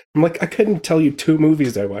year. I'm like, I couldn't tell you 2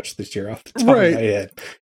 movies I watched this year off the top of my head.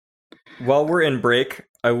 While we're in break,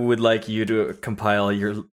 I would like you to compile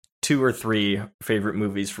your 2 or 3 favorite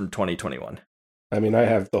movies from 2021. I mean, I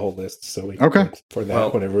have the whole list, so we can look for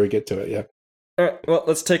that whenever we get to it, yeah. All right, well,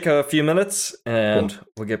 let's take a few minutes, and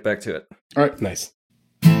we'll get back to it. All right. Nice.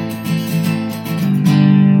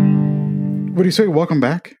 What do you say? Welcome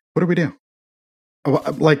back. What do we do?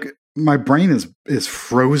 Like, my brain is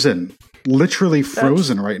frozen. Literally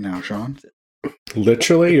frozen right now, Sean.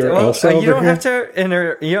 Literally? You're also you don't have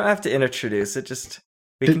to introduce it.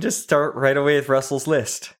 We can just start right away with Russell's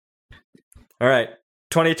list. All right.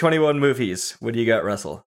 2021 movies. What do you got,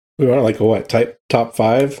 Russell? We want like a what? Top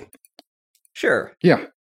 5? Sure. Yeah.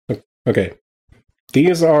 Okay.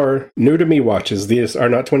 These are new to me watches. These are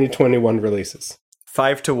not 2021 releases.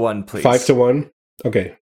 5 to 1, please. 5 to 1?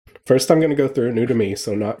 Okay. First, I'm going to go through new to me,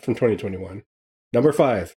 so not from 2021. Number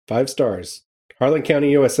 5, 5 stars. Harlan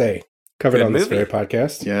County, USA. Covered Good on this movie. very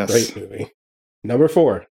podcast. Yes. Great movie. Number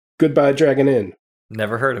 4, Goodbye Dragon Inn.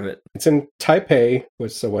 Never heard of it. It's in Taipei,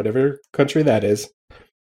 so whatever country that is.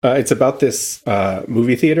 It's about this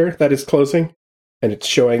movie theater that is closing, and it's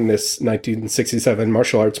showing this 1967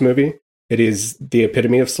 martial arts movie. It is the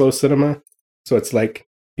epitome of slow cinema. So it's like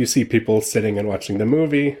you see people sitting and watching the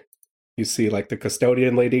movie. You see like the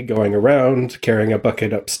custodian lady going around carrying a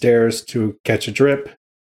bucket upstairs to catch a drip.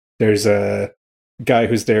 There's a guy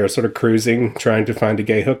who's there sort of cruising, trying to find a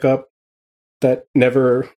gay hookup. That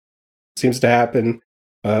never seems to happen.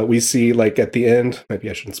 We see like at the end, maybe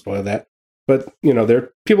I shouldn't spoil that, but you know,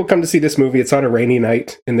 there people come to see this movie. It's on a rainy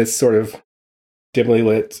night in this sort of dimly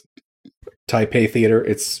lit Taipei theater.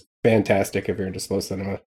 It's fantastic if you're into slow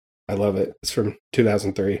cinema. I love it. It's from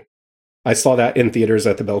 2003. I saw that in theaters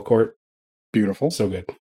at the Belcourt. Beautiful. So good.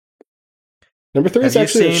 Number 3 is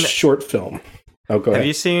actually a short film. Oh, go ahead. Have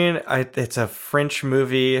you seen, it's a French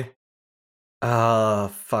movie.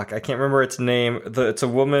 Fuck, I can't remember its name. It's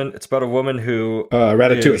about a woman who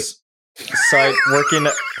Ratatouille. is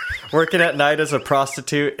working at night as a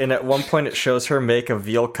prostitute, and at one point it shows her make a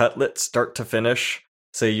veal cutlet start to finish.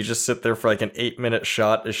 So you just sit there for like an 8-minute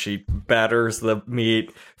shot as she batters the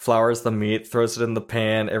meat, flours the meat, throws it in the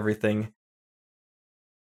pan, everything.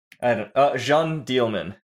 Jean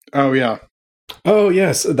Dielman. Oh, yeah. Oh,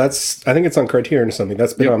 yes. I think it's on Criterion or something.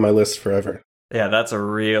 That's been on my list forever. Yeah,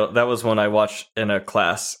 that was one I watched in a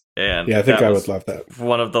class. And yeah, I think I would love that.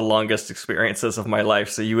 One of the longest experiences of my life,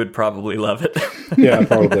 so you would probably love it. Yeah,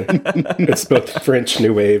 probably. It's both French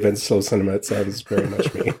New Wave and slow cinema. It sounds very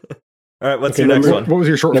much me. All right, what's your next one? What was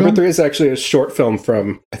your short film? Number 3 is actually a short film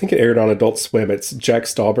from, I think it aired on Adult Swim. It's Jack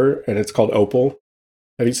Stauber, and it's called Opal.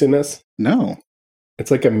 Have you seen this? No. It's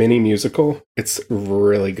like a mini musical. It's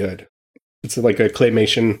really good. It's like a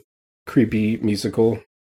claymation, creepy musical.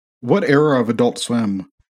 What era of Adult Swim?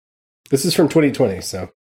 This is from 2020, so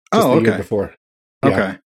just the year before. Yeah.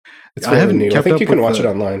 Okay. It's really new. I think you can watch it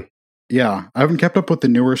online. Yeah, I haven't kept up with the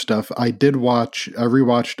newer stuff. I rewatched,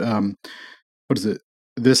 what is it?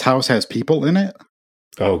 This House Has People in It?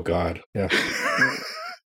 Oh, God. Yeah.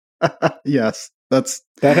 Yes. That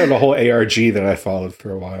had a whole ARG that I followed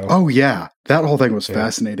for a while. Oh yeah, that whole thing was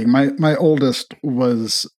fascinating. My oldest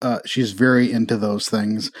was she's very into those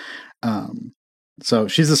things. So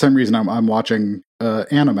she's the same reason I'm watching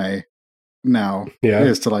anime now. Yeah,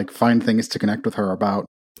 is to like find things to connect with her about.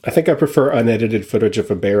 I think I prefer unedited footage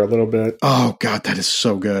of a bear a little bit. Oh god, that is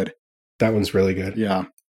so good. That one's really good. Yeah.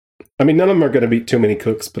 I mean, none of them are going to beat Too Many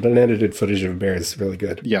Cooks, but unedited footage of a bear is really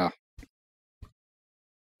good. Yeah.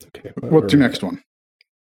 Okay. What's your next one?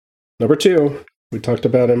 Number 2. We talked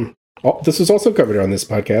about him. Oh, this was also covered on this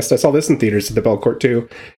podcast. I saw this in theaters at the Belcourt 2.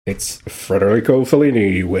 It's Federico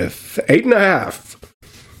Fellini with 8.5.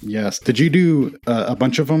 Yes. Did you do a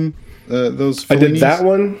bunch of them? Those Fellinis? I did that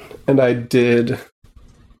one, and I did...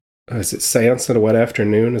 is it Seance on a Wet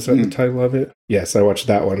Afternoon? Is that the title of it? Yes, I watched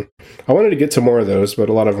that one. I wanted to get to more of those, but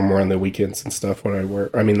a lot of them were on the weekends and stuff when I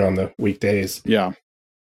work. I mean, on the weekdays. Yeah.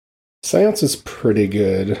 Seance is pretty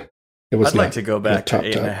good. I'd like to go back to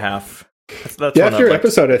 8.5. That's yeah, after your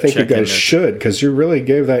episode, I think you guys should, because you really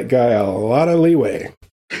gave that guy a lot of leeway.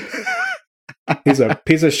 He's a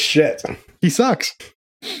piece of shit. He sucks.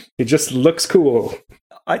 He just looks cool.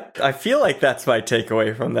 I feel like that's my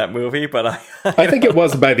takeaway from that movie, but I think it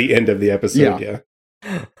was by the end of the episode, yeah.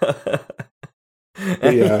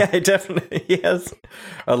 Yeah, he has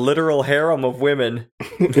a literal harem of women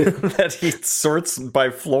that he sorts by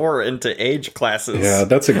floor into age classes. Yeah,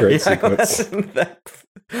 that's a great sequence. I wasn't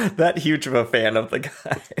that huge of a fan of the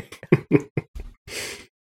guy.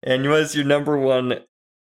 And was your number one?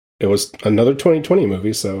 It was another 2020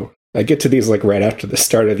 movie, so I get to these like right after the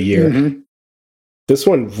start of the year. Mm-hmm. This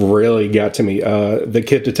one really got to me. The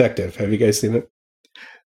Kid Detective. Have you guys seen it?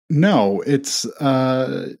 No, it's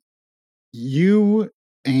you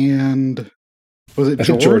and was it George? I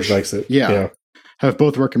think George likes it. Yeah. Have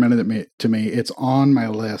both recommended it to me. It's on my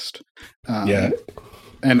list.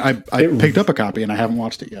 And I picked up a copy and I haven't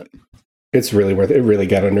watched it yet. It's really worth it. It really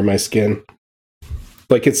got under my skin.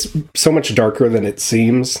 Like, it's so much darker than it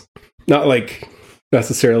seems. Not like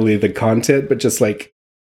necessarily the content, but just like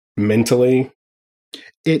mentally.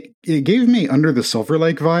 It gave me Under the Silver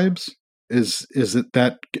Lake vibes. Is it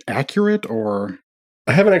that accurate, or?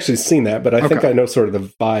 I haven't actually seen that, but I think I know sort of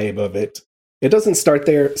the vibe of it. It doesn't start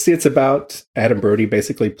there. See, it's about Adam Brody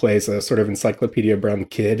basically plays a sort of Encyclopedia Brown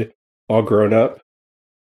kid, all grown up.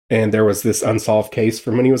 And there was this unsolved case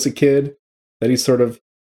from when he was a kid that he sort of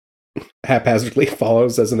haphazardly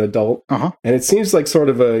follows as an adult. Uh-huh. And it seems like sort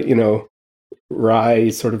of a, wry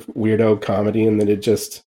sort of weirdo comedy, and then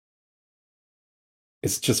it's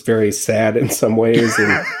just very sad in some ways.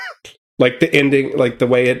 And like the ending, like the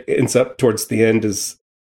way it ends up towards the end is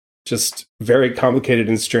just very complicated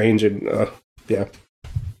and strange. And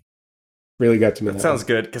really got to me. That sounds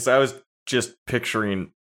good, because I was just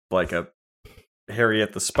picturing like a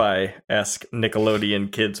Harriet the Spy-esque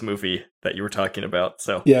Nickelodeon kids movie that you were talking about.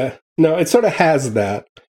 So yeah, no, it sort of has that,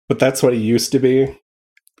 but that's what it used to be.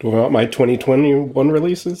 Well, my 2021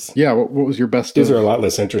 releases. Yeah, what was your best? These are a lot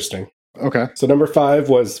less interesting. Okay. So number 5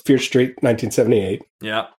 was Fear Street, 1978.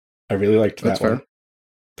 Yeah. I really liked that one.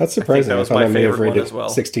 That's surprising. That was my favorite one as well.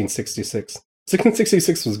 1666.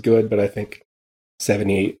 1666 was good, but I think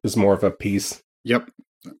 78 was more of a piece. Yep.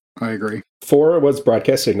 I agree. 4 was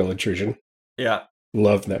Broadcast Signal Intrusion. Yeah.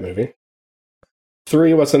 Loved that movie.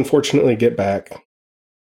 3 was Unfortunately Get Back.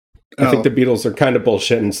 I think the Beatles are kind of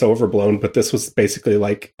bullshit and so overblown, but this was basically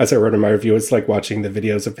like, as I wrote in my review, it's like watching the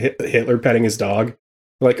videos of Hitler petting his dog.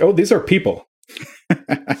 Like, oh, these are people.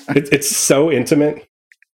 It's so intimate.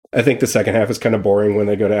 I think the second half is kind of boring when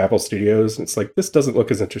they go to Apple Studios. It's like, this doesn't look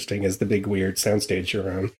as interesting as the big weird soundstage you're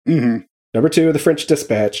on. Mm-hmm. Number 2, The French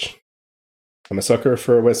Dispatch. I'm a sucker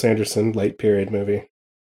for a Wes Anderson late period movie.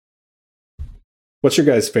 What's your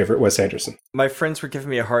guys' favorite Wes Anderson? My friends were giving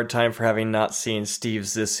me a hard time for having not seen Steve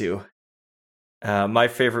Zissou. My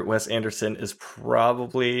favorite Wes Anderson is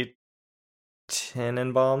probably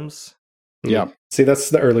Tenenbaums. Yeah. See,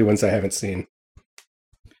 that's the early ones I haven't seen.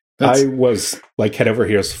 I was like head over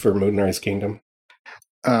heels for Moonrise Kingdom.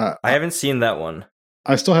 I haven't seen that one.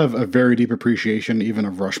 I still have a very deep appreciation even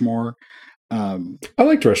of Rushmore. I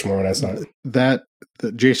liked Rushmore when I saw it.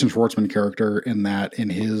 The Jason Schwartzman character in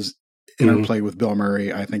his interplay with Bill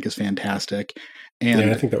Murray, I think, is fantastic.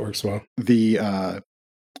 And I think that works well. The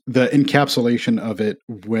encapsulation of it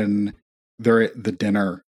when they're at the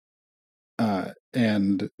dinner,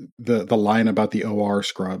 and the line about the OR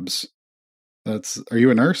scrubs. Are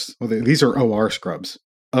you a nurse? Well, these are OR scrubs.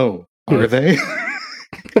 Oh, are they?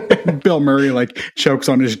 Bill Murray like chokes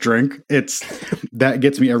on his drink. That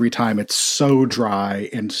gets me every time. It's so dry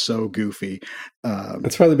and so goofy.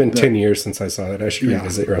 It's probably been 10 years since I saw it. I should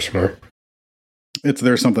revisit Rushmore.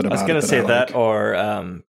 There's something about it. I was going to say that like.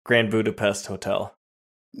 or Grand Budapest Hotel.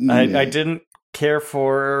 Mm. I didn't care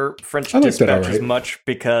for French Dispatch as much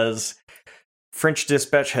because French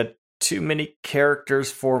Dispatch had too many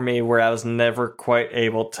characters for me where I was never quite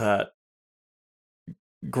able to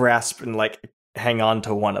grasp and like hang on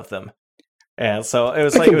to one of them. And so it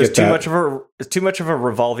was too much of a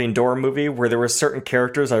revolving door movie where there were certain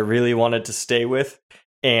characters I really wanted to stay with,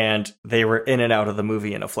 and they were in and out of the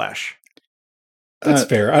movie in a flash. That's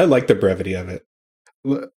fair. I like the brevity of it.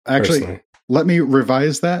 Actually, personally. Let me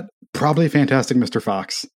revise that. Probably Fantastic Mr.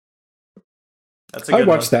 Fox. I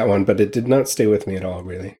watched that one, but it did not stay with me at all,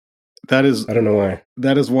 really. I don't know why.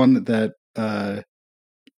 That is one that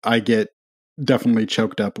I get definitely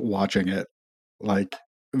choked up watching it. Like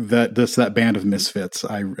that band of misfits.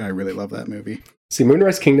 I really love that movie. See,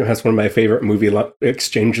 Moonrise Kingdom has one of my favorite movie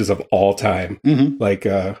exchanges of all time. Mm-hmm. Like,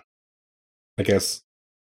 I guess,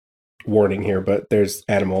 warning here, but there's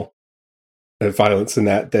animal violence in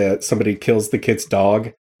that somebody kills the kid's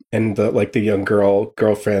dog, and the young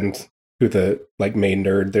girlfriend who the like main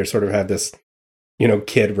nerd, they sort of have this,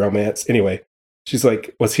 kid romance. Anyway, she's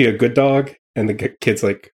like, was he a good dog? And the kid's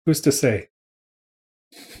like, who's to say?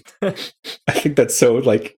 I think that's so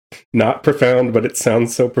like not profound, but it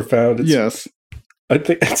sounds so profound. Yes. I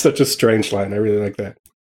think that's such a strange line. I really like that.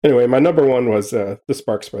 Anyway, my number one was the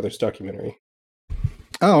Sparks Brothers documentary.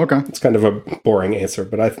 Oh, okay. It's kind of a boring answer,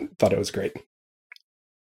 but I thought it was great.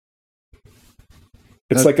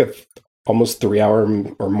 It's like a almost 3 hour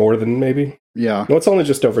or more than maybe. Yeah. No, it's only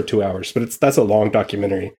just over 2 hours, but that's a long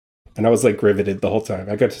documentary. And I was like riveted the whole time.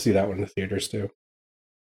 I got to see that one in the theaters too.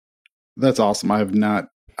 That's awesome. I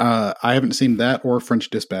haven't seen that or French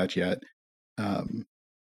Dispatch yet.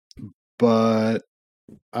 But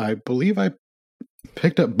I believe I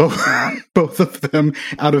picked up both of them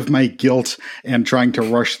out of my guilt and trying to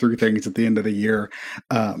rush through things at the end of the year.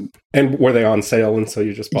 And were they on sale? And so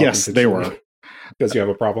you just bought yes, them they were. Because you have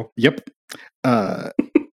a problem? Yep.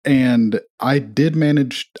 And I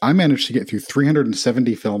managed to get through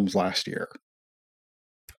 370 films last year.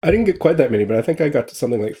 I didn't get quite that many, but I think I got to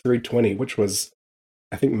something like 320, which was,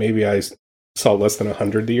 I think maybe I saw less than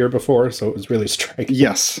 100 the year before, so it was really striking.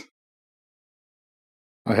 Yes.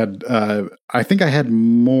 I think I had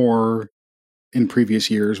more in previous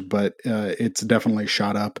years, but it's definitely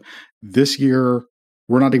shot up. This year,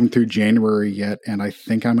 we're not even through January yet, and I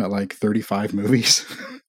think I'm at like 35 movies.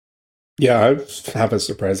 Yeah, I have a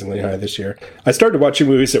surprisingly high this year. I started watching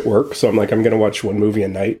movies at work, so I'm going to watch one movie a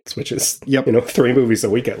night, which is, 3 movies a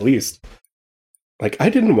week at least. Like, I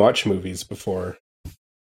didn't watch movies before,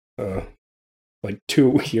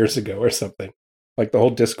 2 years ago or something. Like, the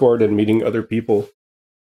whole Discord and meeting other people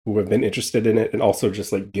who have been interested in it, and also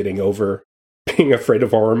just, like, getting over being afraid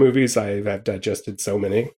of horror movies. I have digested so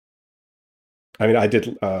many. I mean, I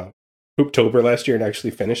did Hooptober last year and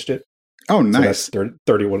actually finished it. Oh, nice. So that's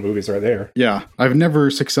 31 movies right there. Yeah. I've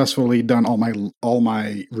never successfully done all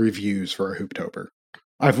my reviews for a Hooptober.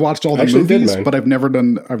 I've watched all the movies, but I've never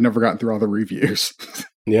gotten through all the reviews.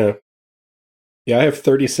 Yeah. Yeah, I have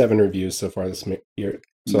 37 reviews so far this year.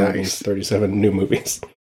 So nice. That means 37 new movies.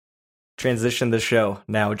 Transition the show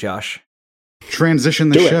now, Josh. Transition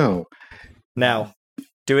the show. Now.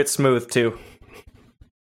 Do it smooth, too.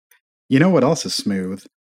 You know what else is smooth?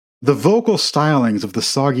 The vocal stylings of the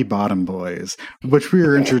Soggy Bottom Boys, which we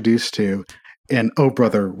were introduced to in Oh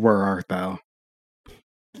Brother, Where Art Thou?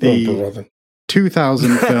 The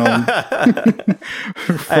 2000 film from the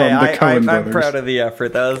Coen brothers. I'm proud of the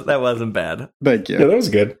effort. That wasn't bad. Thank you. Yeah, that was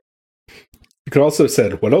good. You could also have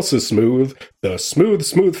said, what else is smooth? The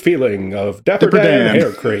smooth feeling of Dapper Dan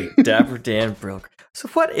hair cream. Dapper Dan Brill. So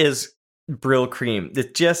what is Brill cream?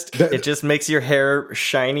 It just makes your hair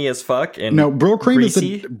shiny as fuck and no, Brill cream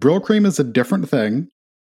greasy? Brill cream is a different thing.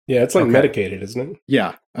 Yeah, it's like medicated, isn't it?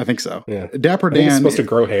 Yeah, I think so. Yeah. Dapper Dan is supposed to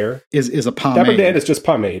grow hair. Is a pomade. Dapper Dan is just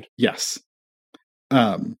pomade. Yes.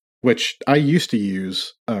 Which I used to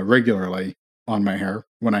use regularly on my hair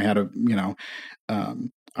when I had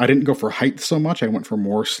I didn't go for height so much. I went for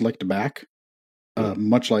more slicked back,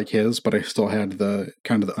 much like his, but I still had the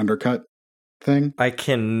kind of the undercut thing. I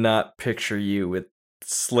cannot picture you with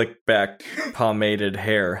slicked back pomaded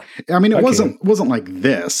hair. I mean, it wasn't like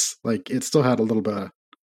this. Like it still had a little bit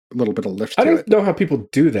of lift to it. I don't know how people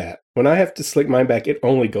do that. When I have to slick mine back, it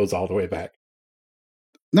only goes all the way back.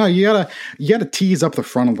 No, you gotta tease up the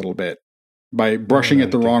front a little bit by brushing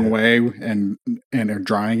it the wrong way and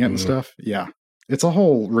drying it and stuff. Yeah. It's a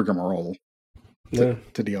whole rigmarole to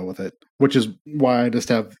deal with it, which is why I just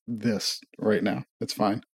have this right now. It's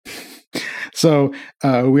fine. So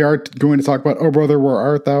we are going to talk about Oh Brother, Where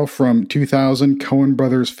Art Thou from 2000, Coen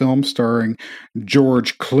Brothers film starring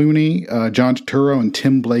George Clooney, John Turturro, and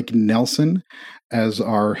Tim Blake Nelson as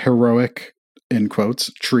our heroic, in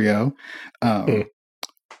quotes, trio.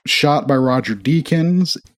 Shot by Roger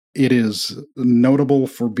Deakins. It is notable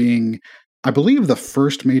for being, I believe, the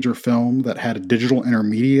first major film that had a digital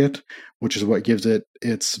intermediate, which is what gives it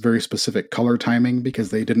its very specific color timing, because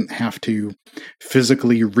they didn't have to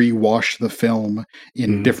physically rewash the film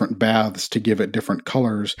in different baths to give it different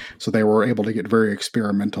colors. So they were able to get very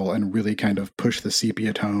experimental and really kind of push the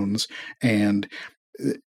sepia tones. And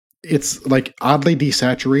it's like oddly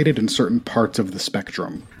desaturated in certain parts of the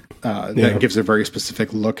spectrum. That gives a very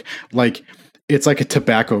specific look. Like it's like a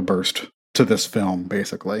tobacco burst to this film,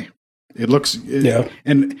 basically. It looks,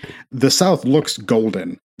 and the South looks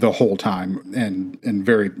golden the whole time, and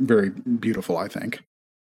very, very beautiful, I think.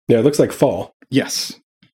 Yeah, it looks like fall. Yes,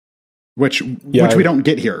 which we don't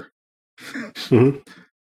get here.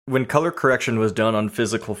 When color correction was done on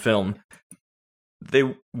physical film,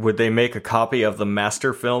 would they make a copy of the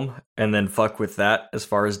master film and then fuck with that as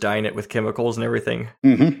far as dyeing it with chemicals and everything?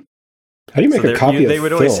 Mm-hmm. How do you make a copy of They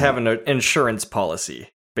would film? always have an insurance policy,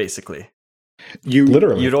 basically.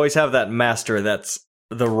 You'd always have that master that's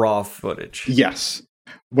the raw footage. Yes,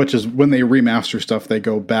 which is when they remaster stuff, they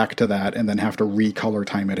go back to that and then have to recolor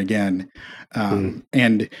time it again.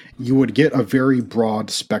 And you would get a very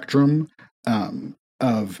broad spectrum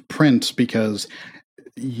of prints because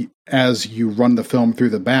as you run the film through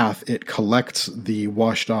the bath, it collects the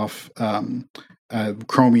washed off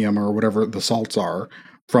chromium or whatever the salts are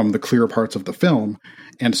from the clear parts of the film.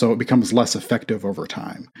 And so it becomes less effective over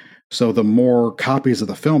time. So the more copies of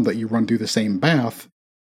the film that you run through the same bath,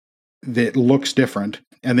 that looks different.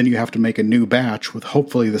 And then you have to make a new batch with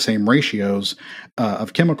hopefully the same ratios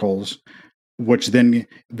of chemicals, which then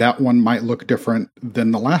that one might look different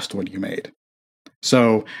than the last one you made.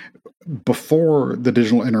 So before the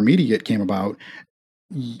digital intermediate came about,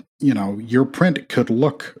 your print could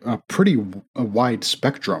look a pretty wide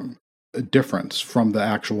spectrum difference from the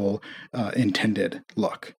actual intended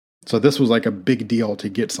look. So this was like a big deal to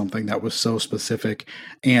get something that was so specific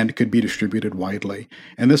and could be distributed widely.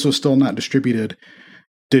 And this was still not distributed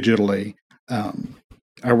digitally.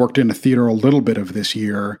 I worked in a theater a little bit of this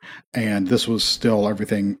year, and this was still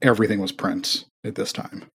everything was prints at this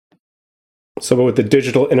time. So with the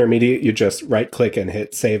digital intermediate, you just right-click and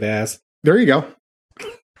hit Save As? There you go.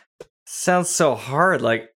 Sounds so hard,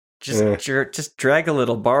 like just drag a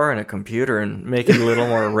little bar in a computer and make it a little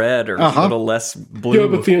more red or a little less blue. Yeah,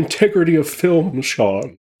 but the integrity of film,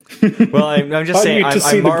 Sean. Well, I'm just saying,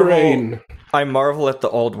 I marvel at the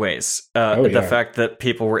old ways. The fact that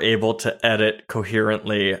people were able to edit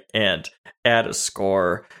coherently and add a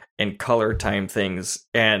score and color time things,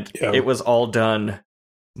 and it was all done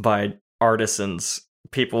by artisans,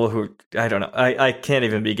 people who, I don't know, I can't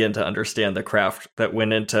even begin to understand the craft that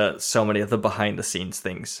went into so many of the behind the scenes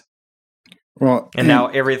things. Well, and now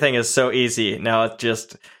everything is so easy. Now it's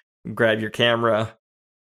just grab your camera,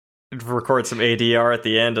 record some ADR at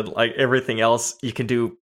the end, and like everything else, you can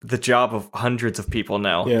do the job of hundreds of people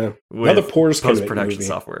now. Yeah, with now the pores post-production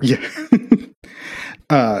software. Yeah,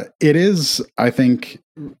 it is. I think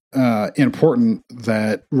important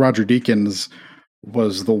that Roger Deakins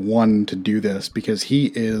was the one to do this because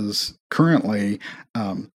he is currently.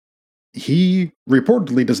 He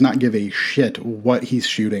reportedly does not give a shit what he's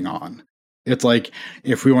shooting on. It's like,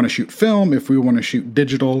 if we want to shoot film, if we want to shoot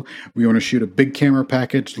digital, we want to shoot a big camera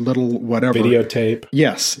package, little whatever. Videotape.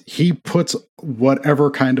 Yes, he puts whatever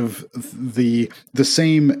kind of the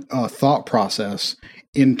same thought process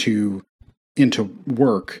into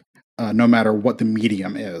work, no matter what the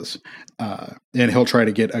medium is. And he'll try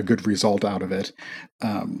to get a good result out of it.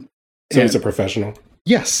 So he's a professional.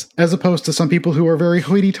 Yes, as opposed to some people who are very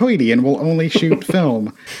hoity-toity and will only shoot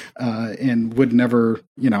film and would never,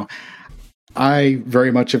 I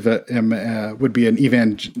very much would be an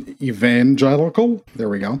evangelical. There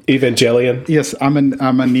we go. Evangelion. Yes, I'm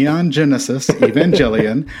a neon genesis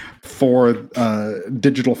evangelion for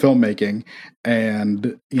digital filmmaking,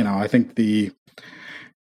 and I think the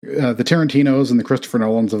Tarantinos and the Christopher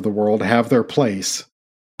Nolans of the world have their place,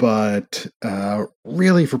 but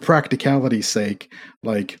really, for practicality's sake,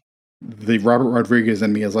 like the Robert Rodriguez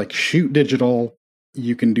in me is like, shoot digital.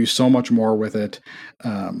 You can do so much more with it.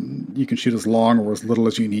 You can shoot as long or as little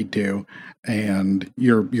as you need to, and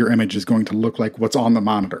your image is going to look like what's on the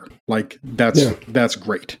monitor. Like that's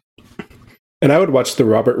great. And I would watch the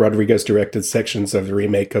Robert Rodriguez directed sections of the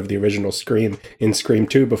remake of the original Scream in Scream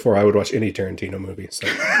 2 before I would watch any Tarantino movie. So.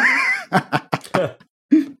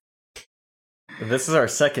 This is our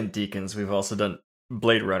second Deacons. We've also done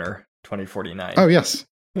Blade Runner 2049. Oh, yes.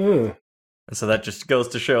 And so that just goes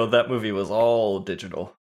to show that movie was all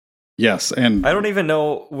digital. Yes, and I don't even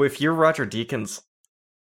know if you're Roger Deakins.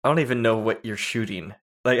 I don't even know what you're shooting.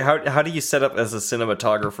 Like, how do you set up as a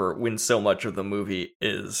cinematographer when so much of the movie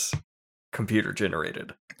is computer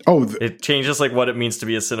generated? It changes like what it means to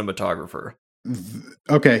be a cinematographer.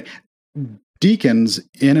 Okay, Deakins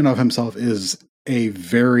in and of himself is a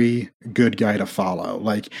very good guy to follow.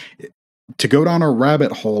 Like, to go down a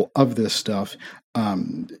rabbit hole of this stuff.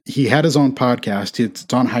 He had his own podcast.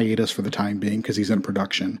 It's on hiatus for the time being because he's in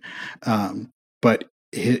production. But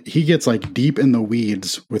he gets like deep in the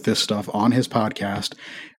weeds with this stuff on his podcast.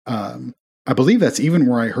 I believe that's even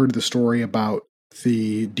where I heard the story about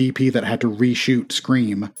the DP that had to reshoot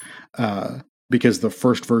Scream because the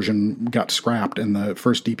first version got scrapped and the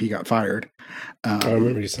first DP got fired. I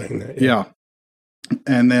remember you saying that. Yeah.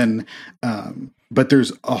 And then, but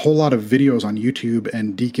there's a whole lot of videos on YouTube,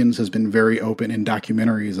 and Deakins has been very open in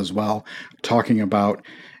documentaries as well, talking about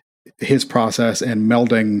his process and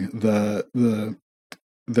melding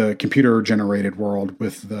the computer generated world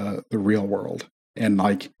with the real world. And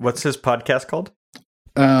like, what's his podcast called?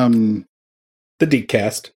 The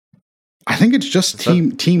Deakcast. I think it's just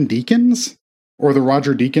Team Deakins or the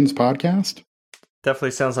Roger Deakins podcast.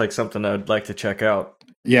 Definitely sounds like something I'd like to check out.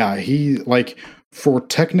 Yeah, he like for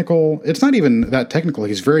technical, it's not even that technical.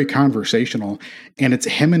 He's very conversational, and it's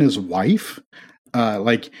him and his wife.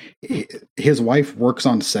 Like his wife works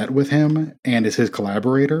on set with him and is his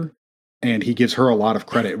collaborator, and he gives her a lot of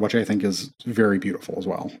credit, which I think is very beautiful as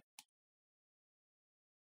well.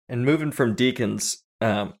 And moving from Deakins,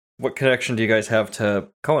 what connection do you guys have to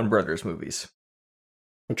Coen Brothers movies?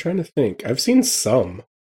 I'm trying to think. I've seen some.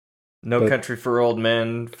 No Country for Old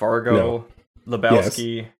Men, Fargo,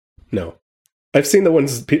 Lebowski. Yes. No. I've seen the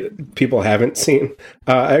ones people haven't seen.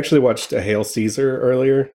 I actually watched a Hail Caesar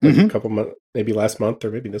earlier, like a couple months, maybe last month or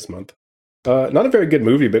maybe this month. Not a very good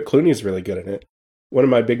movie, but Clooney's really good in it. One of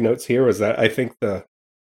my big notes here was that I think the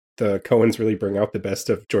Coens really bring out the best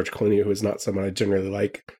of George Clooney, who is not someone I generally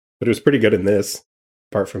like, but it was pretty good in this,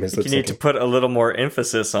 apart from his lip syncing. You need to put a little more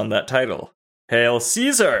emphasis on that title. Hail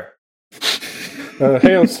Caesar!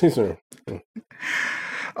 Hail Caesar.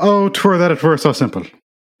 Oh, that it were so simple.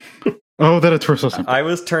 Oh, that it were so simple. I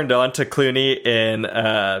was turned on to Clooney in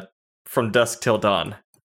From Dusk Till Dawn.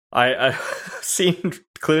 I seen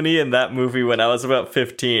Clooney in that movie when I was about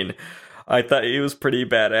 15. I thought he was pretty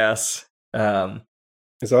badass.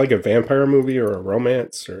 Is that like a vampire movie or a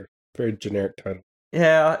romance or very generic title?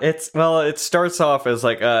 Yeah, it starts off as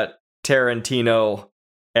like a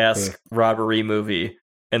Tarantino-esque robbery movie,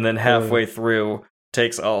 and then halfway through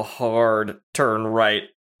takes a hard turn right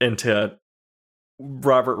into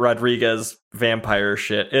Robert Rodriguez vampire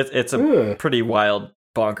shit. It's a pretty wild,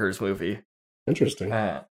 bonkers movie. Interesting.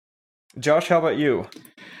 Josh, how about you?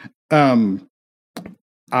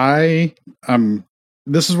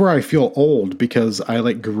 This is where I feel old because I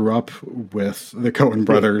like grew up with the Coen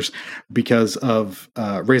brothers because of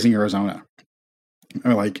Raising Arizona.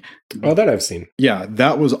 Or like, that I've seen. Yeah,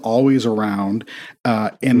 that was always around.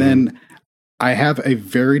 And then I have a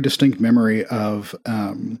very distinct memory of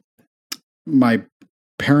my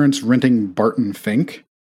parents renting Barton Fink.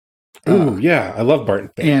 Oh, yeah. I love Barton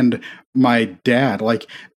Fink. And my dad, like,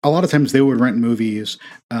 a lot of times they would rent movies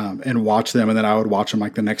and watch them, and then I would watch them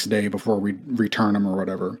like the next day before we return them or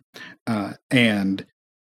whatever. And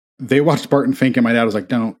they watched Barton Fink, and my dad was like,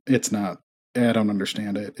 it's not. I don't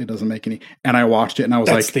understand it. It doesn't make any. And I watched it, and I was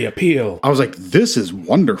That's the appeal. I was like, this is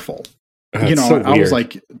wonderful. So I was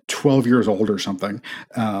like 12 years old or something.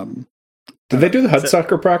 Did they do the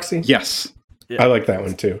Hudsucker Proxy? Yes. Yeah. I like that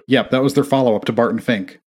one too. Yep, that was their follow-up to Barton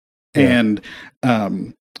Fink. Yeah.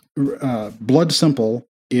 And Blood Simple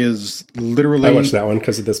is literally... I watched that one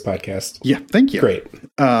because of this podcast. Yeah, thank you. Great.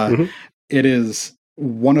 It is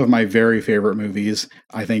one of my very favorite movies.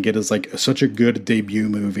 I think it is like such a good debut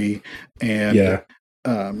movie, and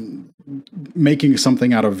making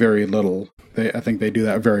something out of very little. I think they do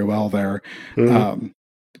that very well there. And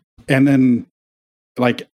then,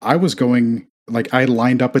 like, I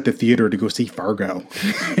lined up at the theater to go see Fargo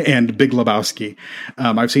and Big Lebowski.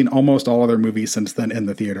 I've seen almost all other movies since then in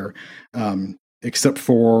the theater, except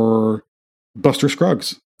for Buster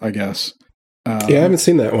Scruggs, I guess. I haven't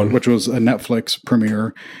seen that one. Which was a Netflix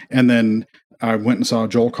premiere. And then I went and saw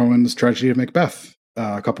Joel Coen's Tragedy of Macbeth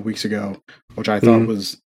a couple weeks ago, which I thought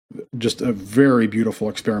was just a very beautiful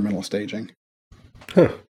experimental staging. Huh.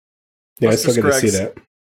 Yeah, I still get to see that.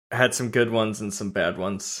 Had some good ones and some bad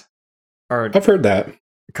ones. I've heard that.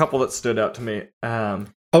 A couple that stood out to me. I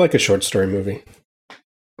like a short story movie.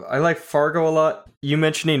 I like Fargo a lot. You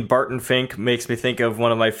mentioning Barton Fink makes me think of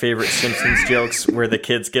one of my favorite Simpsons jokes where the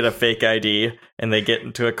kids get a fake ID and they get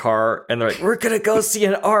into a car and they're like, we're going to go see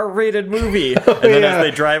an R-rated movie. And then as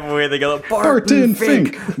they drive away, they go, Barton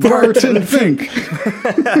Fink! Barton Fink!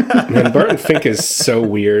 Man, Barton Fink is so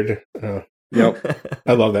weird. Yep.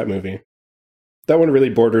 I love that movie. That one really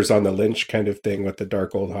borders on the Lynch kind of thing with the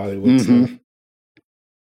dark old Hollywood stuff.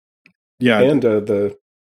 Yeah. And the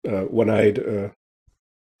one-eyed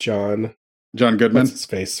John Goodman. What's his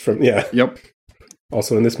face from? Yeah. Yep.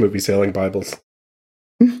 Also in this movie, selling Bibles.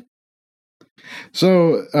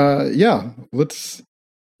 So,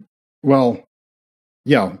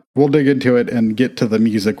 we'll dig into it and get to the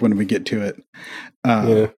music when we get to it.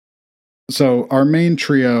 So our main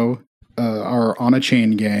trio are on a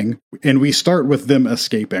chain gang, and we start with them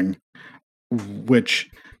escaping, which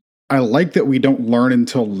I like that we don't learn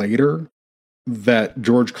until later that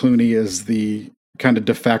George Clooney is the kind of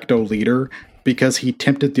de facto leader because he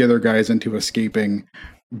tempted the other guys into escaping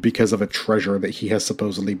because of a treasure that he has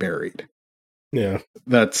supposedly buried. Yeah.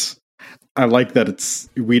 I like that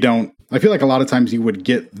I feel like a lot of times you would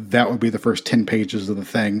get, that would be the first 10 pages of the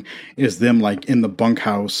thing, is them like in the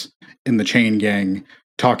bunkhouse in the chain gang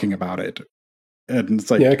talking about it. And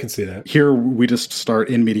it's like, yeah, I can see that. Here we just start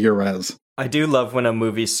in media res. I do love when a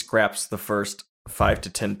movie scraps the first 5 to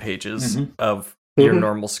 10 pages of your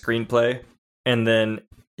normal screenplay, and then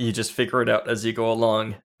you just figure it out as you go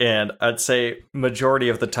along. And I'd say majority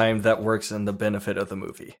of the time that works in the benefit of the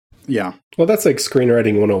movie. Yeah. Well, that's like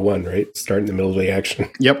screenwriting 101, right? Start in the middle of the action.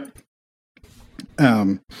 Yep.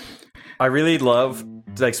 I really love,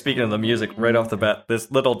 like, speaking of the music, right off the bat,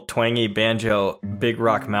 this little twangy banjo, Big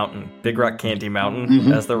Rock Candy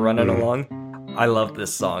Mountain, as they're running along. I love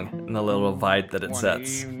this song and the little vibe that it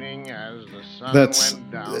sets. That's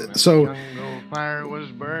so.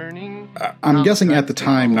 I'm guessing at the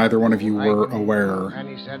time neither one of you were aware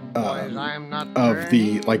of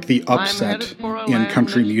the upset in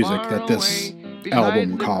country music that this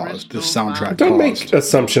album caused, this soundtrack. Don't caused. make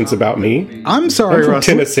assumptions about me. I'm sorry, I'm from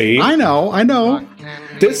Russell. Tennessee. I know.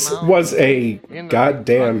 This was a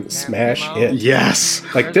goddamn smash hit. Yes,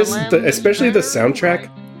 like this, especially the soundtrack.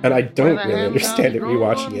 And I don't really understand it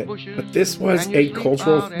rewatching it, but this was a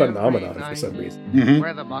cultural phenomenon for some reason.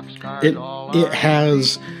 It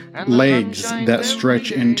has legs that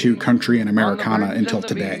stretch into country and Americana until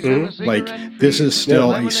today. Like, this is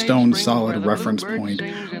still a stone solid reference point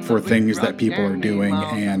for things that people are doing,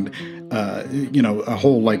 and a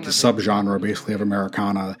whole like subgenre basically of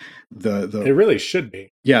Americana. It really should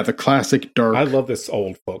be. Yeah, the classic dark. I love this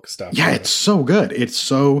old folk stuff. Yeah, it's so good. It's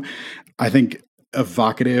so, I think,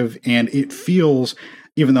 evocative, and it feels,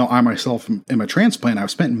 even though I myself am a transplant,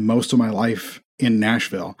 I've spent most of my life in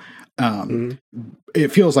Nashville.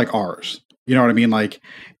 It feels like ours. You know what I mean? Like,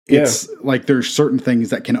 it's like there's certain things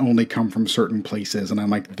that can only come from certain places, and I'm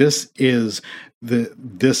like, this is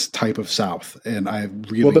this type of South, and I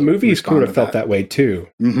really the movies could have felt that way too.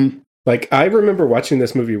 Like, I remember watching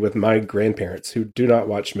this movie with my grandparents who do not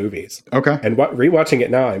watch movies. Okay, and rewatching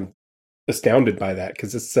it now, I'm astounded by that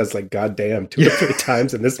because it says like goddamn 2 or 3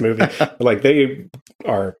 times in this movie. Like, they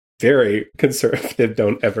are very conservative,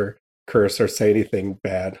 don't ever curse or say anything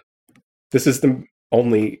bad. This is the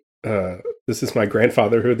only this is my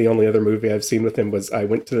grandfather, who the only other movie I've seen with him was I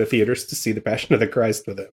went to the theaters to see The Passion of the Christ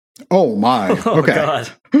with him. Oh my. Okay. God.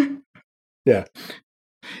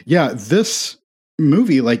 Yeah, this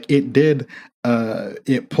movie, like, it did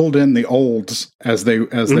it pulled in the olds as they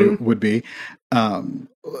would be,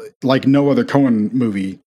 like no other Coen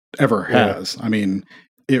movie ever has. I mean,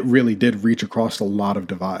 it really did reach across a lot of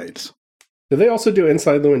divides. Did they also do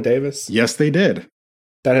Inside Llewyn Davis? Yes, they did.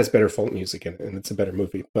 That has better folk music in it, and it's a better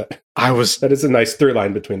movie. But that is a nice through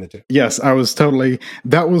line between the two. Yes,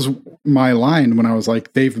 that was my line when I was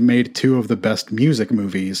like, they've made 2 of the best music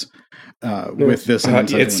movies with this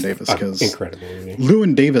and Inside Llewyn Davis, because incredible movie.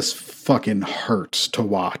 Llewyn Davis fucking hurts to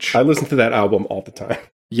watch. I listen to that album all the time.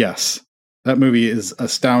 Yes, that movie is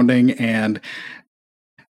astounding, and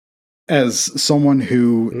as someone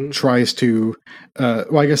who tries to,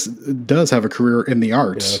 I guess, does have a career in the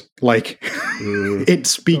arts, like, it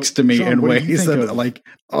speaks to me Sean, in ways that, like,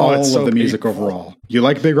 all of the music overall. You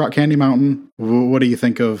like Big Rock Candy Mountain? What do you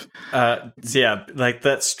think of? Yeah, like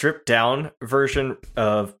that stripped down version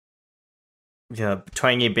of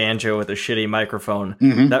twangy banjo with a shitty microphone.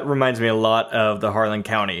 That reminds me a lot of the Harlan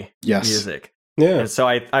County music. Yeah, and so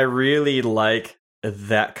I really like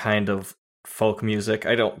that kind of folk music.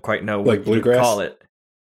 I don't quite know what you call it.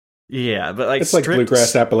 Yeah, but like it's like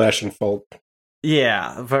bluegrass Appalachian folk.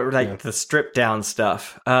 Yeah, but like the stripped down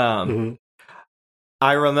stuff. I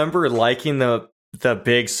remember liking the the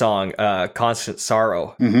big song, Constant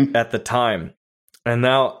Sorrow, at the time. And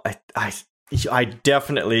now I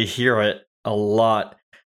definitely hear it a lot.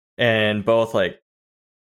 And both, like,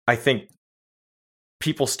 I think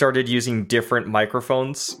people started using different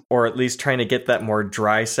microphones, or at least trying to get that more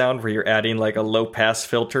dry sound where you're adding like a low pass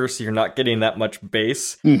filter so you're not getting that much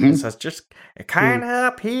bass. So it's just kind of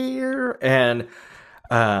up here. And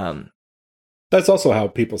that's also how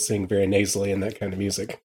people sing very nasally in that kind of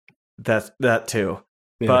music. That too.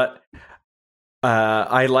 Yeah. But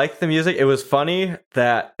I like the music. It was funny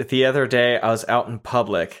that the other day I was out in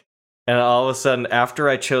public, and all of a sudden, after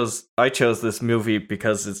I chose this movie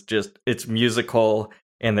because it's musical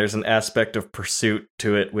and there's an aspect of pursuit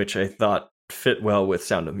to it, which I thought fit well with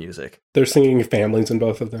Sound of Music. They're singing families in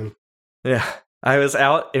both of them. Yeah. I was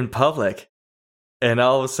out in public, and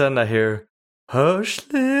all of a sudden I hear, "Hush,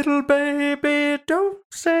 little baby, don't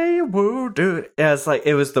say a word." Dude,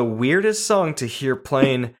 it was the weirdest song to hear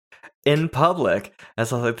playing in public. I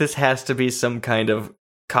was like, this has to be some kind of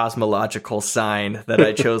cosmological sign that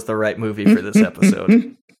I chose the right movie for this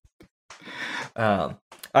episode.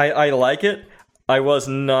 I like it. I was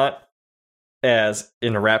not as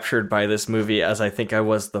enraptured by this movie as I think I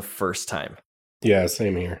was the first time. Yeah,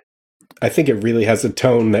 same here. I think it really has a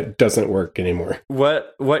tone that doesn't work anymore.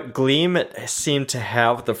 What Gleam it seemed to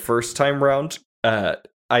have the first time round, I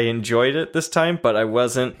enjoyed it this time, but I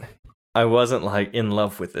wasn't like in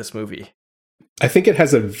love with this movie. I think it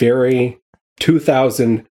has a very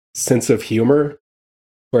 2000 sense of humor,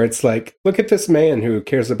 where it's like, look at this man who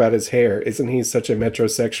cares about his hair. Isn't he such a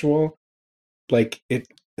metrosexual? Like it,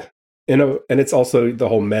 and it's also the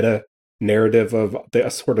whole meta narrative of the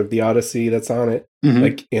sort of the Odyssey that's on it.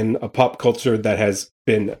 Like in a pop culture that has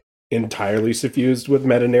been entirely suffused with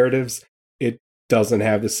meta narratives, it doesn't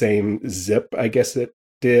have the same zip, I guess it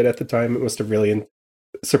did at the time. It must have really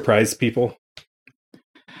surprised people.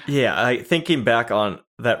 Yeah, thinking back on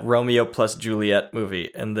that Romeo plus Juliet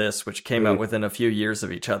movie and this, which came out within a few years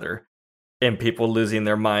of each other, and people losing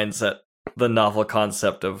their minds at the novel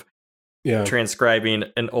concept of transcribing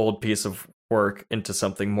an old piece of work into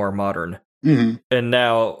something more modern. And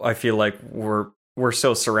now I feel like we're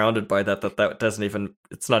so surrounded by that doesn't even,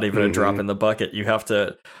 it's not even a drop in the bucket. You have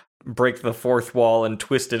to break the fourth wall and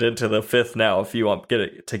twist it into the fifth now if you want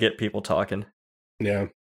to get people talking. Yeah.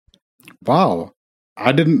 Wow.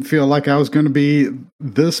 I didn't feel like I was going to be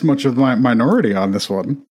this much of my minority on this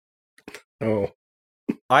one. Oh.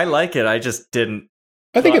 I like it. I just didn't.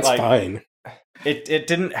 I think it's fine. It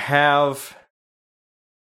didn't have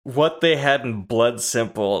what they had in Blood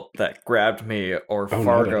Simple that grabbed me, or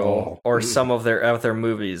Fargo, or some of their other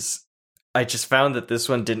movies. I just found that this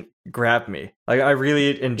one didn't grab me. Like, I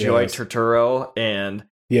really enjoyed Turturro and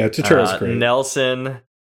Turturro's great. Nelson.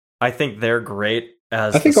 I think they're great.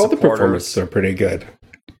 I think all the performances are pretty good.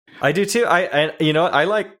 I do too. I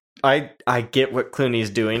get what Clooney's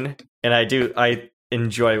doing, and I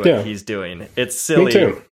enjoy what he's doing. It's silly. Me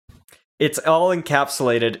too. It's all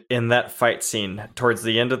encapsulated in that fight scene towards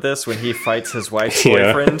the end of this when he fights his wife's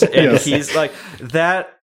boyfriend, and he's like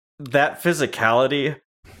that physicality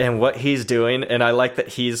and what he's doing, and I like that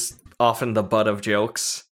he's often the butt of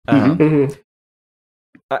jokes. I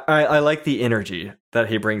like the energy that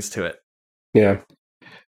he brings to it. Yeah.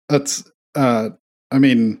 That's, I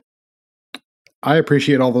mean, I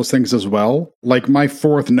appreciate all those things as well. Like, my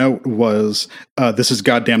fourth note was, this is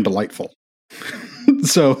goddamn delightful.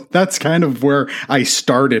 So that's kind of where I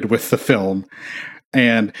started with the film.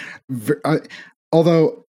 And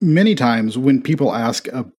although many times when people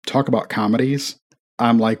talk about comedies,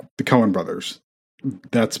 I'm like, the Coen brothers.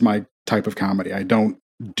 That's my type of comedy. I don't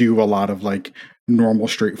do a lot of like normal,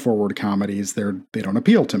 straightforward comedies. They don't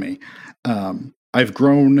appeal to me. I've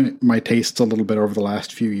grown my tastes a little bit over the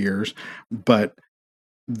last few years, but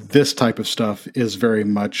this type of stuff is very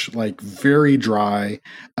much like very dry.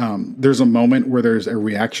 There's a moment where there's a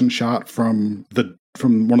reaction shot from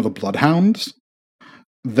one of the bloodhounds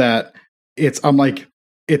that I'm like,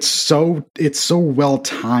 it's so well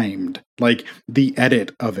timed. Like the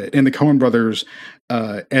edit of it, and the Coen brothers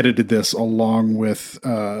edited this along with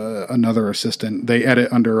another assistant. They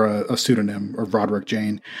edit under a pseudonym of Roderick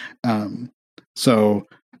Jane. So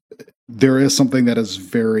there is something that is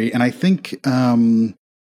very, and I think I'm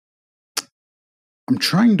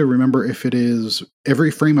trying to remember if it is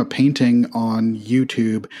Every Frame a Painting on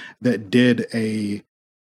YouTube that did a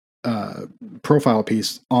profile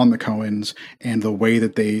piece on the Coens and the way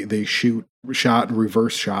that they shot and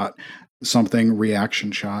reverse shot something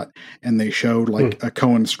reaction shot, and they showed like a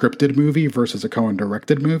Coen scripted movie versus a Coen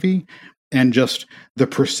directed movie. and just the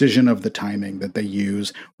precision of the timing that they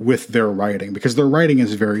use with their writing, because their writing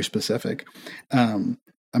is very specific.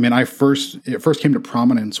 I mean, it first came to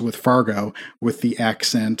prominence with Fargo, with the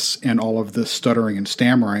accents and all of the stuttering and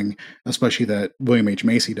stammering, especially that William H.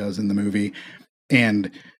 Macy does in the movie. And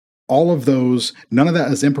all of those, none of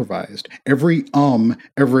that is improvised. Every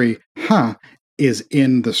every huh is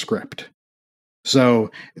in the script. So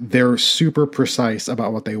they're super precise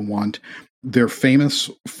about what they want. They're famous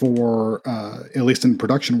for, at least in the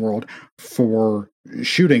production world, for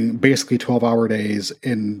shooting basically 12-hour days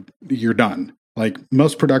and you're done. Like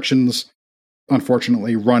most productions,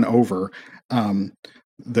 unfortunately, run over.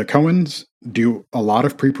 The Coens do a lot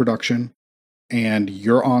of pre-production, and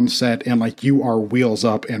you're on set, and like you are wheels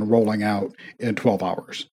up and rolling out in 12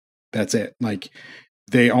 hours. That's it. Like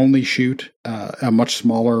they only shoot a much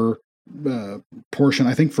smaller portion.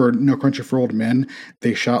 I think for No Country for Old Men,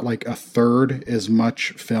 they shot like a third as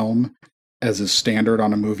much film as is standard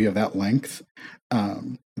on a movie of that length.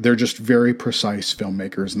 They're just very precise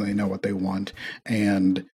filmmakers, and they know what they want.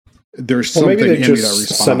 And there's something maybe in they're me that just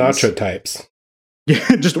responds. Sinatra types.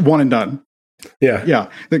 Yeah, just one and done. Yeah. Yeah.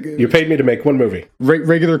 You paid me to make one movie.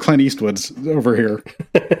 Regular Clint Eastwood's over here.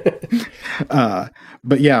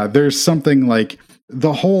 But yeah, there's something like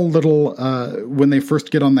the whole little, when they first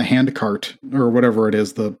get on the hand cart or whatever it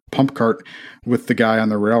is, the pump cart with the guy on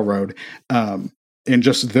the railroad, and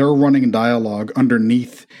just their running dialogue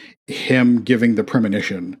underneath him giving the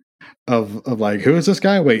premonition of like, who is this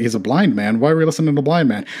guy? Wait, he's a blind man. Why are we listening to the blind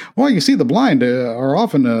man? Well, you see, the blind are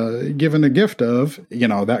often given a gift of,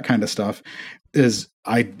 that kind of stuff. It's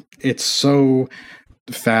so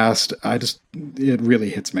fast. It really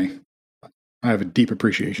hits me. I have a deep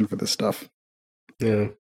appreciation for this stuff. Yeah.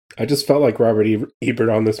 I just felt like Robert Ebert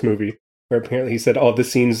on this movie, where apparently he said all the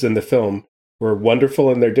scenes in the film were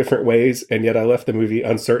wonderful in their different ways, and yet I left the movie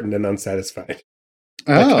uncertain and unsatisfied.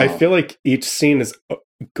 Oh. I feel like each scene is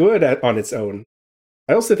good on its own.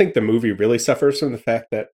 I also think the movie really suffers from the fact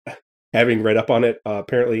that, having read up on it,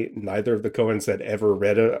 apparently neither of the Coens had ever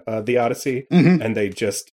read The Odyssey, and they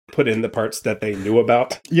just put in the parts that they knew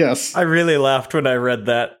about. Yes. I really laughed when I read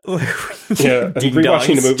that. Yeah, and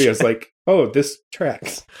rewatching the movie, I was like, oh, this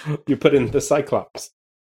tracks. You put in the Cyclops.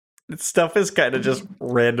 Stuff is kind of just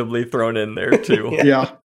randomly thrown in there, too.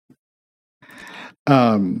 Yeah.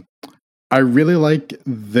 I really like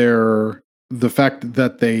the fact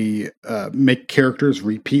that they make characters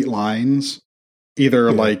repeat lines.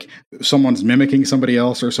 Either like someone's mimicking somebody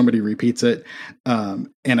else or somebody repeats it.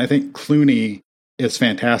 And I think Clooney is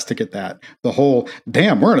fantastic at that. The whole,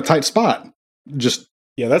 damn, we're in a tight spot. Just.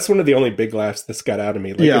 Yeah, that's one of the only big laughs this got out of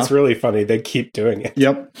me. Like, it's really funny. They keep doing it.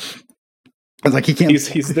 Yep. It's like he can't.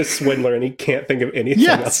 He's this swindler and he can't think of anything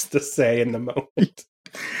else to say in the moment.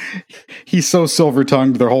 He's so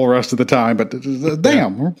silver-tongued the whole rest of the time, but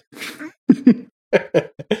damn.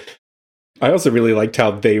 I also really liked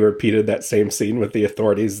how they repeated that same scene with the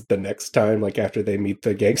authorities the next time, like after they meet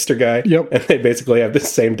the gangster guy. Yep. And they basically have the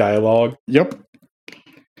same dialogue. Yep.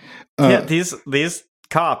 Yeah, these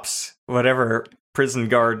cops, whatever, prison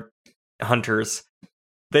guard hunters,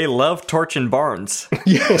 they love torching barns.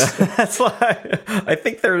 Yes. That's why I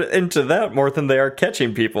think they're into that more than they are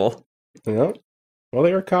catching people. Yeah. Well,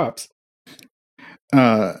 they were cops.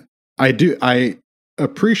 I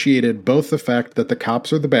appreciated both the fact that the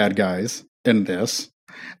cops are the bad guys in this,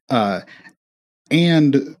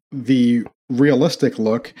 and the realistic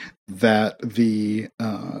look that the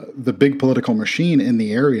big political machine in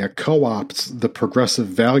the area co-opts the progressive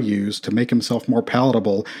values to make himself more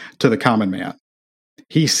palatable to the common man.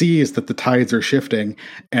 He sees that the tides are shifting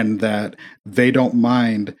and that they don't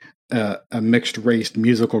mind a mixed-race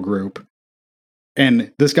musical group.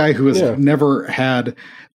 And this guy who has never had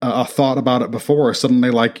a thought about it before is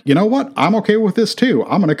suddenly like, you know what? I'm okay with this too.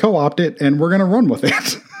 I'm going to co-opt it and we're going to run with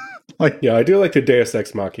it. I do like the Deus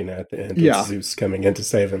Ex Machina at the end with Zeus coming in to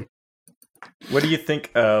save him. What do you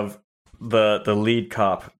think of the lead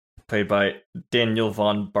cop played by Daniel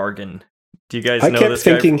von Bargen? Do you guys know this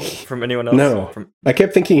guy from anyone else? No. I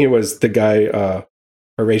kept thinking he was the guy,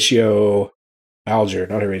 Horatio Alger,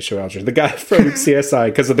 not Horatio Alger, the guy from CSI,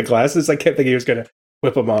 because of the glasses. I kept thinking he was going to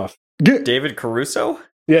whip him off. David Caruso?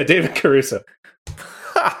 Yeah, David Caruso.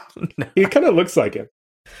 No. He kind of looks like him.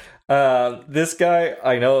 This guy,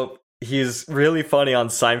 I know he's really funny on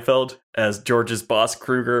Seinfeld as George's boss,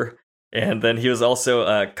 Kruger, and then he was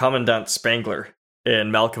also Commandant Spangler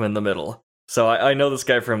in Malcolm in the Middle. So I know this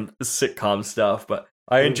guy from sitcom stuff, but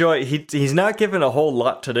I enjoy. He's not given a whole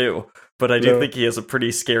lot to do, but I do think he has a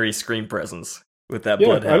pretty scary screen presence with that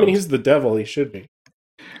bloodhound. I mean, he's the devil. He should be.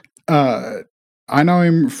 I know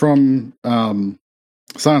him from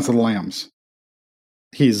Silence of the Lambs.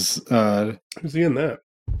 He's Who's he in that?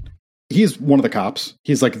 He's one of the cops.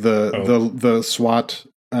 He's like the SWAT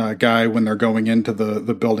guy when they're going into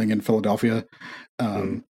the building in Philadelphia.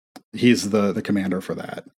 He's the commander for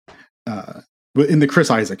that. But in the Chris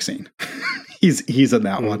Isaac scene, he's in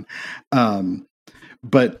that one.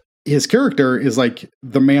 But his character is like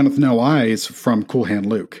the man with no eyes from Cool Hand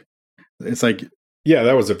Luke. It's like, yeah,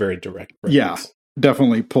 that was a very direct reference. Yeah,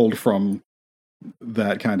 definitely pulled from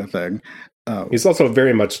that kind of thing. He's also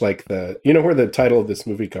very much like you know where the title of this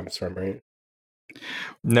movie comes from, right?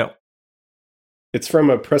 No. It's from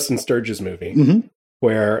a Preston Sturges movie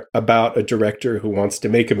where about a director who wants to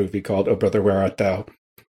make a movie called Oh Brother, Where Art Thou?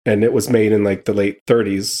 And it was made in like the late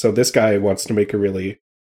 30s. So this guy wants to make a really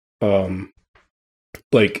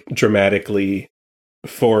like dramatically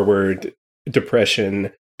forward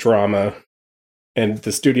depression drama. And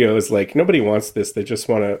the studio is like, nobody wants this. They just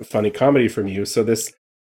want a funny comedy from you. So this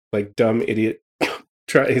like dumb idiot,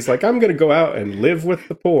 he's like, I'm going to go out and live with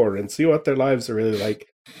the poor and see what their lives are really like.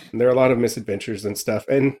 And there are a lot of misadventures and stuff.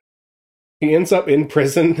 And he ends up in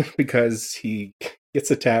prison because he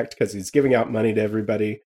gets attacked because he's giving out money to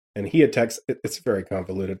everybody. And he attacks. It's a very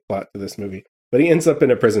convoluted plot to this movie. But he ends up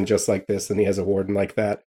in a prison just like this, and he has a warden like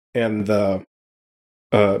that. And the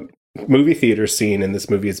movie theater scene in this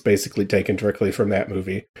movie is basically taken directly from that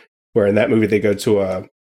movie, where in that movie they go to an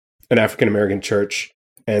African-American church,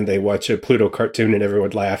 and they watch a Pluto cartoon and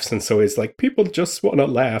everyone laughs. And so he's like, people just want to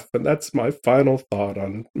laugh. And that's my final thought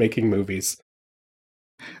on making movies.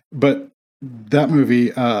 But that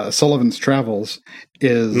movie, Sullivan's Travels,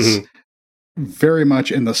 is very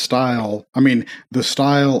much in the style. I mean, the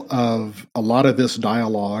style of a lot of this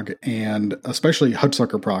dialogue, and especially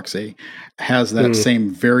Hudsucker Proxy, has that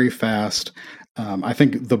same very fast. I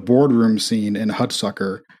think the boardroom scene in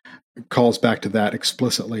Hudsucker calls back to that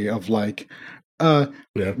explicitly of like,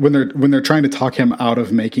 when they're trying to talk him out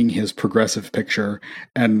of making his progressive picture,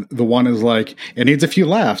 and the one is like, it needs a few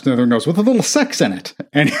laughs, and the other one goes, with a little sex in it.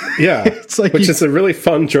 And yeah, it's like, which is a really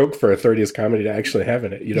fun joke for a 30s comedy to actually have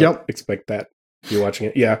in it. You don't expect that you're watching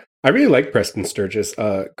it. Yeah, I really like Preston Sturges.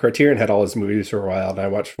 Criterion had all his movies for a while, and I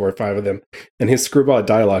watched 4 or 5 of them, and his screwball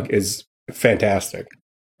dialogue is fantastic.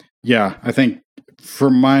 Yeah, I think for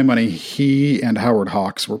my money, he and Howard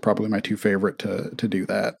Hawks were probably my 2 favorite to do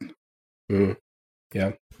that.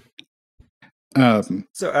 Yeah.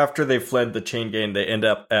 So after they fled the chain gang, they end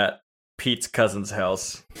up at Pete's cousin's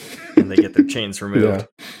house, and they get their chains removed.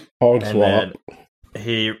 And then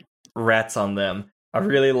he rats on them. I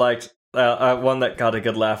really liked one that got a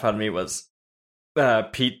good laugh out of me was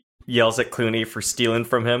Pete yells at Clooney for stealing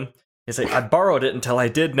from him. He's like, I borrowed it until I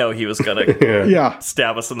did know he was gonna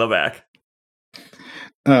stab us in the back.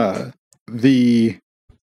 The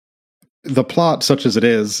plot, such as it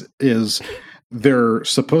is they're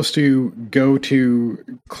supposed to go to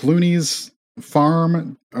Clooney's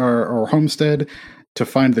farm or homestead to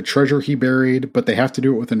find the treasure he buried, but they have to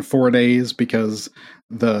do it within 4 days because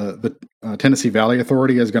the Tennessee Valley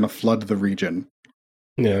Authority is going to flood the region.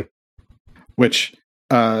 Yeah. Which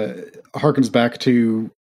harkens back to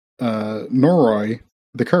Norroy,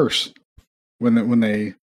 The Curse, when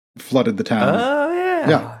they flooded the town. Oh,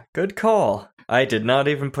 yeah. Good call. I did not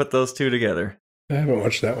even put those two together. I haven't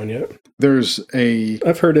watched that one yet.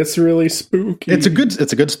 I've heard it's really spooky. It's a good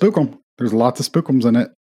spookum. There's lots of spookums in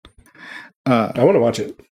it. I want to watch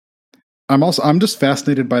it. I'm just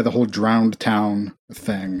fascinated by the whole drowned town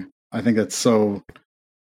thing. I think that's so.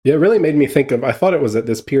 Yeah, it really made me think of. I thought it was at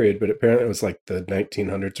this period, but apparently it was like the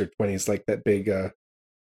 1900s or 20s, like that big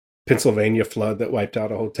Pennsylvania flood that wiped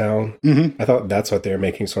out a whole town. I thought that's what they were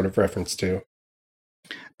making sort of reference to.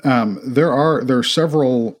 There are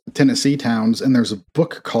several Tennessee towns, and there's a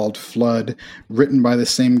book called Flood, written by the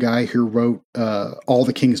same guy who wrote All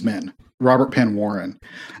the King's Men, Robert Penn Warren,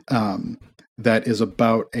 that is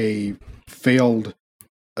about a failed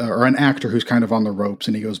or an actor who's kind of on the ropes,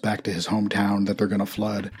 and he goes back to his hometown that they're going to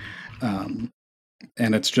flood, and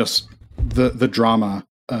it's just the drama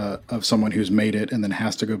of someone who's made it and then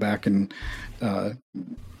has to go back and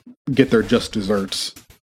get their just desserts.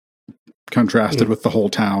 Contrasted with the whole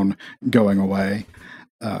town going away.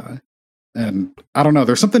 And I don't know,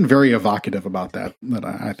 there's something very evocative about that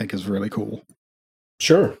I think is really cool.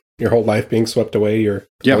 Sure. Your whole life being swept away, your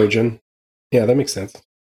origin. Yeah, that makes sense.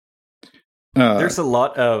 There's a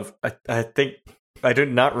lot of, I think, I do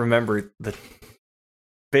not remember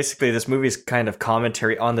basically this movie's kind of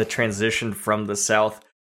commentary on the transition from the South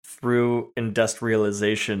through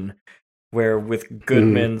industrialization, where with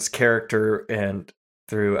Goodman's character and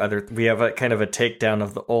through we have a kind of a takedown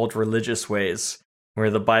of the old religious ways, where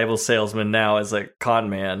the Bible salesman now is a con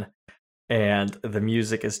man, and the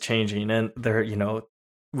music is changing, and they're,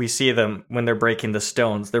 we see them when they're breaking the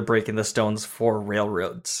stones. They're breaking the stones for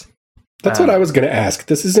railroads. That's what I was going to ask.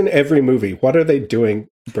 This is in every movie. What are they doing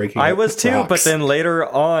breaking I was too, rocks? but then later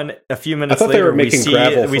on, a few minutes they later, were making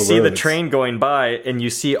gravel we for see the roads. train going by, and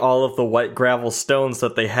you see all of the white gravel stones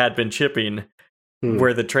that they had been chipping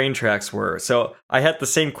where the train tracks were. So I had the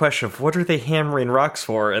same question of what are they hammering rocks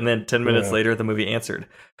for? And then 10 minutes later, the movie answered.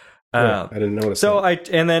 I didn't notice. So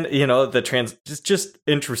that. just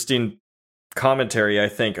interesting commentary, I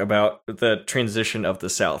think, about the transition of the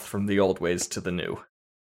South from the old ways to the new.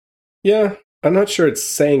 Yeah, I'm not sure it's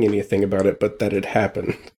saying anything about it, but that it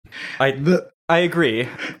happened. I agree.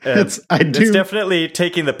 It's definitely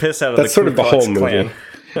taking the piss out of That's the sort of the Ku Klux whole Klan.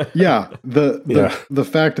 movie. Yeah, the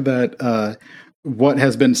fact that what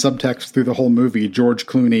has been subtext through the whole movie, George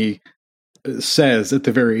Clooney says at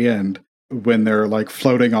the very end when they're like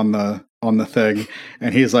floating on the thing,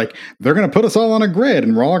 and he's like, they're going to put us all on a grid,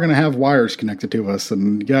 and we're all going to have wires connected to us,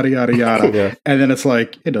 and yada yada yada. Yeah. And then it's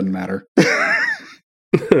like, it doesn't matter.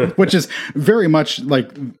 Which is very much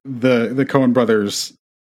like the Coen brothers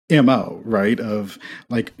MO, right? Of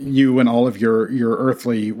like, you and all of your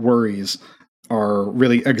earthly worries are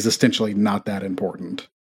really existentially not that important.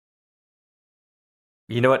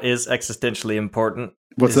 You know what is existentially important?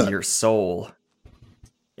 What's is that? Your soul.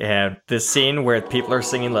 And this scene where people are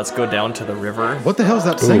singing "Let's Go Down to the River." What the hell is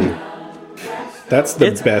that singing? That's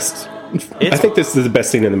the best. I think this is the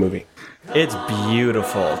best scene in the movie. It's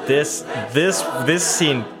beautiful. This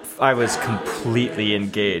scene, I was completely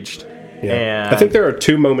engaged. Yeah. And I think there are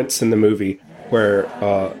two moments in the movie where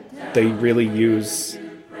they really use,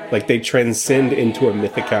 like, they transcend into a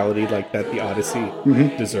mythicality like that the Odyssey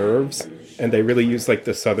deserves, and they really use like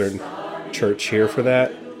the Southern church here for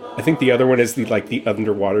that. I think the other one is the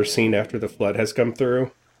underwater scene after the flood has come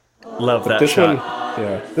through. Love that This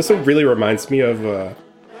shot. this one really reminds me of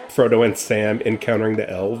Frodo and Sam encountering the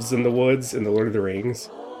elves in the woods in The Lord of the Rings.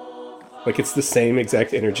 Like, it's the same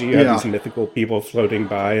exact energy. You have these mythical people floating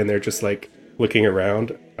by, and they're just like looking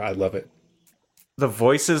around. I love it. The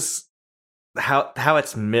voices, how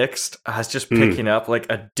it's mixed, I was just picking up like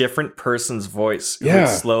a different person's voice. Who would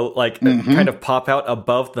slow, kind of pop out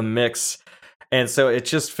above the mix. And so it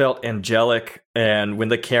just felt angelic. And when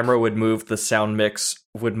the camera would move, the sound mix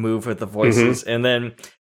would move with the voices. And then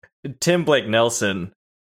Tim Blake Nelson,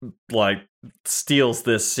 like, steals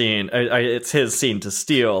this scene. It's his scene to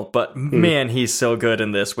steal, but man, he's so good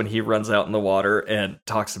in this when he runs out in the water and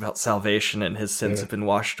talks about salvation and his sins have been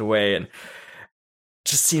washed away, and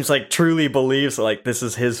just seems like truly believes like this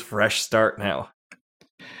is his fresh start now.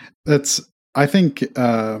 I think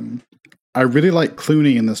I really like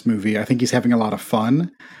Clooney in this movie. I think he's having a lot of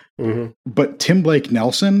fun. But Tim Blake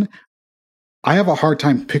Nelson, I have a hard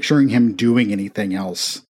time picturing him doing anything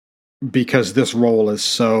else, because this role is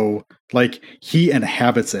so, like, he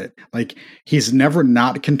inhabits it. Like, he's never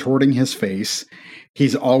not contorting his face.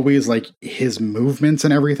 He's always, like, his movements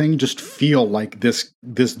and everything just feel like this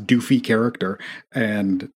doofy character.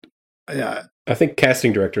 And I think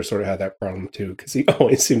casting directors sort of had that problem too, because he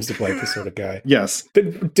always seems to play this sort of guy. Yes.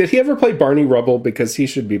 Did he ever play Barney Rubble? Because he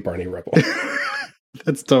should be Barney Rubble.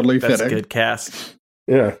 That's totally That's fitting. a good cast.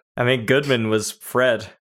 Yeah. I mean, Goodman was Fred.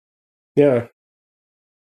 Yeah.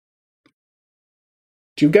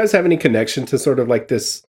 Do you guys have any connection to sort of like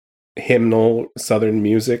this hymnal Southern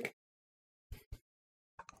music?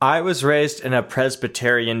 I was raised in a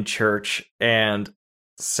Presbyterian church, and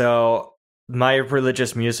so my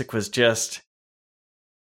religious music was just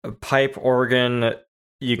a pipe organ.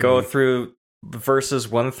 You go through verses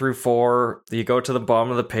 1 through 4, you go to the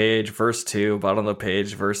bottom of the page, verse 2, bottom of the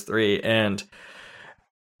page, verse 3, and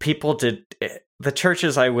the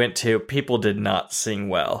churches I went to, people did not sing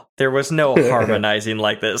well. There was no harmonizing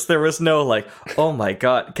like this. There was no like, oh my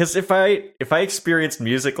God. Because if I experienced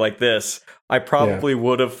music like this, I probably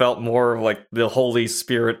would have felt more like the Holy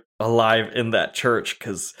Spirit alive in that church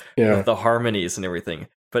because of the harmonies and everything.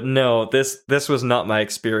 But no, this was not my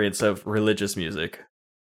experience of religious music.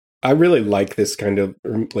 I really like this kind of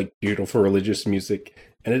like beautiful religious music.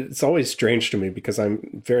 And it's always strange to me because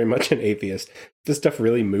I'm very much an atheist. This stuff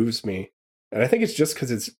really moves me. And I think it's just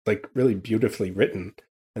because it's like really beautifully written.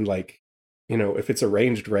 And like, you know, if it's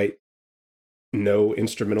arranged right, no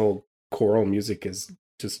instrumental choral music is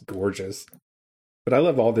just gorgeous. But I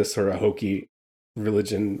love all this sort of hokey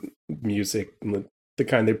religion music, the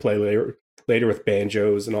kind they play later with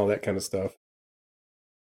banjos and all that kind of stuff.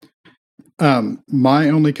 My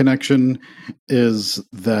only connection is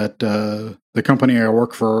that the company I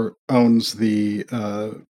work for owns the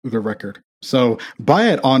record. So buy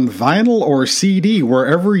it on vinyl or CD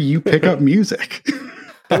wherever you pick up music.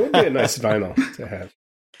 That would be a nice vinyl to have.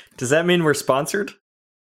 Does that mean we're sponsored?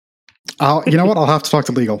 You know what? I'll have to talk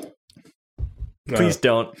to legal. Please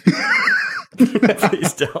don't.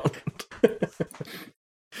 Please don't.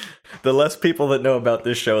 The less people that know about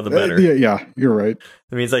this show, the better. Yeah, you're right.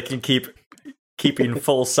 It means I can keeping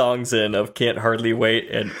full songs in of Can't Hardly Wait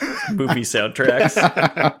and movie soundtracks.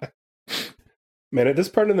 Man, at this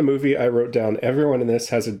part of the movie, I wrote down everyone in this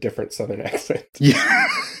has a different Southern accent. Yeah.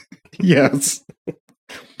 Yes.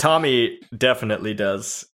 Tommy definitely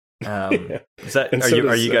does. Yeah. Is that, And are so you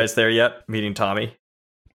does, guys there yet? Meeting Tommy?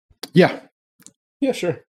 Yeah. Yeah,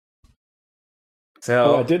 sure.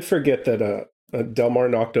 So I did forget that Delmar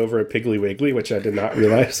knocked over a Piggly Wiggly, which I did not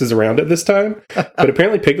realize was around at this time. But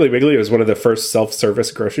apparently Piggly Wiggly was one of the first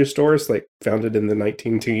self-service grocery stores, like founded in the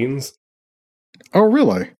 19-teens. Oh,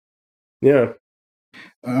 really? Yeah.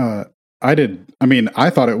 I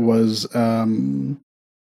thought it was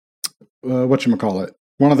whatchamacallit.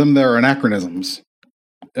 One of them, there are anachronisms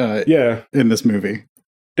Yeah. in this movie.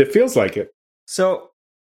 It feels like it. So,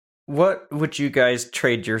 what would you guys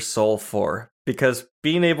trade your soul for? Because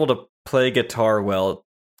being able to play guitar well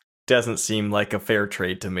doesn't seem like a fair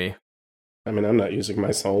trade to me. I mean, I'm not using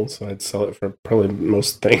my soul, so I'd sell it for probably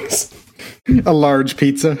most things. A large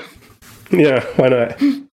pizza. Yeah, why not?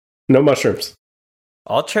 No mushrooms.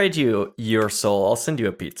 I'll trade you your soul. I'll send you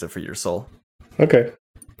a pizza for your soul. Okay.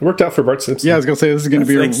 It worked out for Bart Simpson. Yeah, I was going to say, this is going to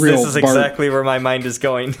be a real This is exactly where my mind is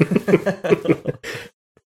going.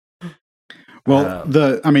 Well,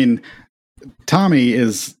 Tommy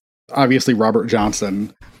is obviously Robert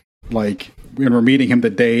Johnson, and we're meeting him the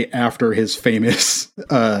day after his famous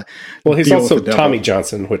well, he's deal also with the devil. Tommy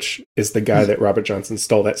Johnson, which is the guy that Robert Johnson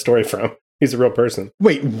stole that story from. He's a real person.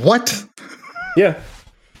 Wait, what? Yeah.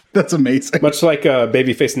 That's amazing. Much like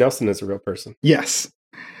Babyface Nelson is a real person. Yes.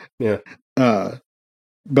 Yeah.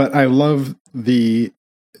 But I love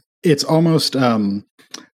it's almost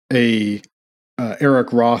a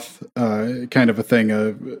Eric Roth kind of a thing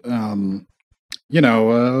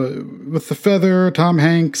with the feather, Tom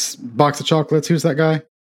Hanks, box of chocolates. Who's that guy?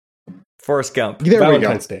 Forrest Gump. There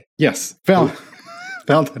Valentine's we go. Day. Yes.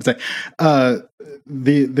 Valentine's Day.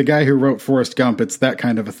 The guy who wrote Forrest Gump, it's that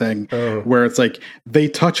kind of a thing where it's like they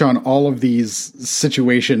touch on all of these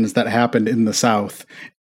situations that happened in the South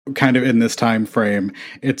kind of in this time frame.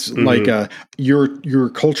 It's like your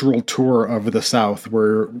cultural tour of the South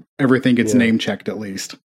where everything gets name checked at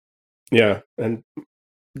least. Yeah, and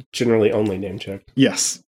generally only name checked.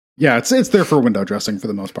 Yes. Yeah, it's there for window dressing for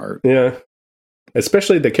the most part. Yeah.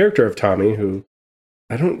 Especially the character of Tommy, who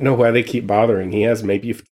I don't know why they keep bothering. He has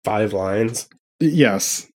maybe 5 lines.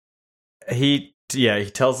 Yes. He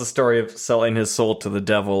tells the story of selling his soul to the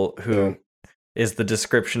devil, who is the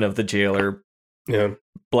description of the jailer. Yeah.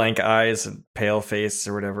 Blank eyes and pale face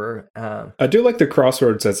or whatever. I do like the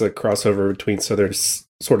Crossroads as a crossover between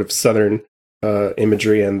southern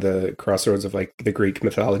imagery and the crossroads of like the Greek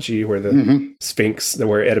mythology, where the Sphinx,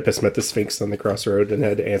 where Oedipus met the Sphinx on the crossroad and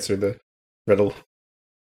had to answer the riddle.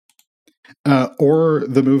 Or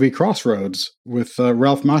the movie Crossroads with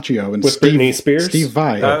Ralph Macchio and Britney Spears? Steve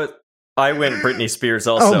Vai. I went Britney Spears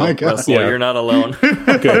also. Oh my God. Russell, Yeah. you're not alone.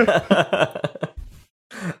 Good.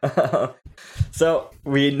 So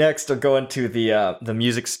we next are going to the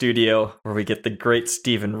music studio where we get the great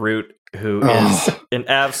Stephen Root, who is an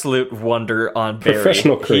absolute wonder on Barry.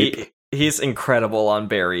 Professional creep. He's incredible on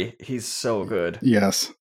Barry. He's so good.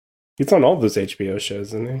 Yes. He's on all those HBO shows,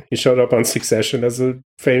 isn't he? He showed up on Succession as a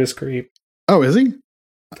famous creep. Oh, is he?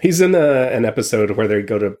 He's in an episode where they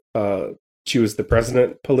go to choose the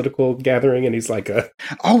president political gathering, and he's like a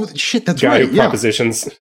Oh, shit, that's guy right. who Yeah. propositions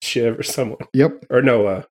Shiv or someone. Yep. Or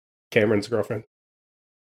no, Cameron's girlfriend.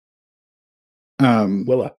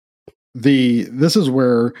 Willa. This is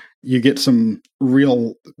where you get some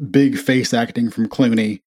real big face acting from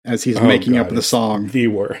Clooney as he's making up the song. The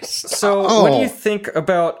worst. So what do you think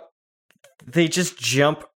about they just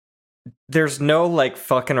jump? There's no like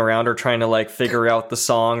fucking around or trying to like figure out the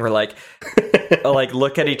song or like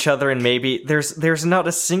look at each other and maybe there's not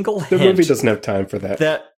a single The hint movie doesn't have time for that.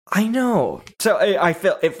 that I know. So I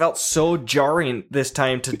felt it felt so jarring this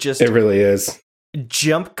time to just It really is.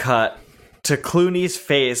 jump cut to Clooney's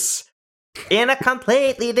face in a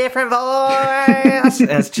completely different voice. And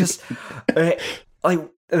it's just like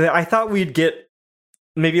I thought we'd get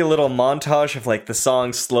maybe a little montage of like the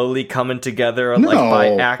song slowly coming together like by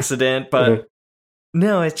accident, but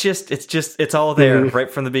no, it's all there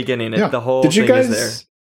right from the beginning. Yeah. The whole Did you thing is guys there.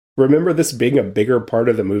 remember this being a bigger part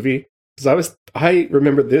of the movie? Because I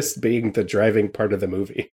remember this being the driving part of the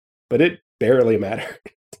movie, but it barely mattered.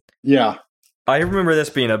 Yeah. I remember this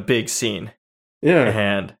being a big scene. Yeah.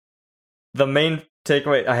 And the main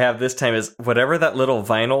takeaway I have this time is whatever that little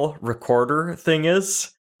vinyl recorder thing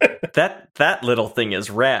is, that little thing is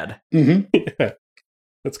rad. Mm-hmm. Yeah,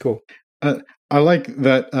 that's cool. I like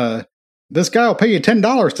that. This guy will pay you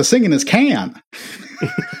 $10 to sing in his can.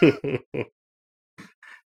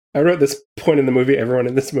 I wrote this point in the movie. Everyone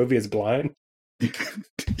in this movie is blind.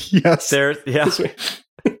 Yes. Yeah.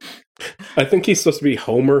 I think he's supposed to be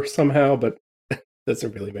Homer somehow, but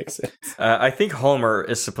doesn't really make sense. I think Homer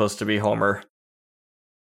is supposed to be Homer.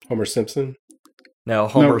 Homer Simpson? No,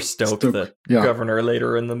 Homer No, Stoke, Stoke, the yeah. governor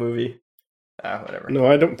later in the movie. Whatever. No,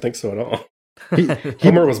 I don't think so at all. He,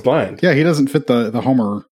 Homer was blind. yeah, he doesn't fit the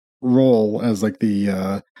Homer role as like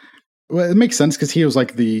the. Well, it makes sense because he was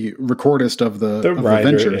like the recordist of the writer,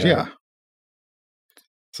 Ventures. Yeah.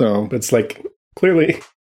 So But it's like clearly.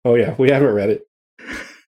 Oh yeah, we haven't read it.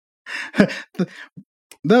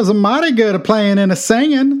 there's a mighty good at playing and a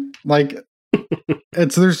singing. Like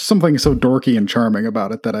there's something so dorky and charming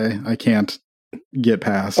about it that I can't get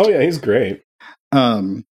past. Oh yeah, he's great.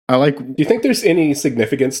 I like. Do you think there's any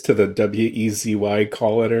significance to the WEZY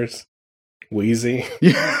call letters? Wheezy?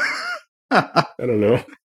 Yeah. I don't know.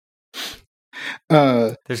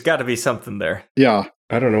 There's got to be something there. Yeah.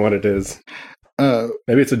 I don't know what it is.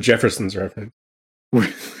 Maybe it's a Jefferson's reference.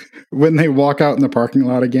 When they walk out in the parking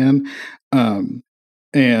lot again,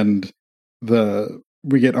 and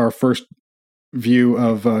we get our first view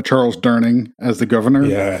of Charles Durning as the governor.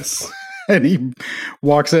 Yes. And he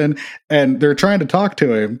walks in and they're trying to talk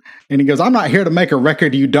to him. And he goes, "I'm not here to make a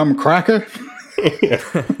record, you dumb cracker."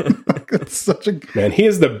 It's such a... Man, he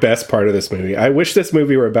is the best part of this movie. I wish this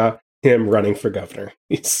movie were about him running for governor.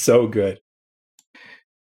 He's so good.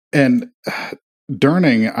 And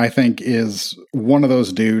Durning, I think, is one of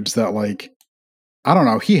those dudes that, like, I don't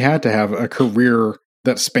know, he had to have a career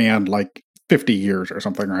that spanned like 50 years or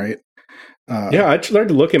something, right? Yeah, I learned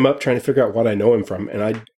to look him up trying to figure out what I know him from, and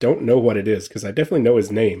I don't know what it is because I definitely know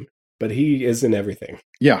his name, but he is in everything.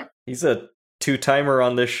 Yeah. He's a two-timer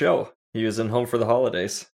on this show. He was in Home for the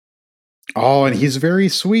Holidays. Oh, and he's very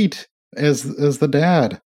sweet as the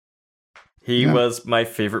dad. He was my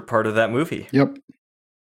favorite part of that movie. Yep.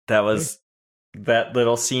 That was that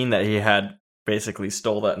little scene that he had basically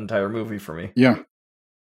stole that entire movie for me. Yeah.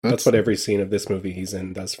 That's what every scene of this movie he's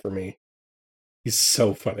in does for me. He's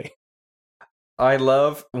so funny. I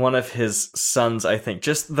love one of his sons, I think.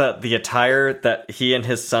 Just the attire that he and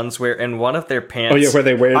his sons wear, and one of their pants. Oh yeah, where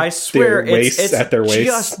they wear I swear their waists it's at their waist.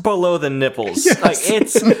 just below the nipples. Yes. Like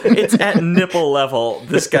it's at nipple level,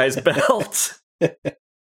 this guy's belt.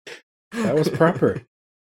 That was proper.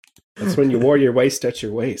 That's when you wore your waist at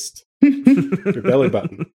your waist. Your belly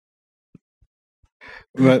button.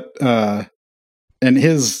 But and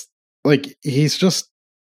his, like, he's just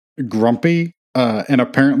grumpy, and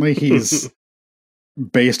apparently he's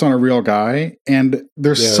based on a real guy, and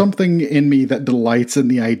there's something in me that delights in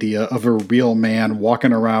the idea of a real man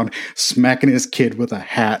walking around smacking his kid with a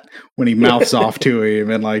hat when he mouths off to him,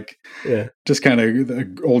 and like just kind of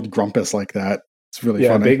the old grumpus like that. It's really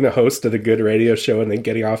funny. Being the host of the good radio show and then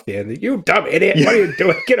getting off the end. You dumb idiot! What are you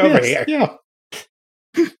doing? Get over here! Yeah.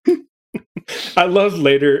 I love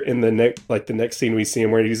later in the next scene we see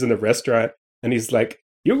him where he's in the restaurant and he's like,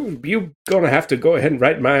 "You gonna have to go ahead and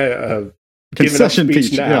write my concession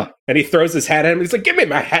speech now." Yeah. And he throws his hat at him. He's like, "Give me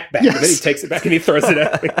my hat back!" Yes. And then he takes it back and he throws it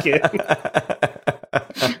at him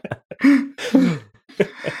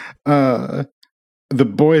again. The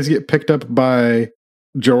boys get picked up by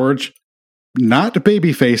George, not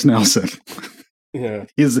Babyface Nelson. Yeah.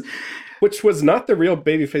 Which was not the real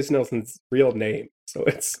Babyface Nelson's real name. So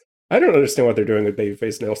I don't understand what they're doing with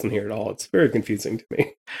Babyface Nelson here at all. It's very confusing to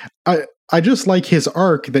me. I just like his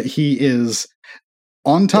arc that he is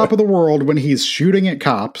on top of the world when he's shooting at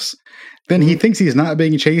cops. Then he thinks he's not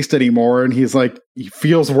being chased anymore, and he's like, he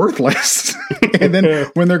feels worthless. And then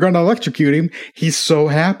when they're going to electrocute him, he's so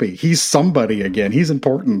happy. He's somebody again. He's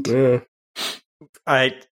important. Yeah.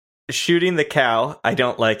 Shooting the cow, I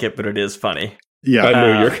don't like it, but it is funny. Yeah. I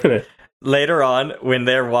knew you're going to. Later on, when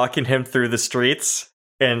they're walking him through the streets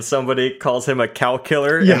and somebody calls him a cow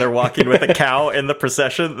killer and they're walking with a cow in the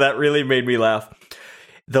procession, that really made me laugh.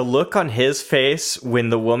 The look on his face when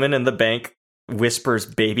the woman in the bank whispers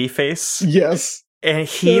baby face. Yes. And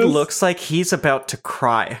he looks like he's about to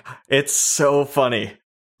cry. It's so funny.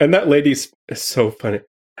 And that lady's so funny.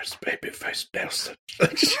 There's Babyface Nelson.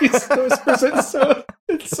 She whispers it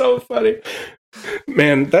it's so funny.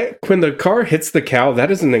 Man, that when the car hits the cow,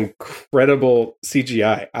 that is an incredible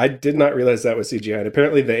CGI. I did not realize that was CGI. And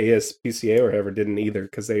apparently the ASPCA or whoever didn't either,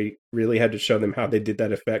 because they really had to show them how they did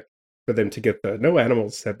that effect for them to get the no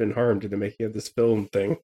animals have been harmed in the making of this film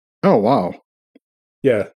thing. Oh, wow.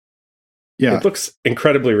 Yeah. Yeah. It looks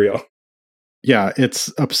incredibly real. Yeah,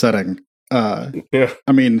 it's upsetting. Yeah.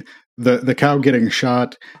 I mean, the cow getting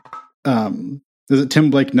shot. Is it Tim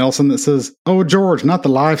Blake Nelson that says, "Oh, George, not the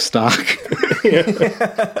livestock"?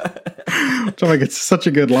 Which I'm like, it's such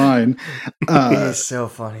a good line. He's so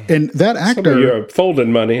funny. And that Some of actor, your folded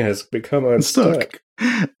money has become unstuck.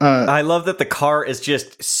 I love that the car is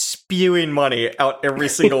just spewing money out every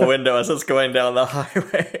single window as it's going down the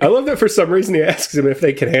highway. I love that for some reason he asks him if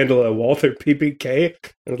they can handle a Walther PPK.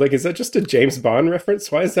 I was like, is that just a James Bond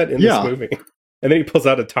reference? Why is that in this movie? And then he pulls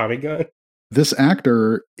out a Tommy gun. This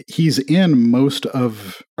actor, he's in most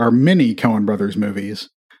of our many Coen Brothers movies.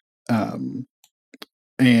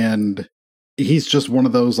 And he's just one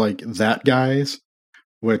of those like that guys,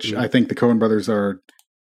 which I think the Coen Brothers are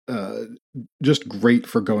just great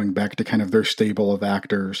for going back to kind of their stable of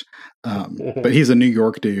actors. But he's a New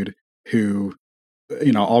York dude who,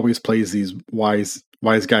 always plays these wise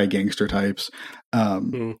guy gangster types.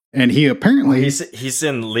 And he apparently he's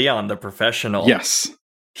in Leon the Professional. Yes.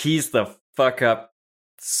 He's the fuck up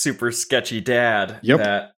super sketchy dad.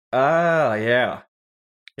 Yep. Yeah.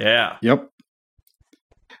 Yep.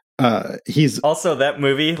 He's also that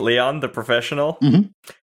movie, Leon the Professional. Mm-hmm.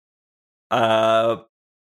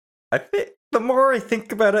 I think the more I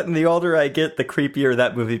think about it and the older I get, the creepier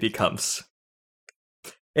that movie becomes.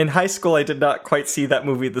 In high school, I did not quite see that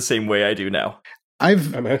movie the same way I do now. I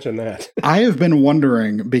imagine that. I have been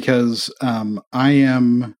wondering because I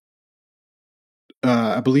am,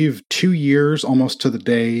 I believe, 2 years almost to the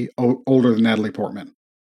day older than Natalie Portman.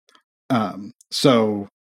 So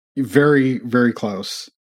very, very close,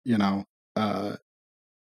 and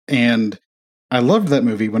I loved that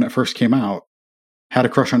movie when it first came out. Had a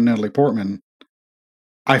crush on Natalie Portman.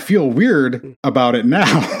 I feel weird about it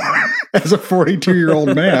now as a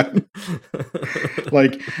 42-year-old man.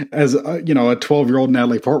 Like, as a 12-year-old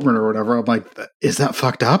Natalie Portman or whatever, I'm like, is that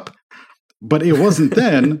fucked up? But it wasn't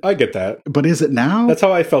then. I get that. But is it now? That's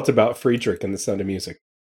how I felt about Friedrich in The Sound of Music.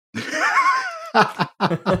 When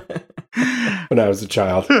I was a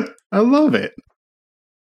child. I love it.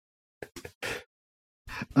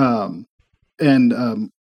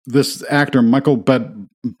 This actor, Michael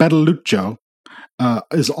Bedeluccio,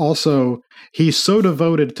 is also, he's so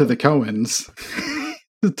devoted to the Coens,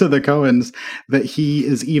 that he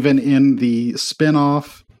is even in the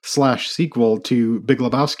spin-off / sequel to Big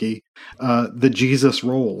Lebowski, The Jesus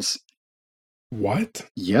Rolls. What?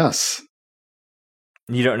 Yes.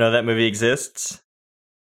 You don't know that movie exists?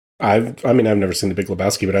 I've never seen The Big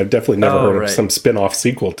Lebowski, but I've definitely never heard of some spin-off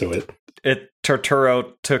sequel to it.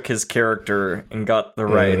 Turturro took his character and got the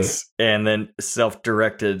rights and then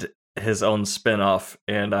self-directed his own spin-off,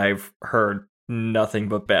 and I've heard nothing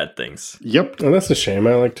but bad things. Yep. Oh, that's a shame.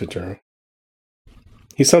 I like Turturro.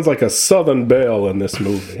 He sounds like a Southern belle in this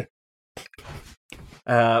movie.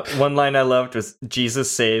 One line I loved was,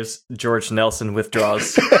 "Jesus saves, George Nelson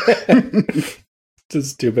withdraws." It's a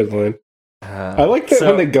stupid line. I like that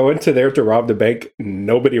when they go into there to rob the bank,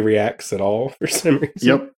 nobody reacts at all for some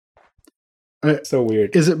reason. Yep. So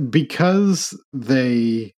weird. Is it because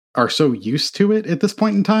they are so used to it at this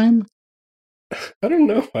point in time? I don't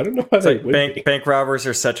know. I don't know why they would be. Bank robbers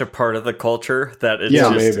are such a part of the culture that it's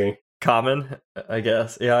just common, I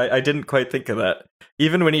guess. Yeah, I didn't quite think of that.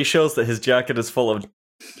 Even when he shows that his jacket is full of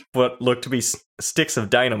what look to be sticks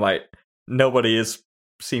of dynamite, nobody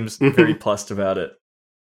seems very plussed about it.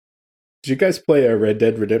 Did you guys play Red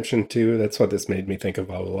Dead Redemption 2? That's what this made me think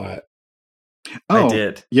of a lot. Oh, I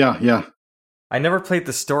did. Yeah. I never played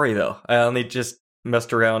the story, though. I only just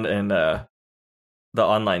messed around in the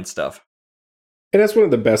online stuff. And that's one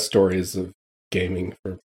of the best stories of gaming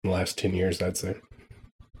for the last 10 years, I'd say.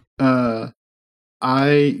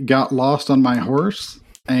 I got lost on my horse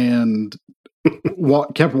and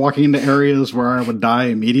kept walking into areas where I would die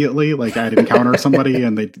immediately. Like, I'd encounter somebody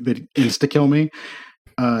and they'd insta-kill me.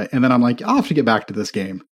 And then I'm like, I'll have to get back to this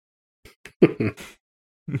game.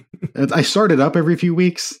 I start it up every few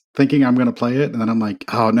weeks thinking I'm going to play it. And then I'm like,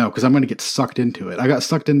 oh no, because I'm going to get sucked into it. I got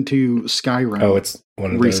sucked into Skyrim. Oh, it's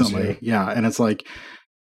one of recently. Those, yeah. And it's like,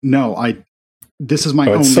 no, this is my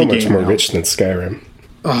only game. It's so much more rich than Skyrim.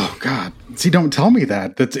 Oh God. See, don't tell me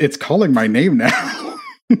that. It's calling my name now.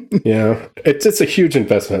 Yeah. It's a huge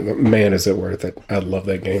investment, but man, is it worth it. I love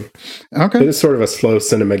that game. Okay. It is sort of a slow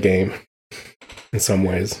cinema game in some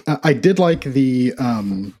ways. I did like the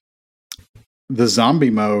zombie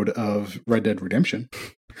mode of Red Dead Redemption.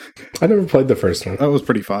 I never played the first one. That was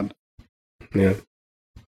pretty fun. Yeah.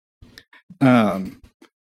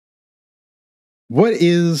 What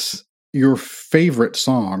is your favorite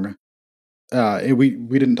song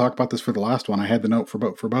we didn't talk about this for the last one. I had the note for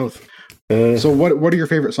both. So what are your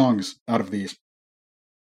favorite songs out of these?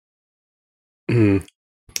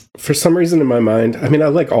 For some reason in my mind, I mean, I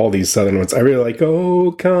like all these Southern ones. I really like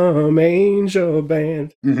 "Oh Come Angel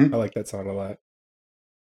Band." Mm-hmm. I like that song a lot.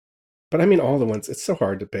 But I mean, all the ones, it's so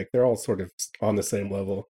hard to pick. They're all sort of on the same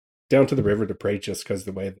level. Down to the River to Pray, just because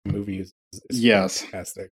the way the movie is Yes.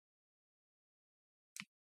 fantastic.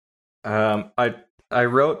 I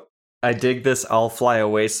wrote I dig this I'll Fly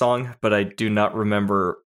Away song, but I do not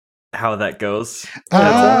remember how that goes.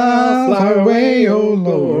 I'll fly away, oh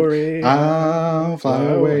Lord. I'll fly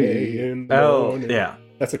away. in the Oh, morning. yeah.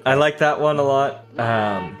 That's a I like that one a lot.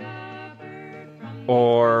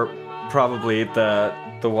 Or probably the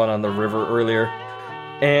one on the river earlier.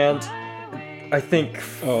 And I think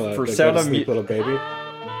for the Sound Go to of Sleep, Music, Little Baby.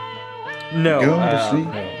 no, Go to sleep.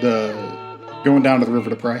 The going down to the river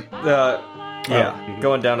to pray.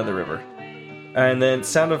 Going down to the river. And then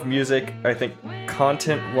Sound of Music, I think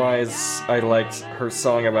content-wise, I liked her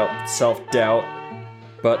song about self-doubt.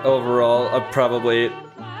 But overall, probably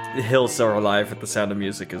Hills Are Alive with the Sound of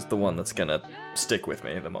Music is the one that's gonna stick with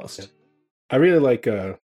me the most. I really like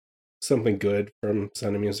Something Good from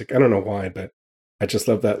Sound of Music. I don't know why, but I just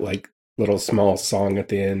love that like little small song at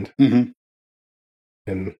the end. Mm-hmm.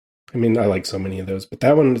 And I mean, I like so many of those, but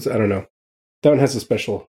that one is, I don't know. That one has a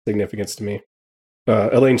special significance to me.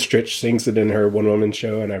 Elaine Stritch sings it in her one-woman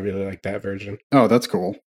show, and I really like that version. Oh, that's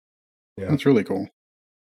cool. Yeah. That's really cool.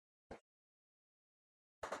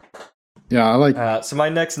 Yeah, I like. So my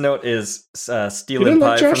next note is You Stealing didn't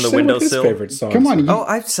let Pie Josh from the say what his windowsill. favorite songs Come on, are. Oh,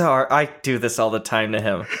 I'm sorry. I do this all the time to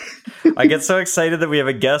him. I get so excited that we have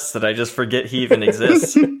a guest that I just forget he even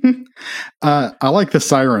exists. I like the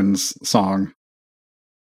Sirens song.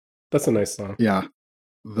 That's a nice song. Yeah,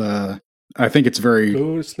 I think it's very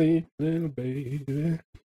Go to sleep, little baby.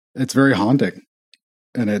 it's very haunting,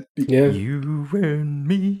 and it Yeah. You and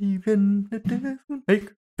me and the devil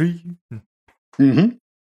make free. Mm-hmm.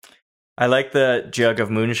 I like the jug of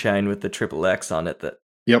moonshine with the triple X on it that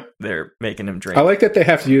Yep. they're making him drink. I like that they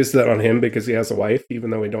have to use that on him because he has a wife,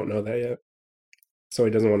 even though we don't know that yet. So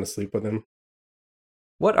he doesn't want to sleep with him.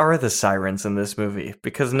 What are the sirens in this movie?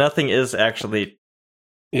 Because nothing is actually...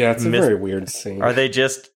 Yeah, it's a very weird scene. Are they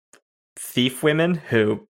just thief women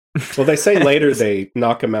who... Well, they say later they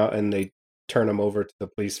knock him out and they turn him over to the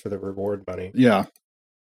police for the reward money. Yeah.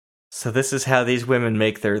 So this is how these women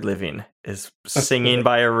make their living, is singing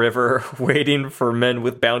by a river, waiting for men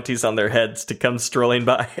with bounties on their heads to come strolling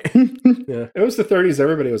by. Yeah, it was the 30s.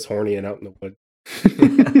 Everybody was horny and out in the wood.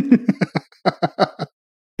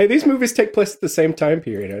 Hey, these movies take place at the same time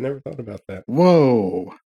period. I never thought about that.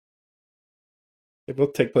 Whoa. They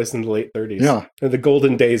both take place in the late 30s. Yeah. The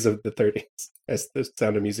golden days of the 30s, as the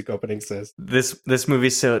Sound of Music opening says. This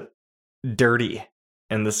movie's so dirty,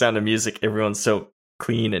 and the Sound of Music, everyone's so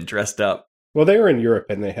clean and dressed up. Well, they were in Europe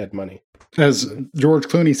and they had money. As George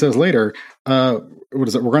Clooney says later, what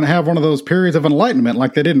is it? We're going to have one of those periods of enlightenment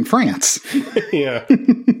like they did in France. Yeah.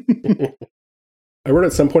 I wrote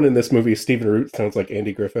at some point in this movie, Stephen Root sounds like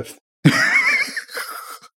Andy Griffith.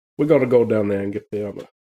 We got to go down there and get the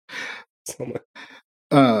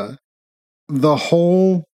the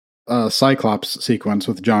whole Cyclops sequence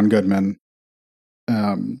with John Goodman.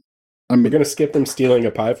 We're going to skip them stealing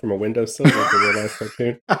a pie from a windowsill like a real life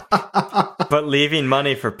cartoon. But leaving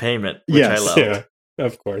money for payment, which Yes. I love. Yeah,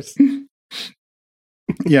 of course.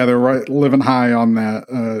 Yeah, they're living high on that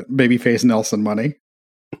Babyface Nelson money.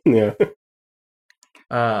 Yeah.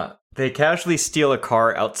 They casually steal a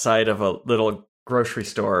car outside of a little grocery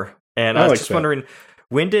store, and I was like just that. wondering,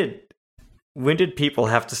 when did people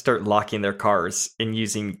have to start locking their cars and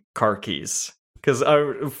using car keys? Because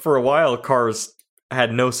for a while, cars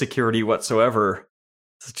had no security whatsoever.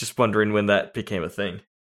 So just wondering when that became a thing.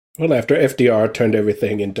 Well, after FDR turned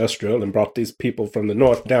everything industrial and brought these people from the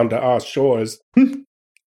north down to our shores.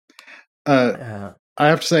 I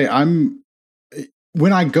have to say,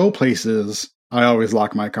 when I go places, I always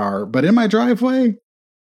lock my car, but in my driveway,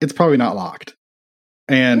 it's probably not locked.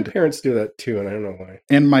 My And parents do that too, and I don't know why.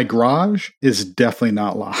 and my garage is definitely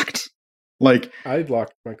not locked. Like, I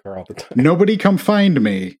lock my car all the time. nobody come find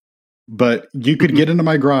me, but you could get into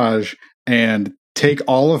my garage and take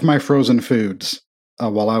all of my frozen foods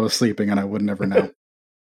while I was sleeping, and I would never know.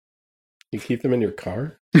 You keep them in your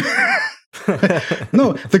car?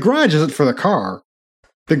 No, the garage isn't for the car.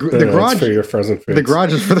 The No, garage it's for your frozen foods. The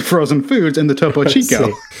garage is for the frozen foods and the Topo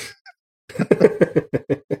Chico.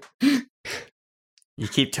 You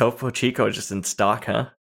keep Topo Chico just in stock, huh?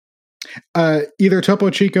 Either Topo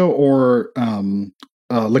Chico or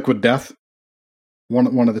Liquid Death.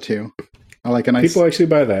 One of the two. I like a nice. People actually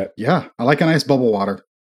buy that. Yeah, I like a nice bubble water.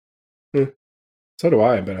 So do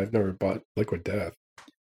I, but I've never bought Liquid Death.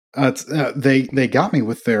 They got me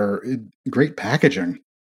with their great packaging.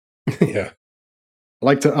 Yeah. I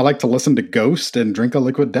like to listen to Ghost and drink a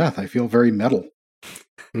Liquid Death. I feel very metal.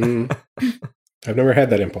 I've never had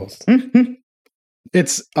that impulse.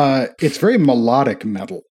 It's very melodic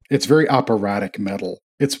metal. It's very operatic metal.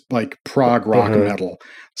 It's like prog rock metal.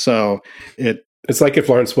 So it's like if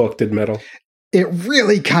Lawrence Welk did metal. It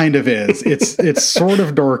really kind of is. It's sort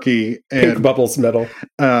of dorky and Pink Bubbles metal.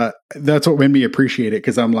 That's what made me appreciate it,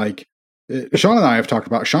 because I'm like, Sean and I have talked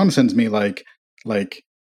about. Sean sends me like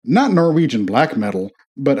not Norwegian black metal,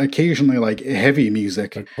 but occasionally like heavy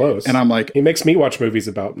music. Like close. And I'm like, he makes me watch movies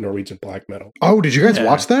about Norwegian black metal. Oh, did you guys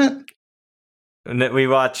watch that? And then we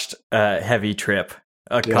watched Heavy Trip,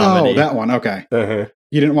 a comedy. Oh, that one. Okay.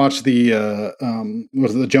 You didn't watch the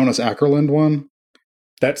was it the Jonas Ackerland one?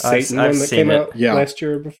 That Satan one that came out last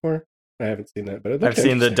year or before? I haven't seen that, but I've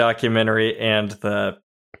seen the documentary and the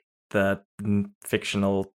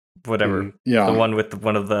fictional whatever. Yeah. The one with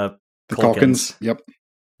one of the Culkins. Yep.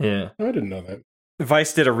 Yeah. Oh, I didn't know that.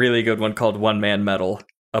 Vice did a really good one called One Man Metal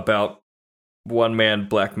about one-man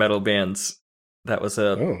black metal bands. That was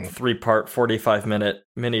a 3-part, 45-minute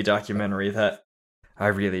mini documentary that I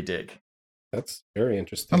really dig. That's very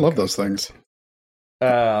interesting. I love those things.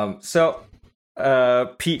 So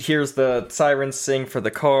Pete hears the sirens sing for the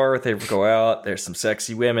car. They go out. There's some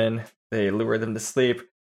sexy women. They lure them to sleep.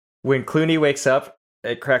 When Clooney wakes up,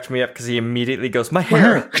 it cracked me up because he immediately goes, "My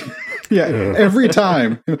hair!" Yeah, every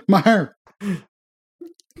time. My hair.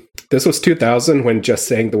 This was 2000 when just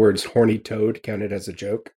saying the words horny toad counted as a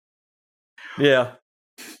joke. Yeah.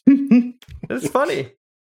 It's funny.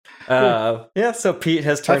 So Pete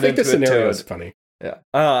has turned into a toad. I think the scenario is funny. Yeah.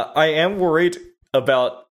 I am worried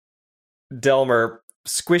about Delmer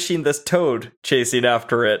squishing this toad chasing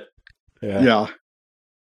after it. Yeah.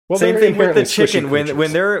 Well, same thing with the chicken.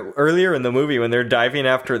 When they're earlier in the movie, when they're diving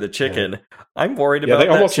after the chicken, I'm worried about that chicken.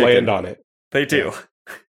 They almost land on it. They do.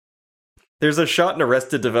 Yeah. There's a shot in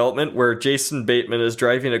Arrested Development where Jason Bateman is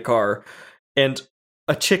driving a car and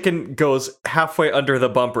a chicken goes halfway under the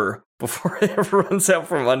bumper before it runs out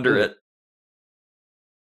from under it.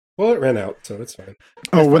 Well, it ran out, so it's fine.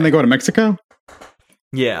 Oh, when they go to Mexico?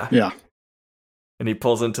 Yeah. Yeah. And he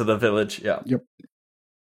pulls into the village. Yeah. Yep.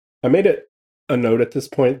 I made it a note at this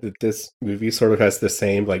point that this movie sort of has the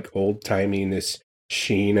same like old-timey-ness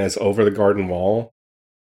sheen as Over the Garden Wall,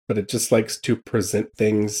 but it just likes to present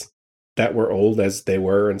things that were old as they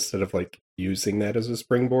were instead of like using that as a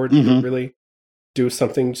springboard to really do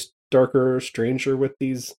something darker or stranger with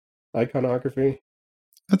these iconography.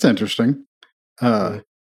 That's interesting. I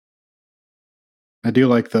do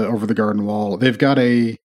like the Over the Garden Wall. They've got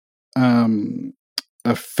a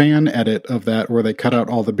fan edit of that where they cut out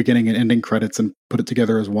all the beginning and ending credits and put it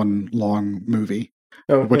together as one long movie,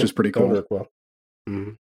 which is pretty cool. Work well.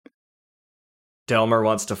 Mm-hmm. Delmer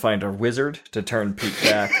wants to find a wizard to turn Pete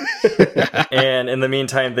back. And in the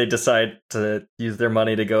meantime, they decide to use their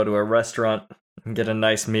money to go to a restaurant and get a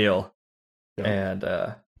nice meal. Yeah. And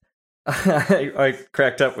I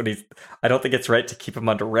cracked up when I don't think it's right to keep him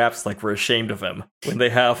under wraps like we're ashamed of him when they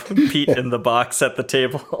have Pete in the box at the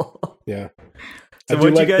table. Yeah. So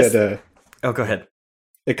what you guys... go ahead.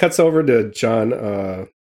 It cuts over to John...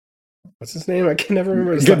 what's his name? I can never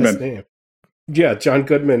remember his last name. Yeah, John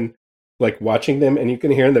Goodman, like watching them, and you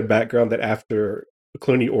can hear in the background that after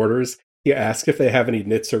Clooney orders, he asks if they have any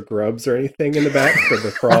nits or grubs or anything in the back for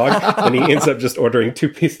the frog, and he ends up just ordering 2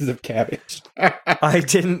 pieces of cabbage. I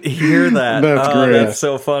didn't hear that. That's great. That's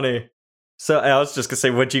so funny. So I was just going to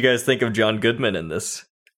say, what do you guys think of John Goodman in this?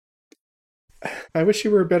 I wish he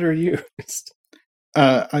were better used.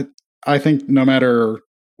 I think no matter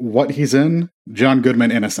what he's in, John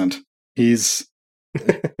Goodman innocent. He's...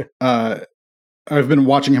 I've been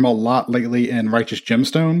watching him a lot lately in Righteous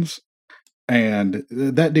Gemstones, and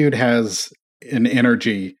that dude has an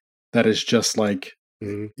energy that is just like,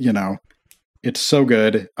 it's so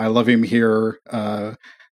good. I love him here. I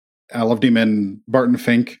loved him in Barton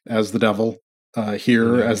Fink as the devil,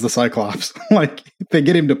 here as the Cyclops. Like, they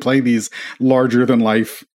get him to play these larger than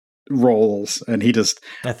life roles, and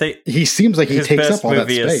I think he seems like he takes up all that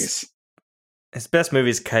space. His best movie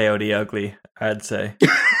is Coyote Ugly, I'd say.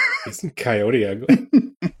 Isn't Coyote Ugly?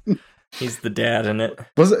 He's the dad in it.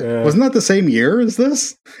 Wasn't that the same year as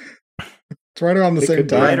this? It's right around the same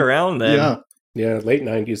time. Right around then. Yeah, late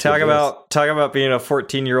 90s. Talk about being a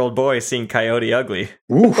 14-year-old boy seeing Coyote Ugly.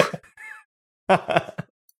 Ooh.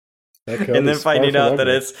 And then finding out that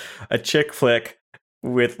it's a chick flick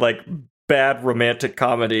with like bad romantic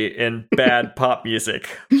comedy and bad pop music,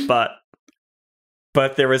 but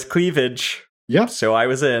but there was cleavage, Yep. so I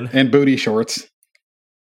was in. And booty shorts.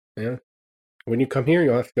 Yeah. When you come here,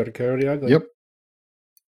 you'll have to go to Coyote Ugly. Yep.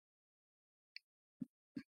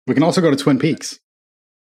 We can also go to Twin Peaks.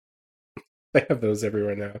 They have those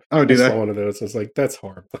everywhere now. Oh, do I they? saw one of those. I was like, that's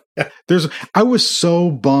horrible. I was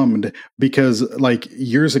so bummed because like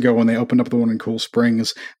years ago when they opened up the one in Cool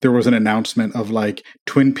Springs, there was an announcement of like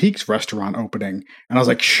Twin Peaks restaurant opening. And I was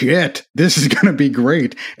like, shit, this is going to be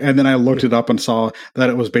great. And then I looked it up and saw that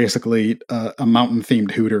it was basically a mountain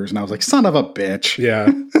themed Hooters. And I was like, son of a bitch.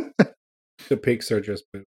 Yeah. The peaks are just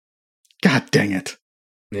poop. God dang it.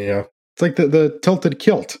 Yeah. It's like the Tilted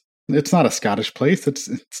Kilt. It's not a Scottish place. It's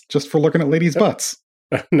just for looking at ladies' butts.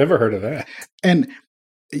 I've never heard of that. And,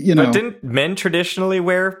 you know. But didn't men traditionally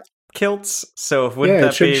wear kilts? So wouldn't Yeah, it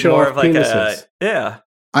that should be show more off of like penises. yeah.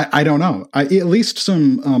 I don't know. At least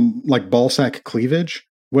some like ball sack cleavage,